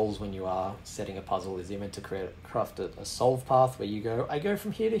the goals when you are setting a puzzle is you're meant to craft a solve path where you go, I go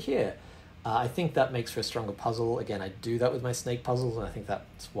from here to here. I think that makes for a stronger puzzle. Again, I do that with my snake puzzles, and I think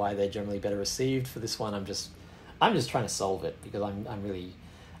that's why they're generally better received. For this one, I'm just trying to solve it because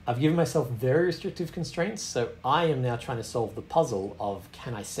I've given myself very restrictive constraints, so I am now trying to solve the puzzle of,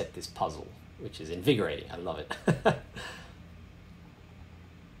 can I set this puzzle, which is invigorating. I love it.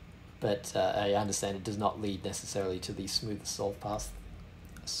 But I understand it does not lead necessarily to the smoothest solve path.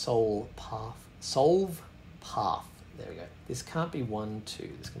 Solve path. There we go. This can't be 1, 2.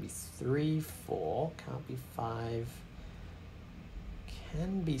 This can be 3, 4. Can't be 5.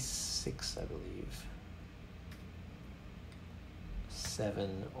 Can be 6, I believe.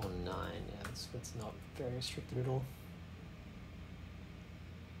 7 or 9. Yeah, that's not very restricted at all.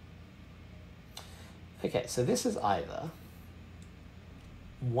 Okay, so this is either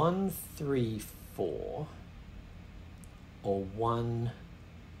 1, 3, 4 or 1,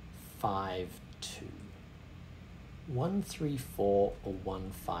 5, 2. 1, 3, 4 or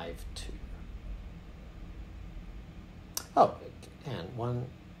 1, 5, 2. Oh, and 1,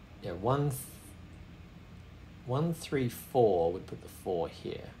 3, 4 would put the 4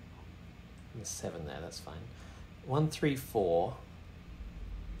 here. And the 7 there, that's fine. 1, 3, 4.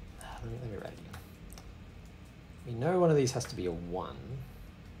 Let me write it again. we know one of these has to be a 1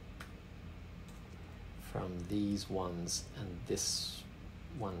 from these ones and this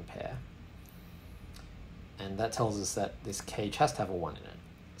one pair. And that tells us that this cage has to have a 1 in it.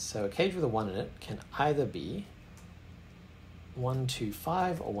 So a cage with a 1 in it can either be 1, 2,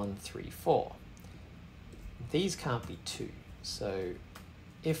 5 or 1, 3, 4. These can't be 2. So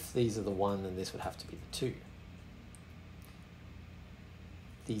if these are the 1, then this would have to be the 2.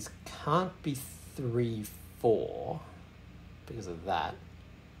 These can't be 3, 4 because of that.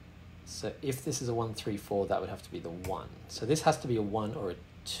 So if this is a 1, 3, 4, that would have to be the 1. So this has to be a 1 or a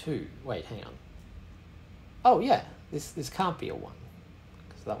 2. Wait, hang on. Oh yeah, this can't be a 1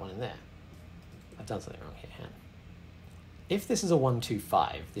 because of that one in there. I've done something wrong here. Hang on. If this is a 1, 2,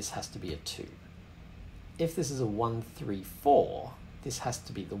 5, this has to be a 2. If this is a 1, 3, 4, this has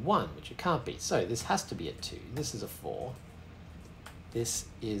to be the 1, which it can't be. So this has to be a 2. This is a 4. This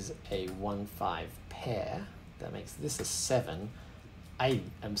is a 1, 5 pair. That makes this a 7. I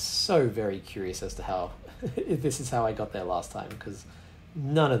am so very curious as to how if this is how I got there last time, because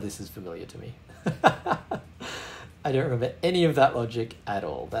none of this is familiar to me. I don't remember any of that logic at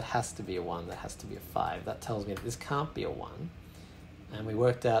all. That has to be a 1, that has to be a 5. That tells me that this can't be a 1. And we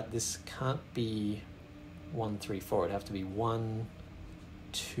worked out this can't be 1, 3, 4. It'd have to be 1,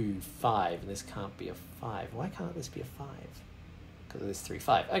 2, 5, and this can't be a 5. Why can't this be a 5? Because of this 3,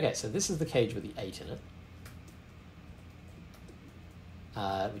 5. Okay, so this is the cage with the 8 in it.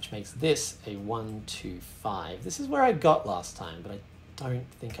 Which makes this a 1, 2, 5. This is where I got last time, but I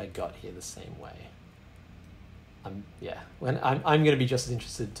don't think I got here the same way. Yeah, when I'm going to be I'm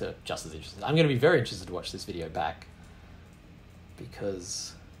going to be very interested to watch this video back,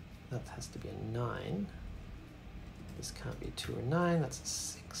 because that has to be a 9. This can't be a 2 or 9. That's a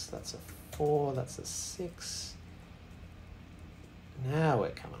 6. That's a 4. That's a 6. Now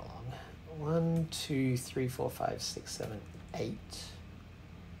we're coming along. 1, 2, 3, 4, 5, 6, 7, 8.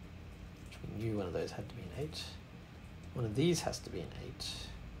 Which we knew one of those had to be an 8. One of these has to be an 8.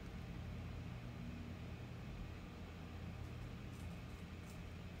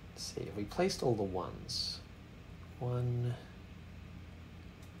 Let's see, if we placed all the 1s. 1,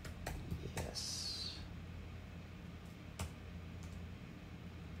 yes.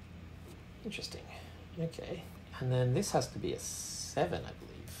 Interesting. Okay. And then this has to be a 7, I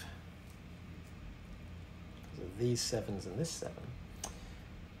believe. Because of these 7s and this 7.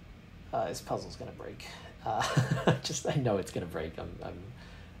 This puzzle's going to break. I know it's going to break. I'm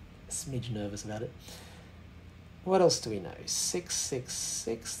a smidge nervous about it. What else do we know? 6, 6,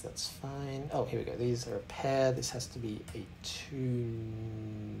 6, that's fine. Oh, here we go. These are a pair. This has to be a 2,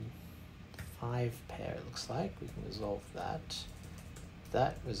 5 pair, it looks like. We can resolve that.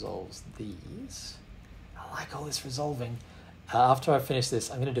 That resolves these. I like all this resolving. After I finish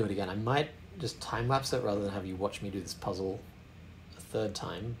this, I'm going to do it again. I might just time-lapse it rather than have you watch me do this puzzle a 3rd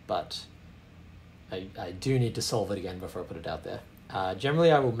time, but I do need to solve it again before I put it out there.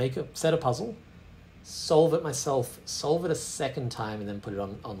 Generally, I will make a set a puzzle, solve it myself, solve it a 2nd time, and then put it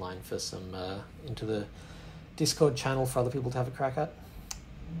online for some into the Discord channel for other people to have a crack at.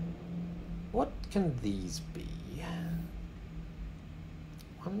 What can these be?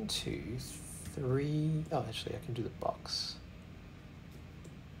 1, 2, 3. Oh, actually, I can do the box.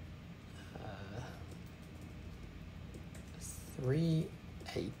 3,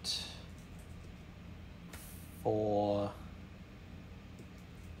 8, 4,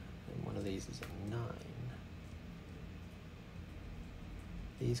 and one of these is a 9.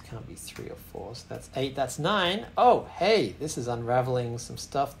 These can't be 3 or 4, so that's 8, that's 9. Oh, hey, this is unraveling some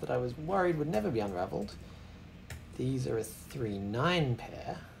stuff that I was worried would never be unraveled. These are a 3, 9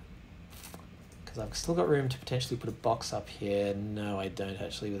 pair, because I've still got room to potentially put a box up here. No, I don't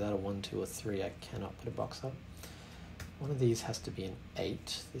actually. Without a 1, 2, or 3, I cannot put a box up. One of these has to be an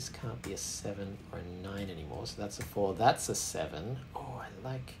 8. This can't be a 7 or a 9 anymore, so that's a 4. That's a 7. Oh, I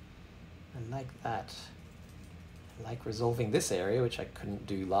like that. I like resolving this area, which I couldn't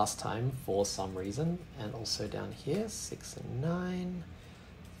do last time for some reason. And also down here, 6 and 9,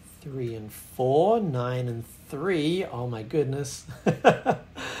 3 and 4, 9 and 3. Oh my goodness.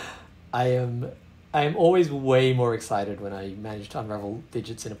 I am always way more excited when I manage to unravel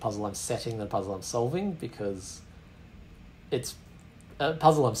digits in a puzzle I'm setting than a puzzle I'm solving, because it's a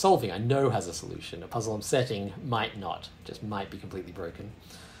puzzle I'm solving I know has a solution. A puzzle I'm setting might not, just might be completely broken.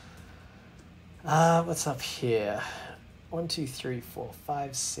 What's up here? 1, 2, 3, 4,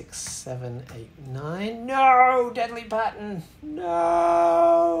 5, 6, 7, 8, 9. No! Deadly pattern!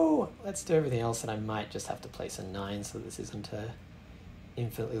 No! Let's do everything else, and I might just have to place a 9 so this isn't a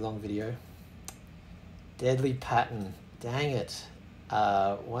infinitely long video. Deadly pattern. Dang it.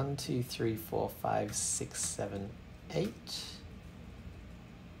 1, 2, 3, 4, 5, 6, 7, 8.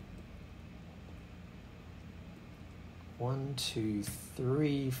 1, 2,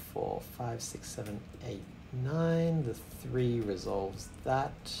 3, 4, 5, 6, 7, 8, 9. The 3 resolves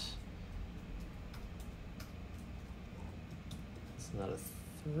that. It's not a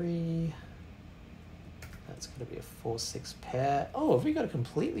 3. That's going to be a 4, 6 pair. Oh, have we got a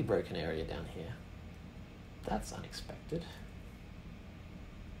completely broken area down here? That's unexpected.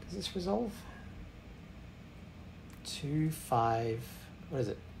 Does this resolve? 2, 5. What is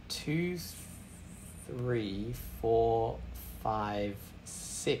it? 2, 3, 4, 5,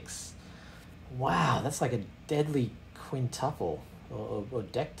 6. Wow, that's like a deadly quintuple or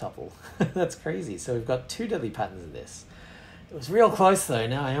dectuple. That's crazy. So we've got 2 deadly patterns of this. It was real close though.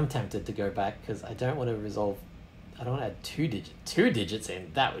 Now I am tempted to go back because I don't want to resolve. I don't want to add 2 digits. 2 digits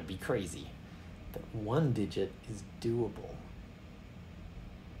in, that would be crazy. But 1 digit is doable.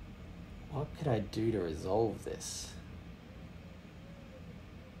 What could I do to resolve this?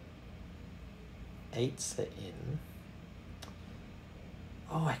 8s are in.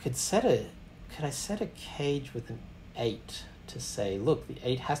 Oh, I could set a. Could I set a cage with an 8 to say, look, the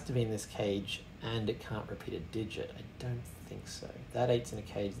 8 has to be in this cage and it can't repeat a digit? I don't think so. That 8's in a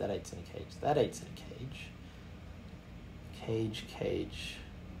cage, that 8's in a cage, that 8's in a cage. Cage, cage,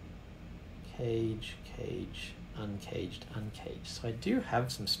 cage, cage, uncaged, uncaged. So I do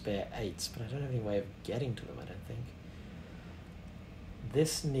have some spare 8s, but I don't have any way of getting to them, I don't think.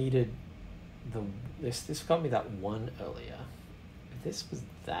 This needed this got me that 1 earlier. If this was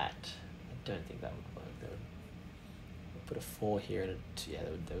that, I don't think that would work. They would put a 4 here and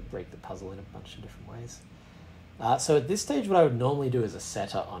they would break the puzzle in a bunch of different ways. So at this stage, what I would normally do as a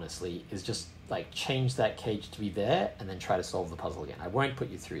setter, honestly, is just like change that cage to be there and then try to solve the puzzle again. I won't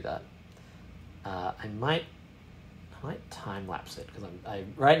put you through that. I might time lapse it because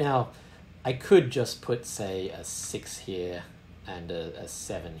right now I could just put, say, a 6 here and a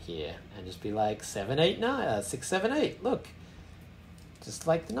 7 here and just be like 7, 8, 9, 6, 7, 8. Look, just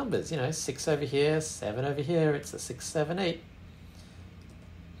like the numbers, 6 over here, 7 over here. It's a 6, 7, 8.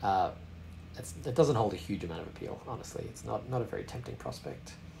 It doesn't hold a huge amount of appeal, honestly. It's not a very tempting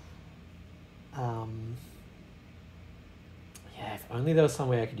prospect. Yeah, if only there was some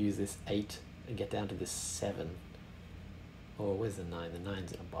way I could use this 8 and get down to this 7. Or where's the 9? The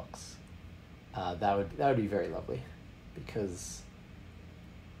 9's in a box. That would be very lovely, because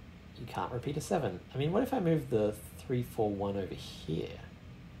you can't repeat a 7. I mean, what if I move the 3, 4, 1 over here?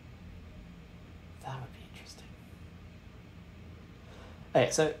 That would be interesting. Okay,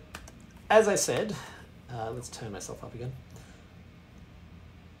 so as I said, let's turn myself up again.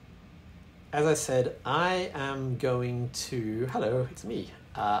 As I said, I am going to, hello, it's me.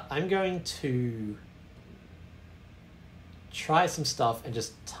 I'm going to try some stuff and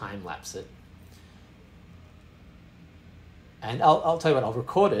just time lapse it. And I'll tell you what, I'll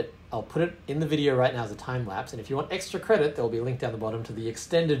record it. I'll put it in the video right now as a time lapse. And if you want extra credit, there'll be a link down the bottom to the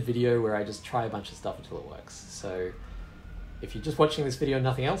extended video where I just try a bunch of stuff until it works. So if you're just watching this video and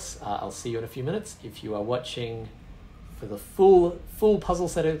nothing else, I'll see you in a few minutes. If you are watching for the full puzzle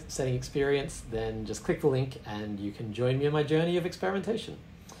setting experience, then just click the link and you can join me on my journey of experimentation.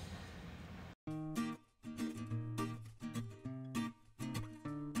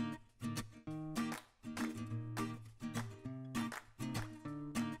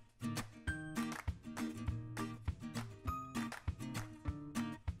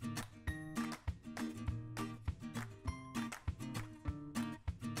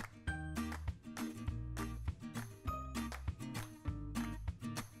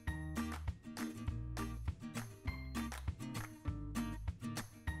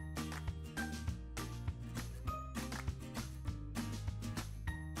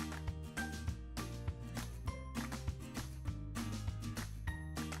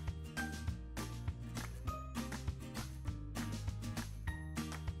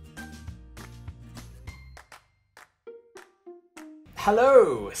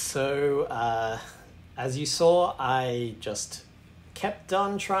 Hello! So, as you saw, I just kept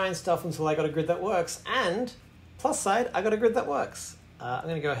on trying stuff until I got a grid that works, and plus side, I got a grid that works. I'm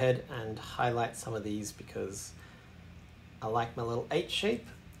going to go ahead and highlight some of these because I like my little 8 shape.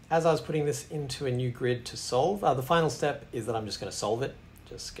 As I was putting this into a new grid to solve, the final step is that I'm just going to solve it.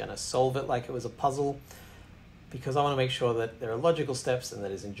 Just going to solve it like it was a puzzle, because I want to make sure that there are logical steps and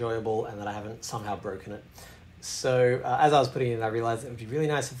that it's enjoyable and that I haven't somehow broken it. So as I was putting it in, I realized it would be really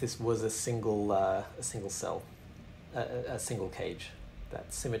nice if this was a single cell, a single cage.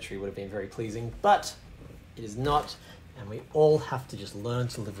 That symmetry would have been very pleasing, but it is not, and we all have to just learn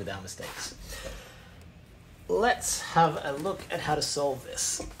to live with our mistakes. let's have a look at how to solve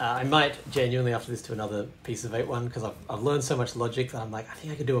this. I might genuinely after this do another piece of 8 one because I've learned so much logic that I'm like, I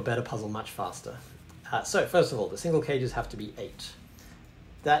think I could do a better puzzle much faster. So first of all, the single cages have to be 8.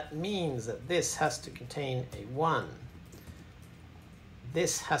 That means that this has to contain a 1.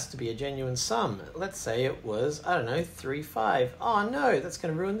 This has to be a genuine sum. Let's say it was, I don't know, 3, 5. Oh no, that's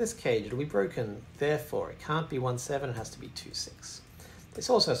going to ruin this cage. It'll be broken. Therefore, it can't be 1, 7. It has to be 2, 6. This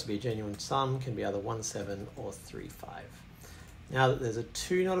also has to be a genuine sum. Can be either 1, 7 or 3, 5. Now that there's a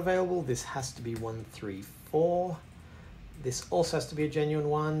 2 not available, this has to be 1, 3, 4. This also has to be a genuine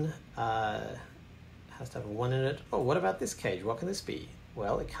one. Has to have a 1 in it. Oh, what about this cage? What can this be?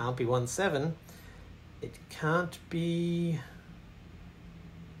 Well, it can't be 1, 7. It can't be...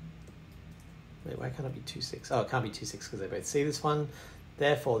 Wait, why can't it be 2, 6? Oh, it can't be 2, 6 because they both see this one.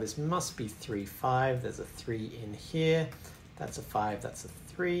 Therefore, this must be 3, 5. There's a 3 in here. That's a 5. That's a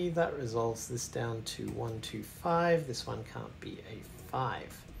 3. That resolves this down to 1, 2, 5. This one can't be a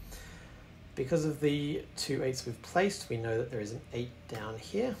 5. Because of the 2 8s we've placed, we know that there is an 8 down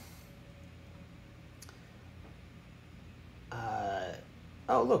here.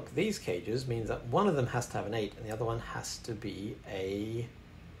 Oh, look, these cages means that one of them has to have an 8 and the other one has to be a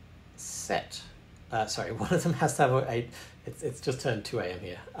set. Sorry, one of them has to have an 8. It's just turned 2 a.m.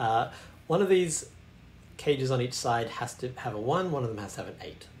 here. One of these cages on each side has to have a 1, one of them has to have an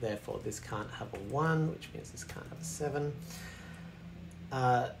 8. Therefore, this can't have a 1, which means this can't have a 7.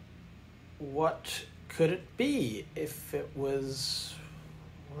 What could it be if it was...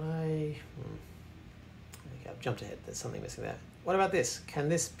 Why... Okay, I've jumped ahead. There's something missing there. What about this? Can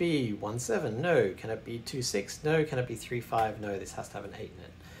this be 1, 7? No. Can it be 2, 6? No. Can it be 3, 5? No. This has to have an 8 in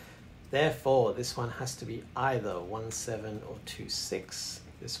it. Therefore, this one has to be either 1, 7 or 2, 6.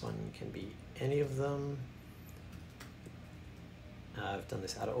 This one can be any of them. I've done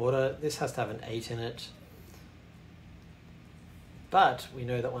this out of order. This has to have an 8 in it. But we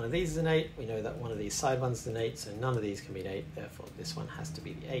know that one of these is an 8. We know that one of these side ones is an 8, so none of these can be an 8. Therefore, this one has to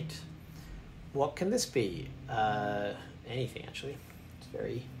be the 8. What can this be? Anything, actually. It's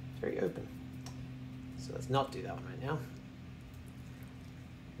very, very open. So let's not do that one right now.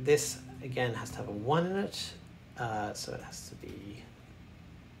 This, again, has to have a 1 in it. So it has to be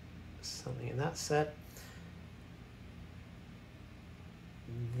something in that set.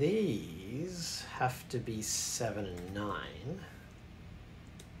 These have to be 7 and 9.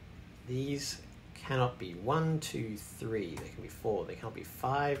 These cannot be 1, 2, 3. They can be 4. They can't be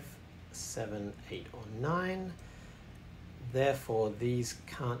 5, 7, 8, or 9. Therefore, these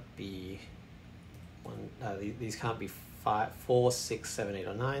can't be these can't be 4, 6, 7, 8,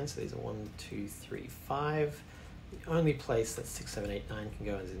 or 9. So these are 1, 2, 3, 5. The only place that 6, 7, 8, 9 can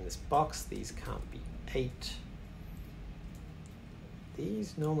go is in this box. These can't be 8.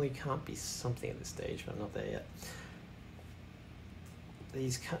 These normally can't be something at this stage, but I'm not there yet.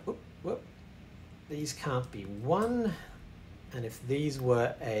 These can't. These can't be 1. And if these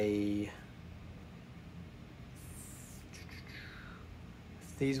were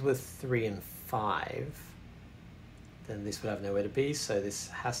these were 3 and 5, then this would have nowhere to be, so this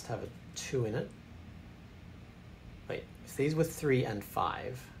has to have a 2 in it. Wait, if these were 3 and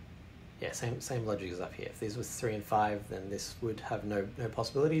 5, yeah, same logic as up here. If these were 3 and 5, then this would have no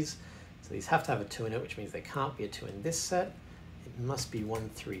possibilities. So these have to have a 2 in it, which means there can't be a 2 in this set. It must be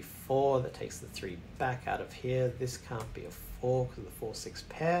 1, 3, 4. That takes the 3 back out of here. This can't be a 4 because of the 4, 6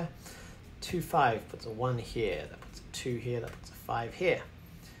 pair. 2, 5 puts a 1 here. That puts a 2 here. That puts a 5 here.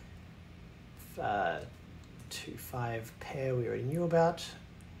 2, 5 pair we already knew about.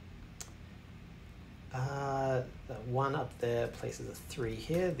 That 1 up there places a 3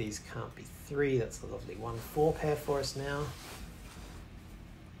 here. These can't be 3. That's the lovely 1, 4 pair for us now.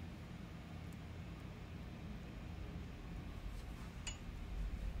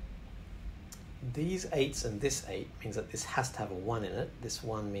 These 8s and this 8 means that this has to have a 1 in it. This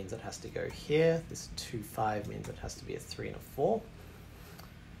 1 means it has to go here. This 2, 5 means it has to be a 3 and a 4.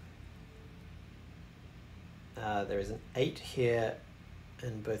 There is an 8 here,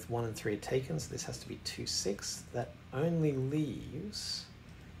 and both 1 and 3 are taken, so this has to be 2, 6. That only leaves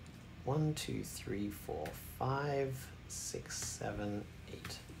 1, 2, 3, 4, 5, 6, 7,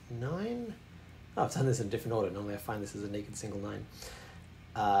 8, 9. Oh, I've done this in a different order. Normally I find this as a naked single 9.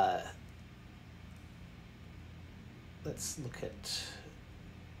 Let's look at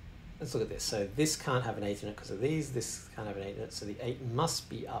this. So this can't have an 8 in it because of these. This can't have an 8 in it. So the 8 must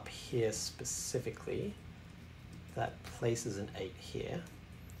be up here specifically. That places an 8 here.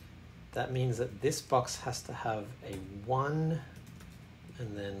 That means that this box has to have a 1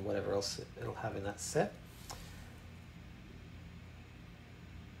 and then whatever else it'll have in that set.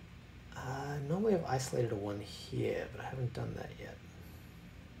 normally I've isolated a 1 here, but I haven't done that yet.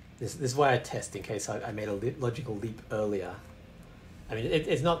 This is why I test, in case I made a logical leap earlier. I mean,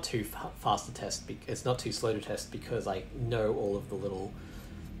 it's not too fast to test, it's not too slow to test, because I know all of the little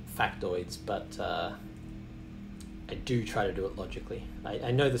factoids, but I do try to do it logically.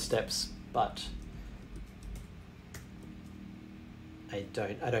 I know the steps, but I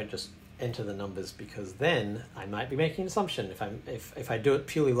don't just enter the numbers, because then I might be making an assumption. If I do it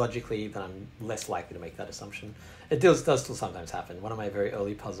purely logically, then I'm less likely to make that assumption. It does still sometimes happen. One of my very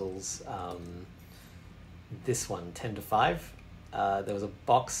early puzzles, this one, 10 to 5, there was a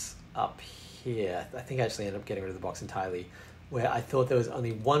box up here. I think I actually ended up getting rid of the box entirely, where I thought there was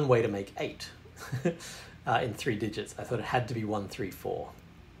only one way to make 8 in 3 digits. I thought it had to be 1, 3, 4.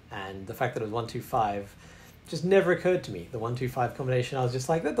 And the fact that it was 1, 2, 5 just never occurred to me. The 1, 2, 5 combination, I was just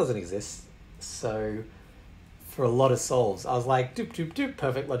like, that doesn't exist. So for a lot of solves, I was like, doop, doop, doop,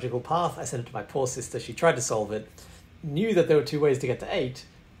 perfect logical path. I sent it to my poor sister. She tried to solve it, knew that there were 2 ways to get to 8,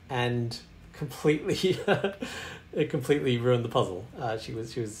 and completely it completely ruined the puzzle. She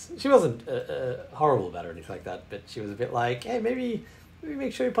wasn't horrible about it or anything like that, but she was a bit like, hey, maybe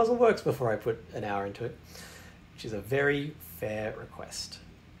make sure your puzzle works before I put an hour into it, which is a very fair request.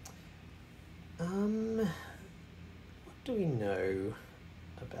 What do we know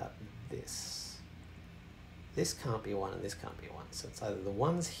about this? This can't be 1 and this can't be 1, so it's either the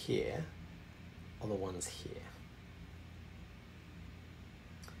 1's here or the 1's here.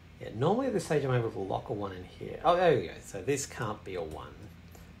 Yeah, normally at this stage I'm able to lock a 1 in here. Oh, there we go. So this can't be a 1.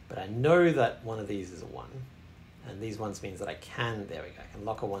 But I know that one of these is a 1. And these ones means that I can, there we go, I can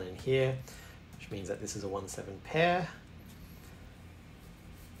lock a 1 in here, which means that this is a 1, 7 pair.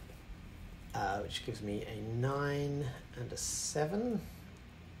 Which gives me a 9 and a 7. And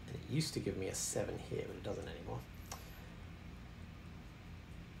it used to give me a 7 here, but it doesn't anymore.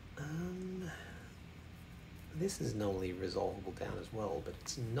 This is normally resolvable down as well, but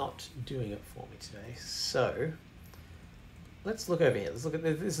it's not doing it for me today. So let's look over here. Let's look at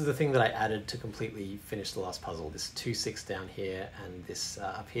this. Is the thing that I added to completely finish the last puzzle. This 2, 6 down here, and this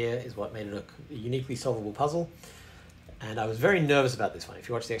up here is what made it a uniquely solvable puzzle. And I was very nervous about this one. If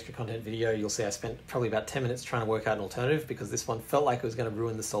you watch the extra content video, you'll see I spent probably about 10 minutes trying to work out an alternative, because this one felt like it was going to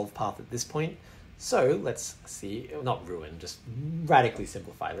ruin the solve path at this point. So let's see, not ruin, just radically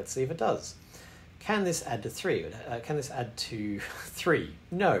simplify. Let's see if it does. Can this add to 3? Can this add to 3?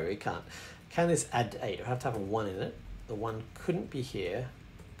 No, it can't. Can this add to 8? I have to have a 1 in it. The 1 couldn't be here,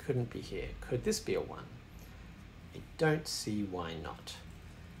 couldn't be here. Could this be a 1? I don't see why not.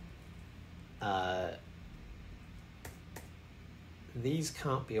 These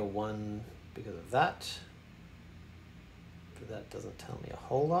can't be a 1 because of that, but that doesn't tell me a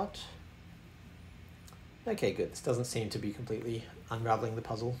whole lot. Okay, good. This doesn't seem to be completely unraveling the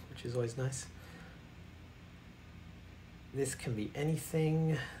puzzle, which is always nice. This can be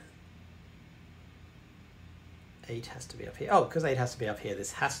anything. 8 has to be up here. Oh, because 8 has to be up here,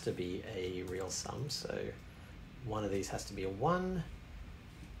 this has to be a real sum, so one of these has to be a 1.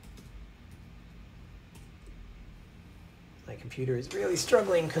 My computer is really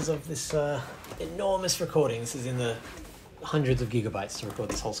struggling because of this enormous recording. This is in the hundreds of gigabytes to record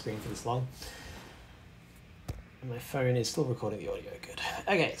this whole screen for this long. And my phone is still recording the audio. Good.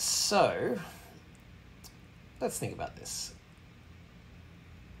 Okay, so let's think about this.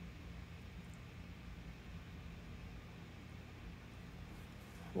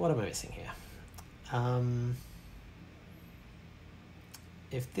 What am I missing here?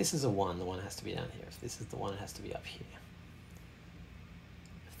 If this is a 1, the 1 has to be down here. If this is the 1, it has to be up here.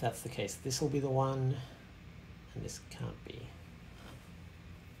 If that's the case, this will be the 1, and this can't be.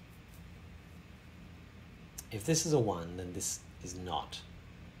 If this is a 1, then this is not.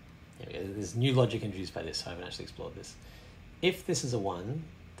 There's new logic introduced by this, so I haven't actually explored this. If this is a 1,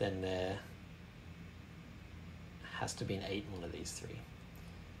 then there has to be an 8 in one of these 3.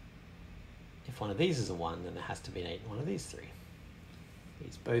 If one of these is a 1, then there has to be an 8 in one of these 3.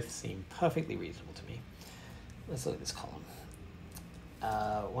 These both seem perfectly reasonable to me. Let's look at this column.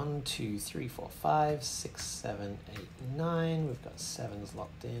 1, 2, 3, 4, 5, 6, 7, 8, 9. We've got 7s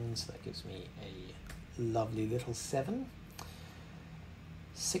locked in, so that gives me a lovely little 7.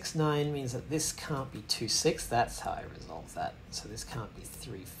 6, 9 means that this can't be 2, 6. That's how I resolve that. So this can't be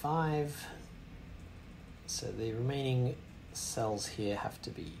 3, 5. So the remaining cells here have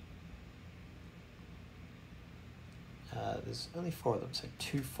to be there's only 4 of them, so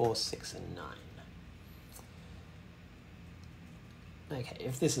 2, 4, 6, and 9. Okay,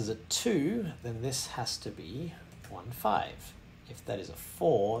 if this is a 2, then this has to be 1, 5. If that is a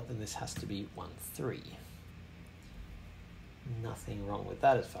 4, then this has to be 1, 3. Nothing wrong with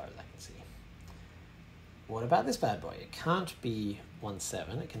that as far as I can see. what about this bad boy? It can't be 1,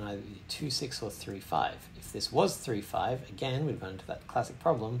 7. It can either be 2, 6 or 3, 5. If this was 3, 5, again, we'd run into that classic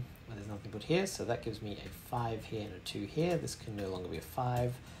problem where there's nothing but here. So that gives me a 5 here and a 2 here. This can no longer be a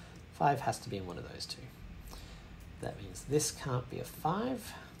 5. 5 has to be in one of those two. That means this can't be a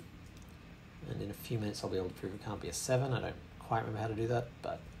 5. And in a few minutes, I'll be able to prove it can't be a 7. I don't quite remember how to do that,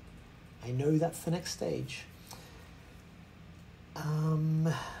 but I know that's the next stage.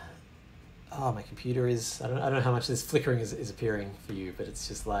 Oh, my computer is, I don't know how much this flickering is appearing for you, but it's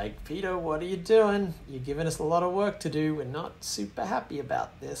just like, Peter, what are you doing? You're giving us a lot of work to do. We're not super happy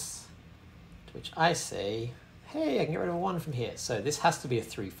about this. To which I say, hey, I can get rid of a 1 from here. So this has to be a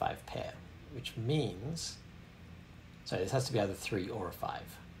 3, 5 pair, which means, sorry, this has to be either 3 or a 5.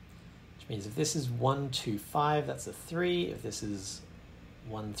 Which means if this is 1, 2, 5, that's a 3. If this is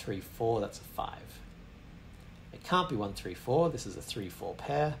 1, 3, 4, that's a 5. It can't be 1, 3, 4. This is a 3, 4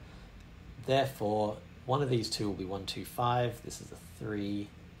 pair. Therefore, one of these two will be 1, 2, 5. This is a 3.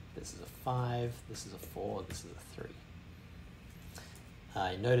 This is a 5. This is a 4. This is a 3.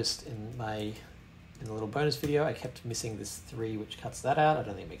 I noticed in the little bonus video, I kept missing this 3, which cuts that out. I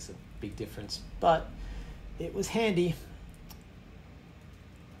don't think it makes a big difference, but it was handy.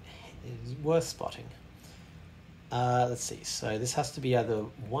 It is worth spotting. Let's see. So this has to be either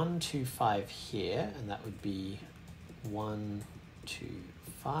 1, 2, 5 here, and that would be 1, 2,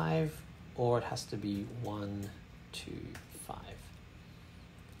 5, or it has to be 1, 2, 5.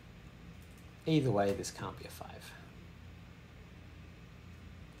 Either way, this can't be a 5.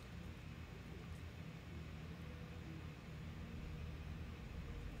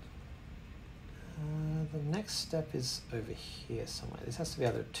 The next step is over here somewhere. This has to be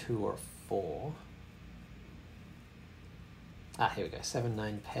either 2 or 4. Here we go. 7,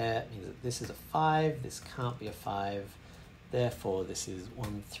 9 pair means that this is a 5. This can't be a 5. Therefore, this is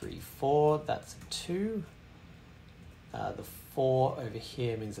 1, 3, 4. That's a 2. The 4 over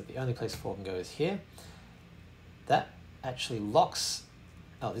here means that the only place 4 can go is here. That actually locks.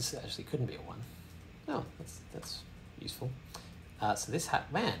 Oh, this actually couldn't be a 1. Oh, that's useful. So this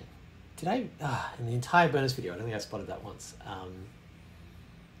man, did I? In the entire bonus video, I don't think I spotted that once.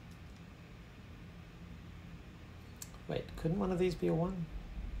 Wait, couldn't one of these be a 1?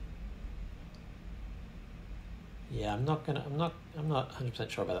 Yeah, I'm not 100%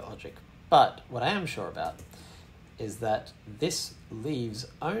 sure about that logic. But what I am sure about is that this leaves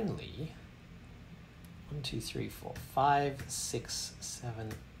only 1, 2, 3, 4, 5, 6, 7,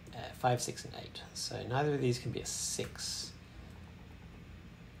 5, 6, and 8. So neither of these can be a 6.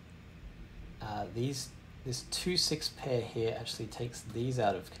 This 2, 6 pair here actually takes these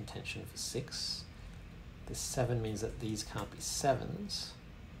out of contention for 6. This 7 means that these can't be 7s.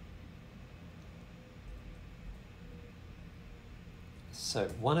 So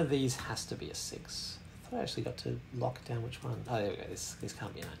one of these has to be a 6. I thought I actually got to lock down which one. Oh, there we go. This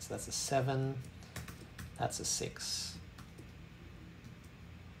can't be a 9. So that's a 7. That's a 6.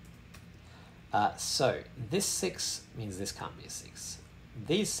 So this 6 means this can't be a 6.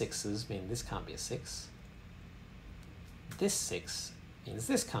 These 6s mean this can't be a 6. This 6 means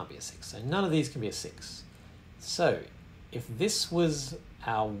this can't be a 6. So none of these can be a 6. So if this was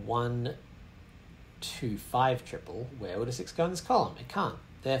our 1, 2, 5 triple, where would a 6 go in this column? It can't.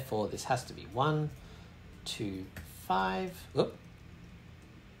 Therefore, this has to be 1, 2, 5. Oop.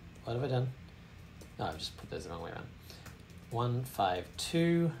 What have I done? No, I've just put those the wrong way around. 1, 5,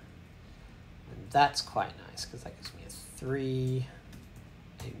 2. And that's quite nice because that gives me a 3,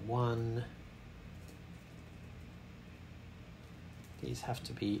 a 1. These have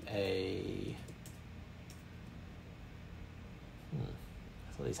to be a... I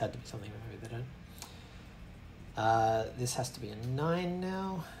thought these had to be something, maybe they don't. This has to be a 9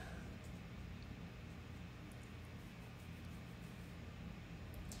 now.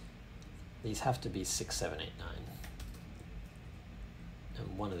 These have to be 6, 7, 8, 9.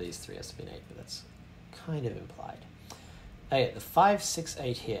 And one of these 3 has to be an 8, but that's kind of implied. Okay, the 5, 6,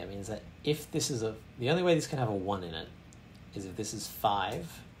 8 here means that if this is the only way this can have a 1 in it is if this is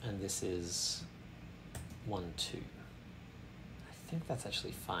 5 and this is 1, 2. I think that's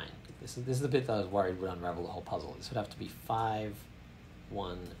actually fine. This is the bit that I was worried would unravel the whole puzzle. This would have to be 5,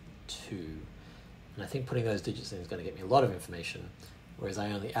 1, 2. And I think putting those digits in is going to get me a lot of information, whereas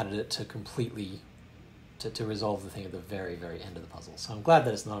I only added it to completely, to resolve the thing at the very, very end of the puzzle. So I'm glad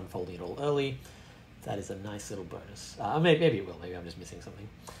that it's not unfolding at all early. That is a nice little bonus. Maybe it will, maybe I'm just missing something.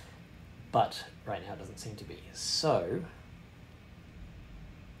 But right now it doesn't seem to be. So,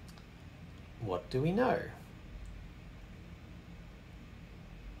 what do we know?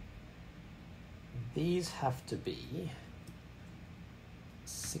 These have to be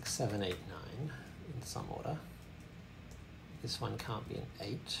 6, 7, 8, 9. in some order. This one can't be an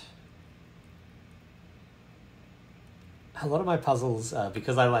 8. A lot of my puzzles,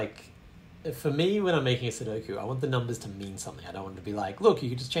 because for me, when I'm making a Sudoku, I want the numbers to mean something. I don't want it to be like, look, you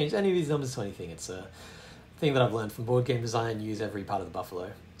can just change any of these numbers to anything. It's a thing that I've learned from board game design, use every part of the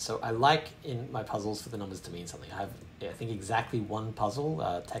buffalo. So I like in my puzzles for the numbers to mean something. I have, I think, exactly one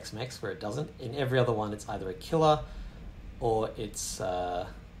puzzle, Tex-Mex, where it doesn't. In every other one, it's either a killer, or it's a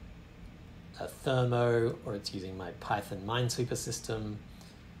thermo, or it's using my Python Minesweeper system.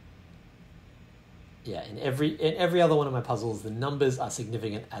 Yeah, in every other one of my puzzles, the numbers are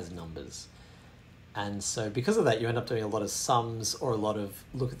significant as numbers. And so because of that, you end up doing a lot of sums or a lot of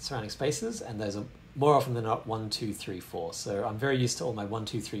look at the surrounding spaces, and those are more often than not 1, 2, 3, 4. So I'm very used to all my 1,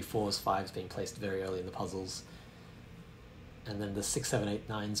 2, 3, 4s, 5s being placed very early in the puzzles. And then the 6, 7, 8,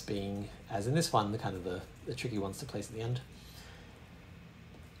 9s being, as in this one, the kind of the tricky ones to place at the end.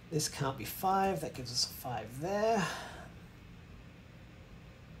 This can't be 5, that gives us a 5 there.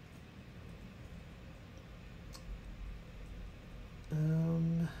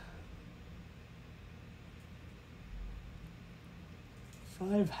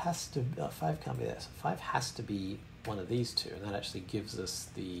 Five can't be there. So 5 has to be one of these two, and that actually gives us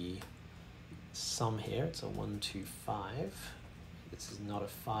the sum here. It's a 1, 2, 5. This is not a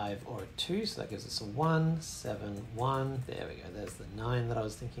 5 or a 2, so that gives us a 1, 7, 1. There we go. There's the 9 that I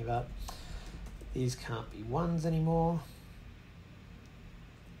was thinking about. These can't be 1s anymore.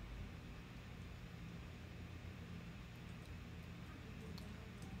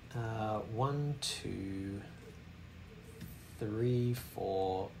 One, 2, 3,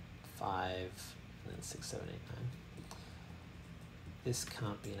 4, 5, and then 6, 7, 8, 9. This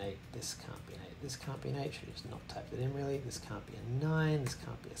can't be an 8, this can't be an 8, this can't be an 8, should have just not typed it in really. This can't be a 9, this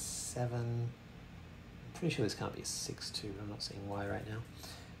can't be a 7. I'm pretty sure this can't be a 6 too, but I'm not seeing why right now.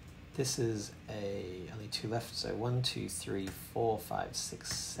 This is only 2 left, so 1, 2, 3, 4, 5,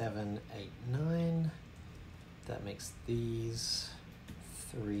 6, 7, 8, 9. That makes these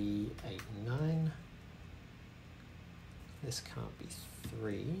 3, 8, 9. This can't be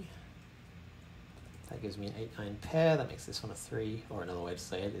 3. That gives me an 8, 9 pair. That makes this one a 3. Or another way to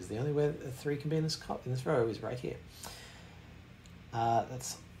say it is the only way a 3 can be in this row is right here.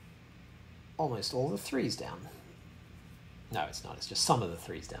 That's almost all the 3s down. No, it's not. It's just some of the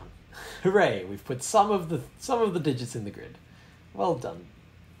 3s down. Hooray! We've put some of the digits in the grid. Well done.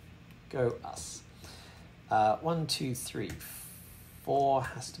 Go us. 1, 2, 3, 4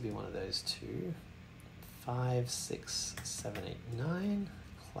 has to be one of those two. 5, 6, 7, 8, 9.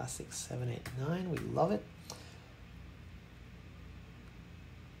 Classic 7, 8, 9. We love it.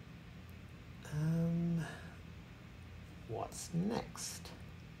 What's next?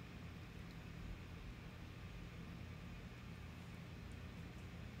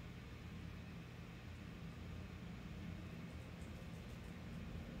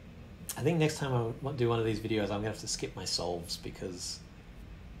 I think next time I do one of these videos, I'm going to have to skip my solves because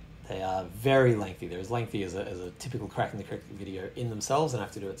they are very lengthy. They're as lengthy as a typical Cracking the Crypt video in themselves, and I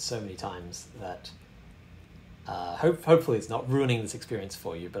have to do it so many times that hopefully it's not ruining this experience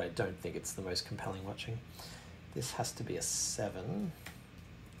for you, but I don't think it's the most compelling watching. This has to be a 7.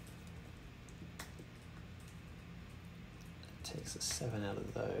 It takes a 7 out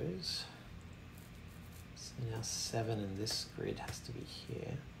of those. So now 7 in this grid has to be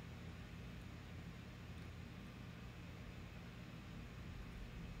here.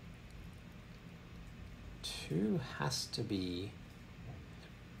 2 has to be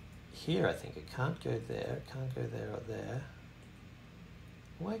here, I think. It can't go there, it can't go there or there.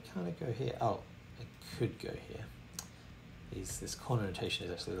 Why can't it go here? Oh, it could go here. This corner notation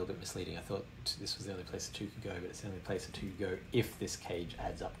is actually a little bit misleading. I thought this was the only place the 2 could go, but it's the only place the 2 could go if this cage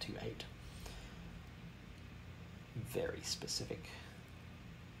adds up to 8. Very specific.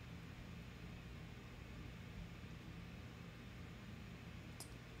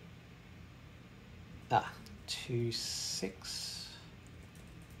 Ah, 2, 6.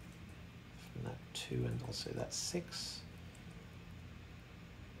 From that 2 and also that 6.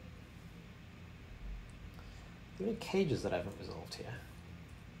 There are cages that I haven't resolved here.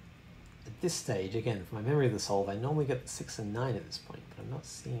 At this stage, again, from my memory of the solve, I normally get the 6 and 9 at this point, but I'm not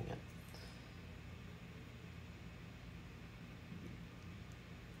seeing it.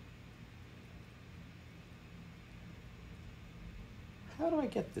 How do I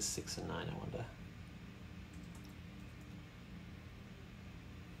get this 6 and 9, I wonder?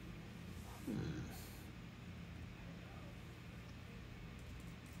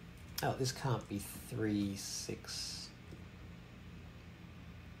 Oh, this can't be 3, 6.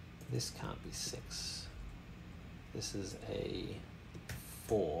 This can't be 6. This is a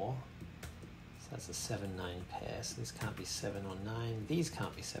 4. So That's a 7, 9 pair, so this can't be 7 or 9. These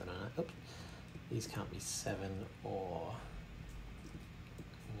can't be 7 or 9. Oops. These can't be 7 or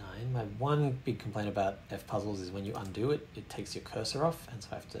 9. My one big complaint about F puzzles is when you undo it, it takes your cursor off, and so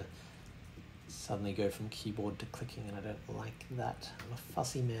I have to suddenly go from keyboard to clicking, and I don't like that. I'm a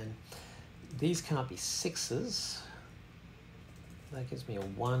fussy man. These can't be 6s. That gives me a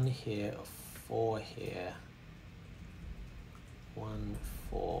 1 here, a 4 here. 1,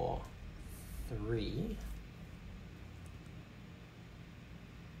 4, 3.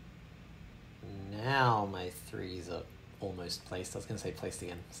 Now my 3s are almost placed. I was going to say placed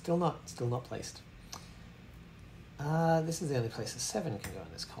again. Still not placed. This is the only place a 7 can go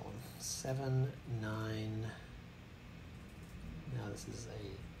in this column. 7, 9. Now this is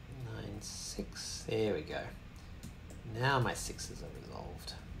a 9, 6. There we go. Now my 6s are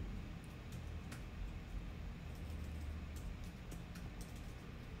resolved.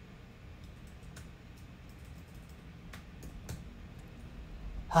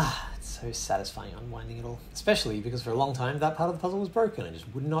 It's so satisfying unwinding it all. Especially because for a long time that part of the puzzle was broken and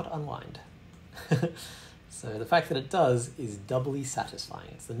just would not unwind. So the fact that it does is doubly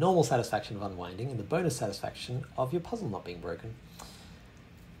satisfying. It's the normal satisfaction of unwinding and the bonus satisfaction of your puzzle not being broken.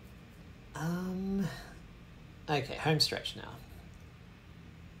 Okay, home stretch now.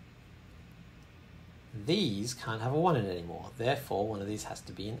 These can't have a 1 in it anymore. Therefore, one of these has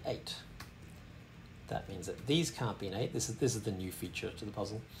to be an 8. That means that these can't be an 8. This is the new feature to the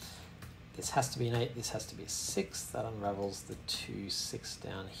puzzle. This has to be an 8. This has to be a 6. That unravels the 2, 6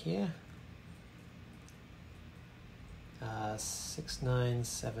 down here. 6, 9,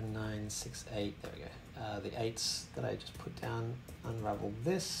 7, 9, 6, 8. There we go. The 8s that I just put down unravel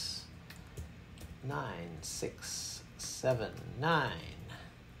this. 9, 6, 7, 9,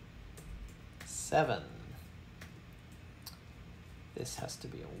 7. This has to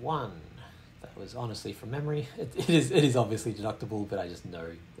be a 1. That was honestly from memory. It is obviously deductible, but I just know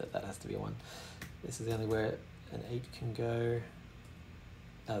that that has to be a 1. This is the only where an 8 can go.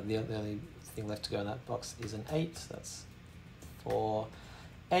 The only thing left to go in that box is an 8. That's 4,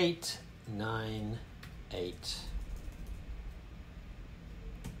 8, 9, 8,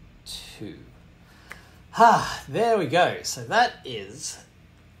 2. There we go. So that is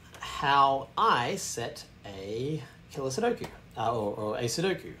how I set a killer Sudoku, or a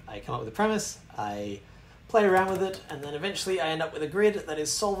Sudoku. I come up with a premise, I play around with it, and then eventually I end up with a grid that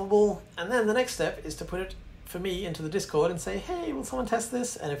is solvable, and then the next step is to put it, for me, into the Discord and say, hey, will someone test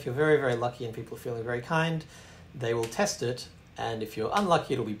this? And if you're very, very lucky and people are feeling very kind, they will test it, and if you're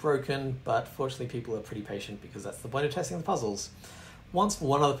unlucky, it'll be broken, but fortunately people are pretty patient because that's the point of testing the puzzles. Once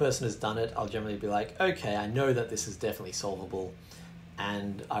one other person has done it, I'll generally be like, okay, I know that this is definitely solvable,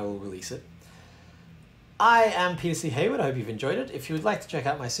 and I will release it. I am Peter C. Hayward. I hope you've enjoyed it. If you would like to check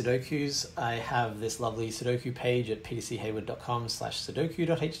out my Sudokus, I have this lovely Sudoku page at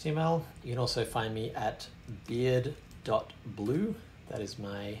peterchayward.com/sudoku.html. You can also find me at beard.blue. That is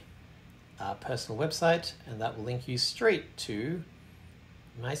my personal website, and that will link you straight to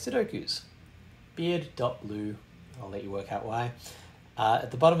my Sudokus. Beard.blue. I'll let you work out why.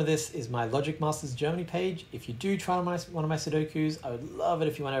 At the bottom of this is my Logic Masters Germany page. If you do try one of my Sudokus, I would love it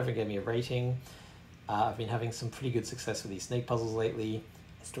if you went over and gave me a rating. I've been having some pretty good success with these snake puzzles lately.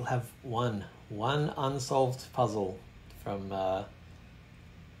 I still have one unsolved puzzle from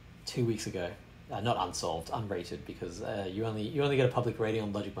 2 weeks ago. Not unsolved, unrated, because you only get a public rating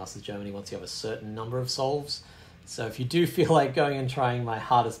on Logic Masters Germany once you have a certain number of solves. So if you do feel like going and trying my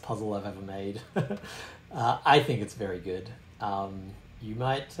hardest puzzle I've ever made, I think it's very good. You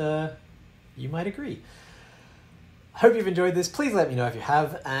might agree. Hope you've enjoyed this. Please let me know if you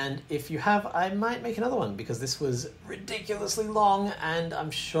have, and if you have, I might make another one because this was ridiculously long and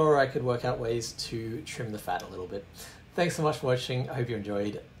I'm sure I could work out ways to trim the fat a little bit. Thanks so much for watching. I hope you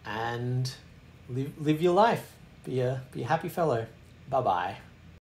enjoyed, and live your life. Be a happy fellow. Bye-bye.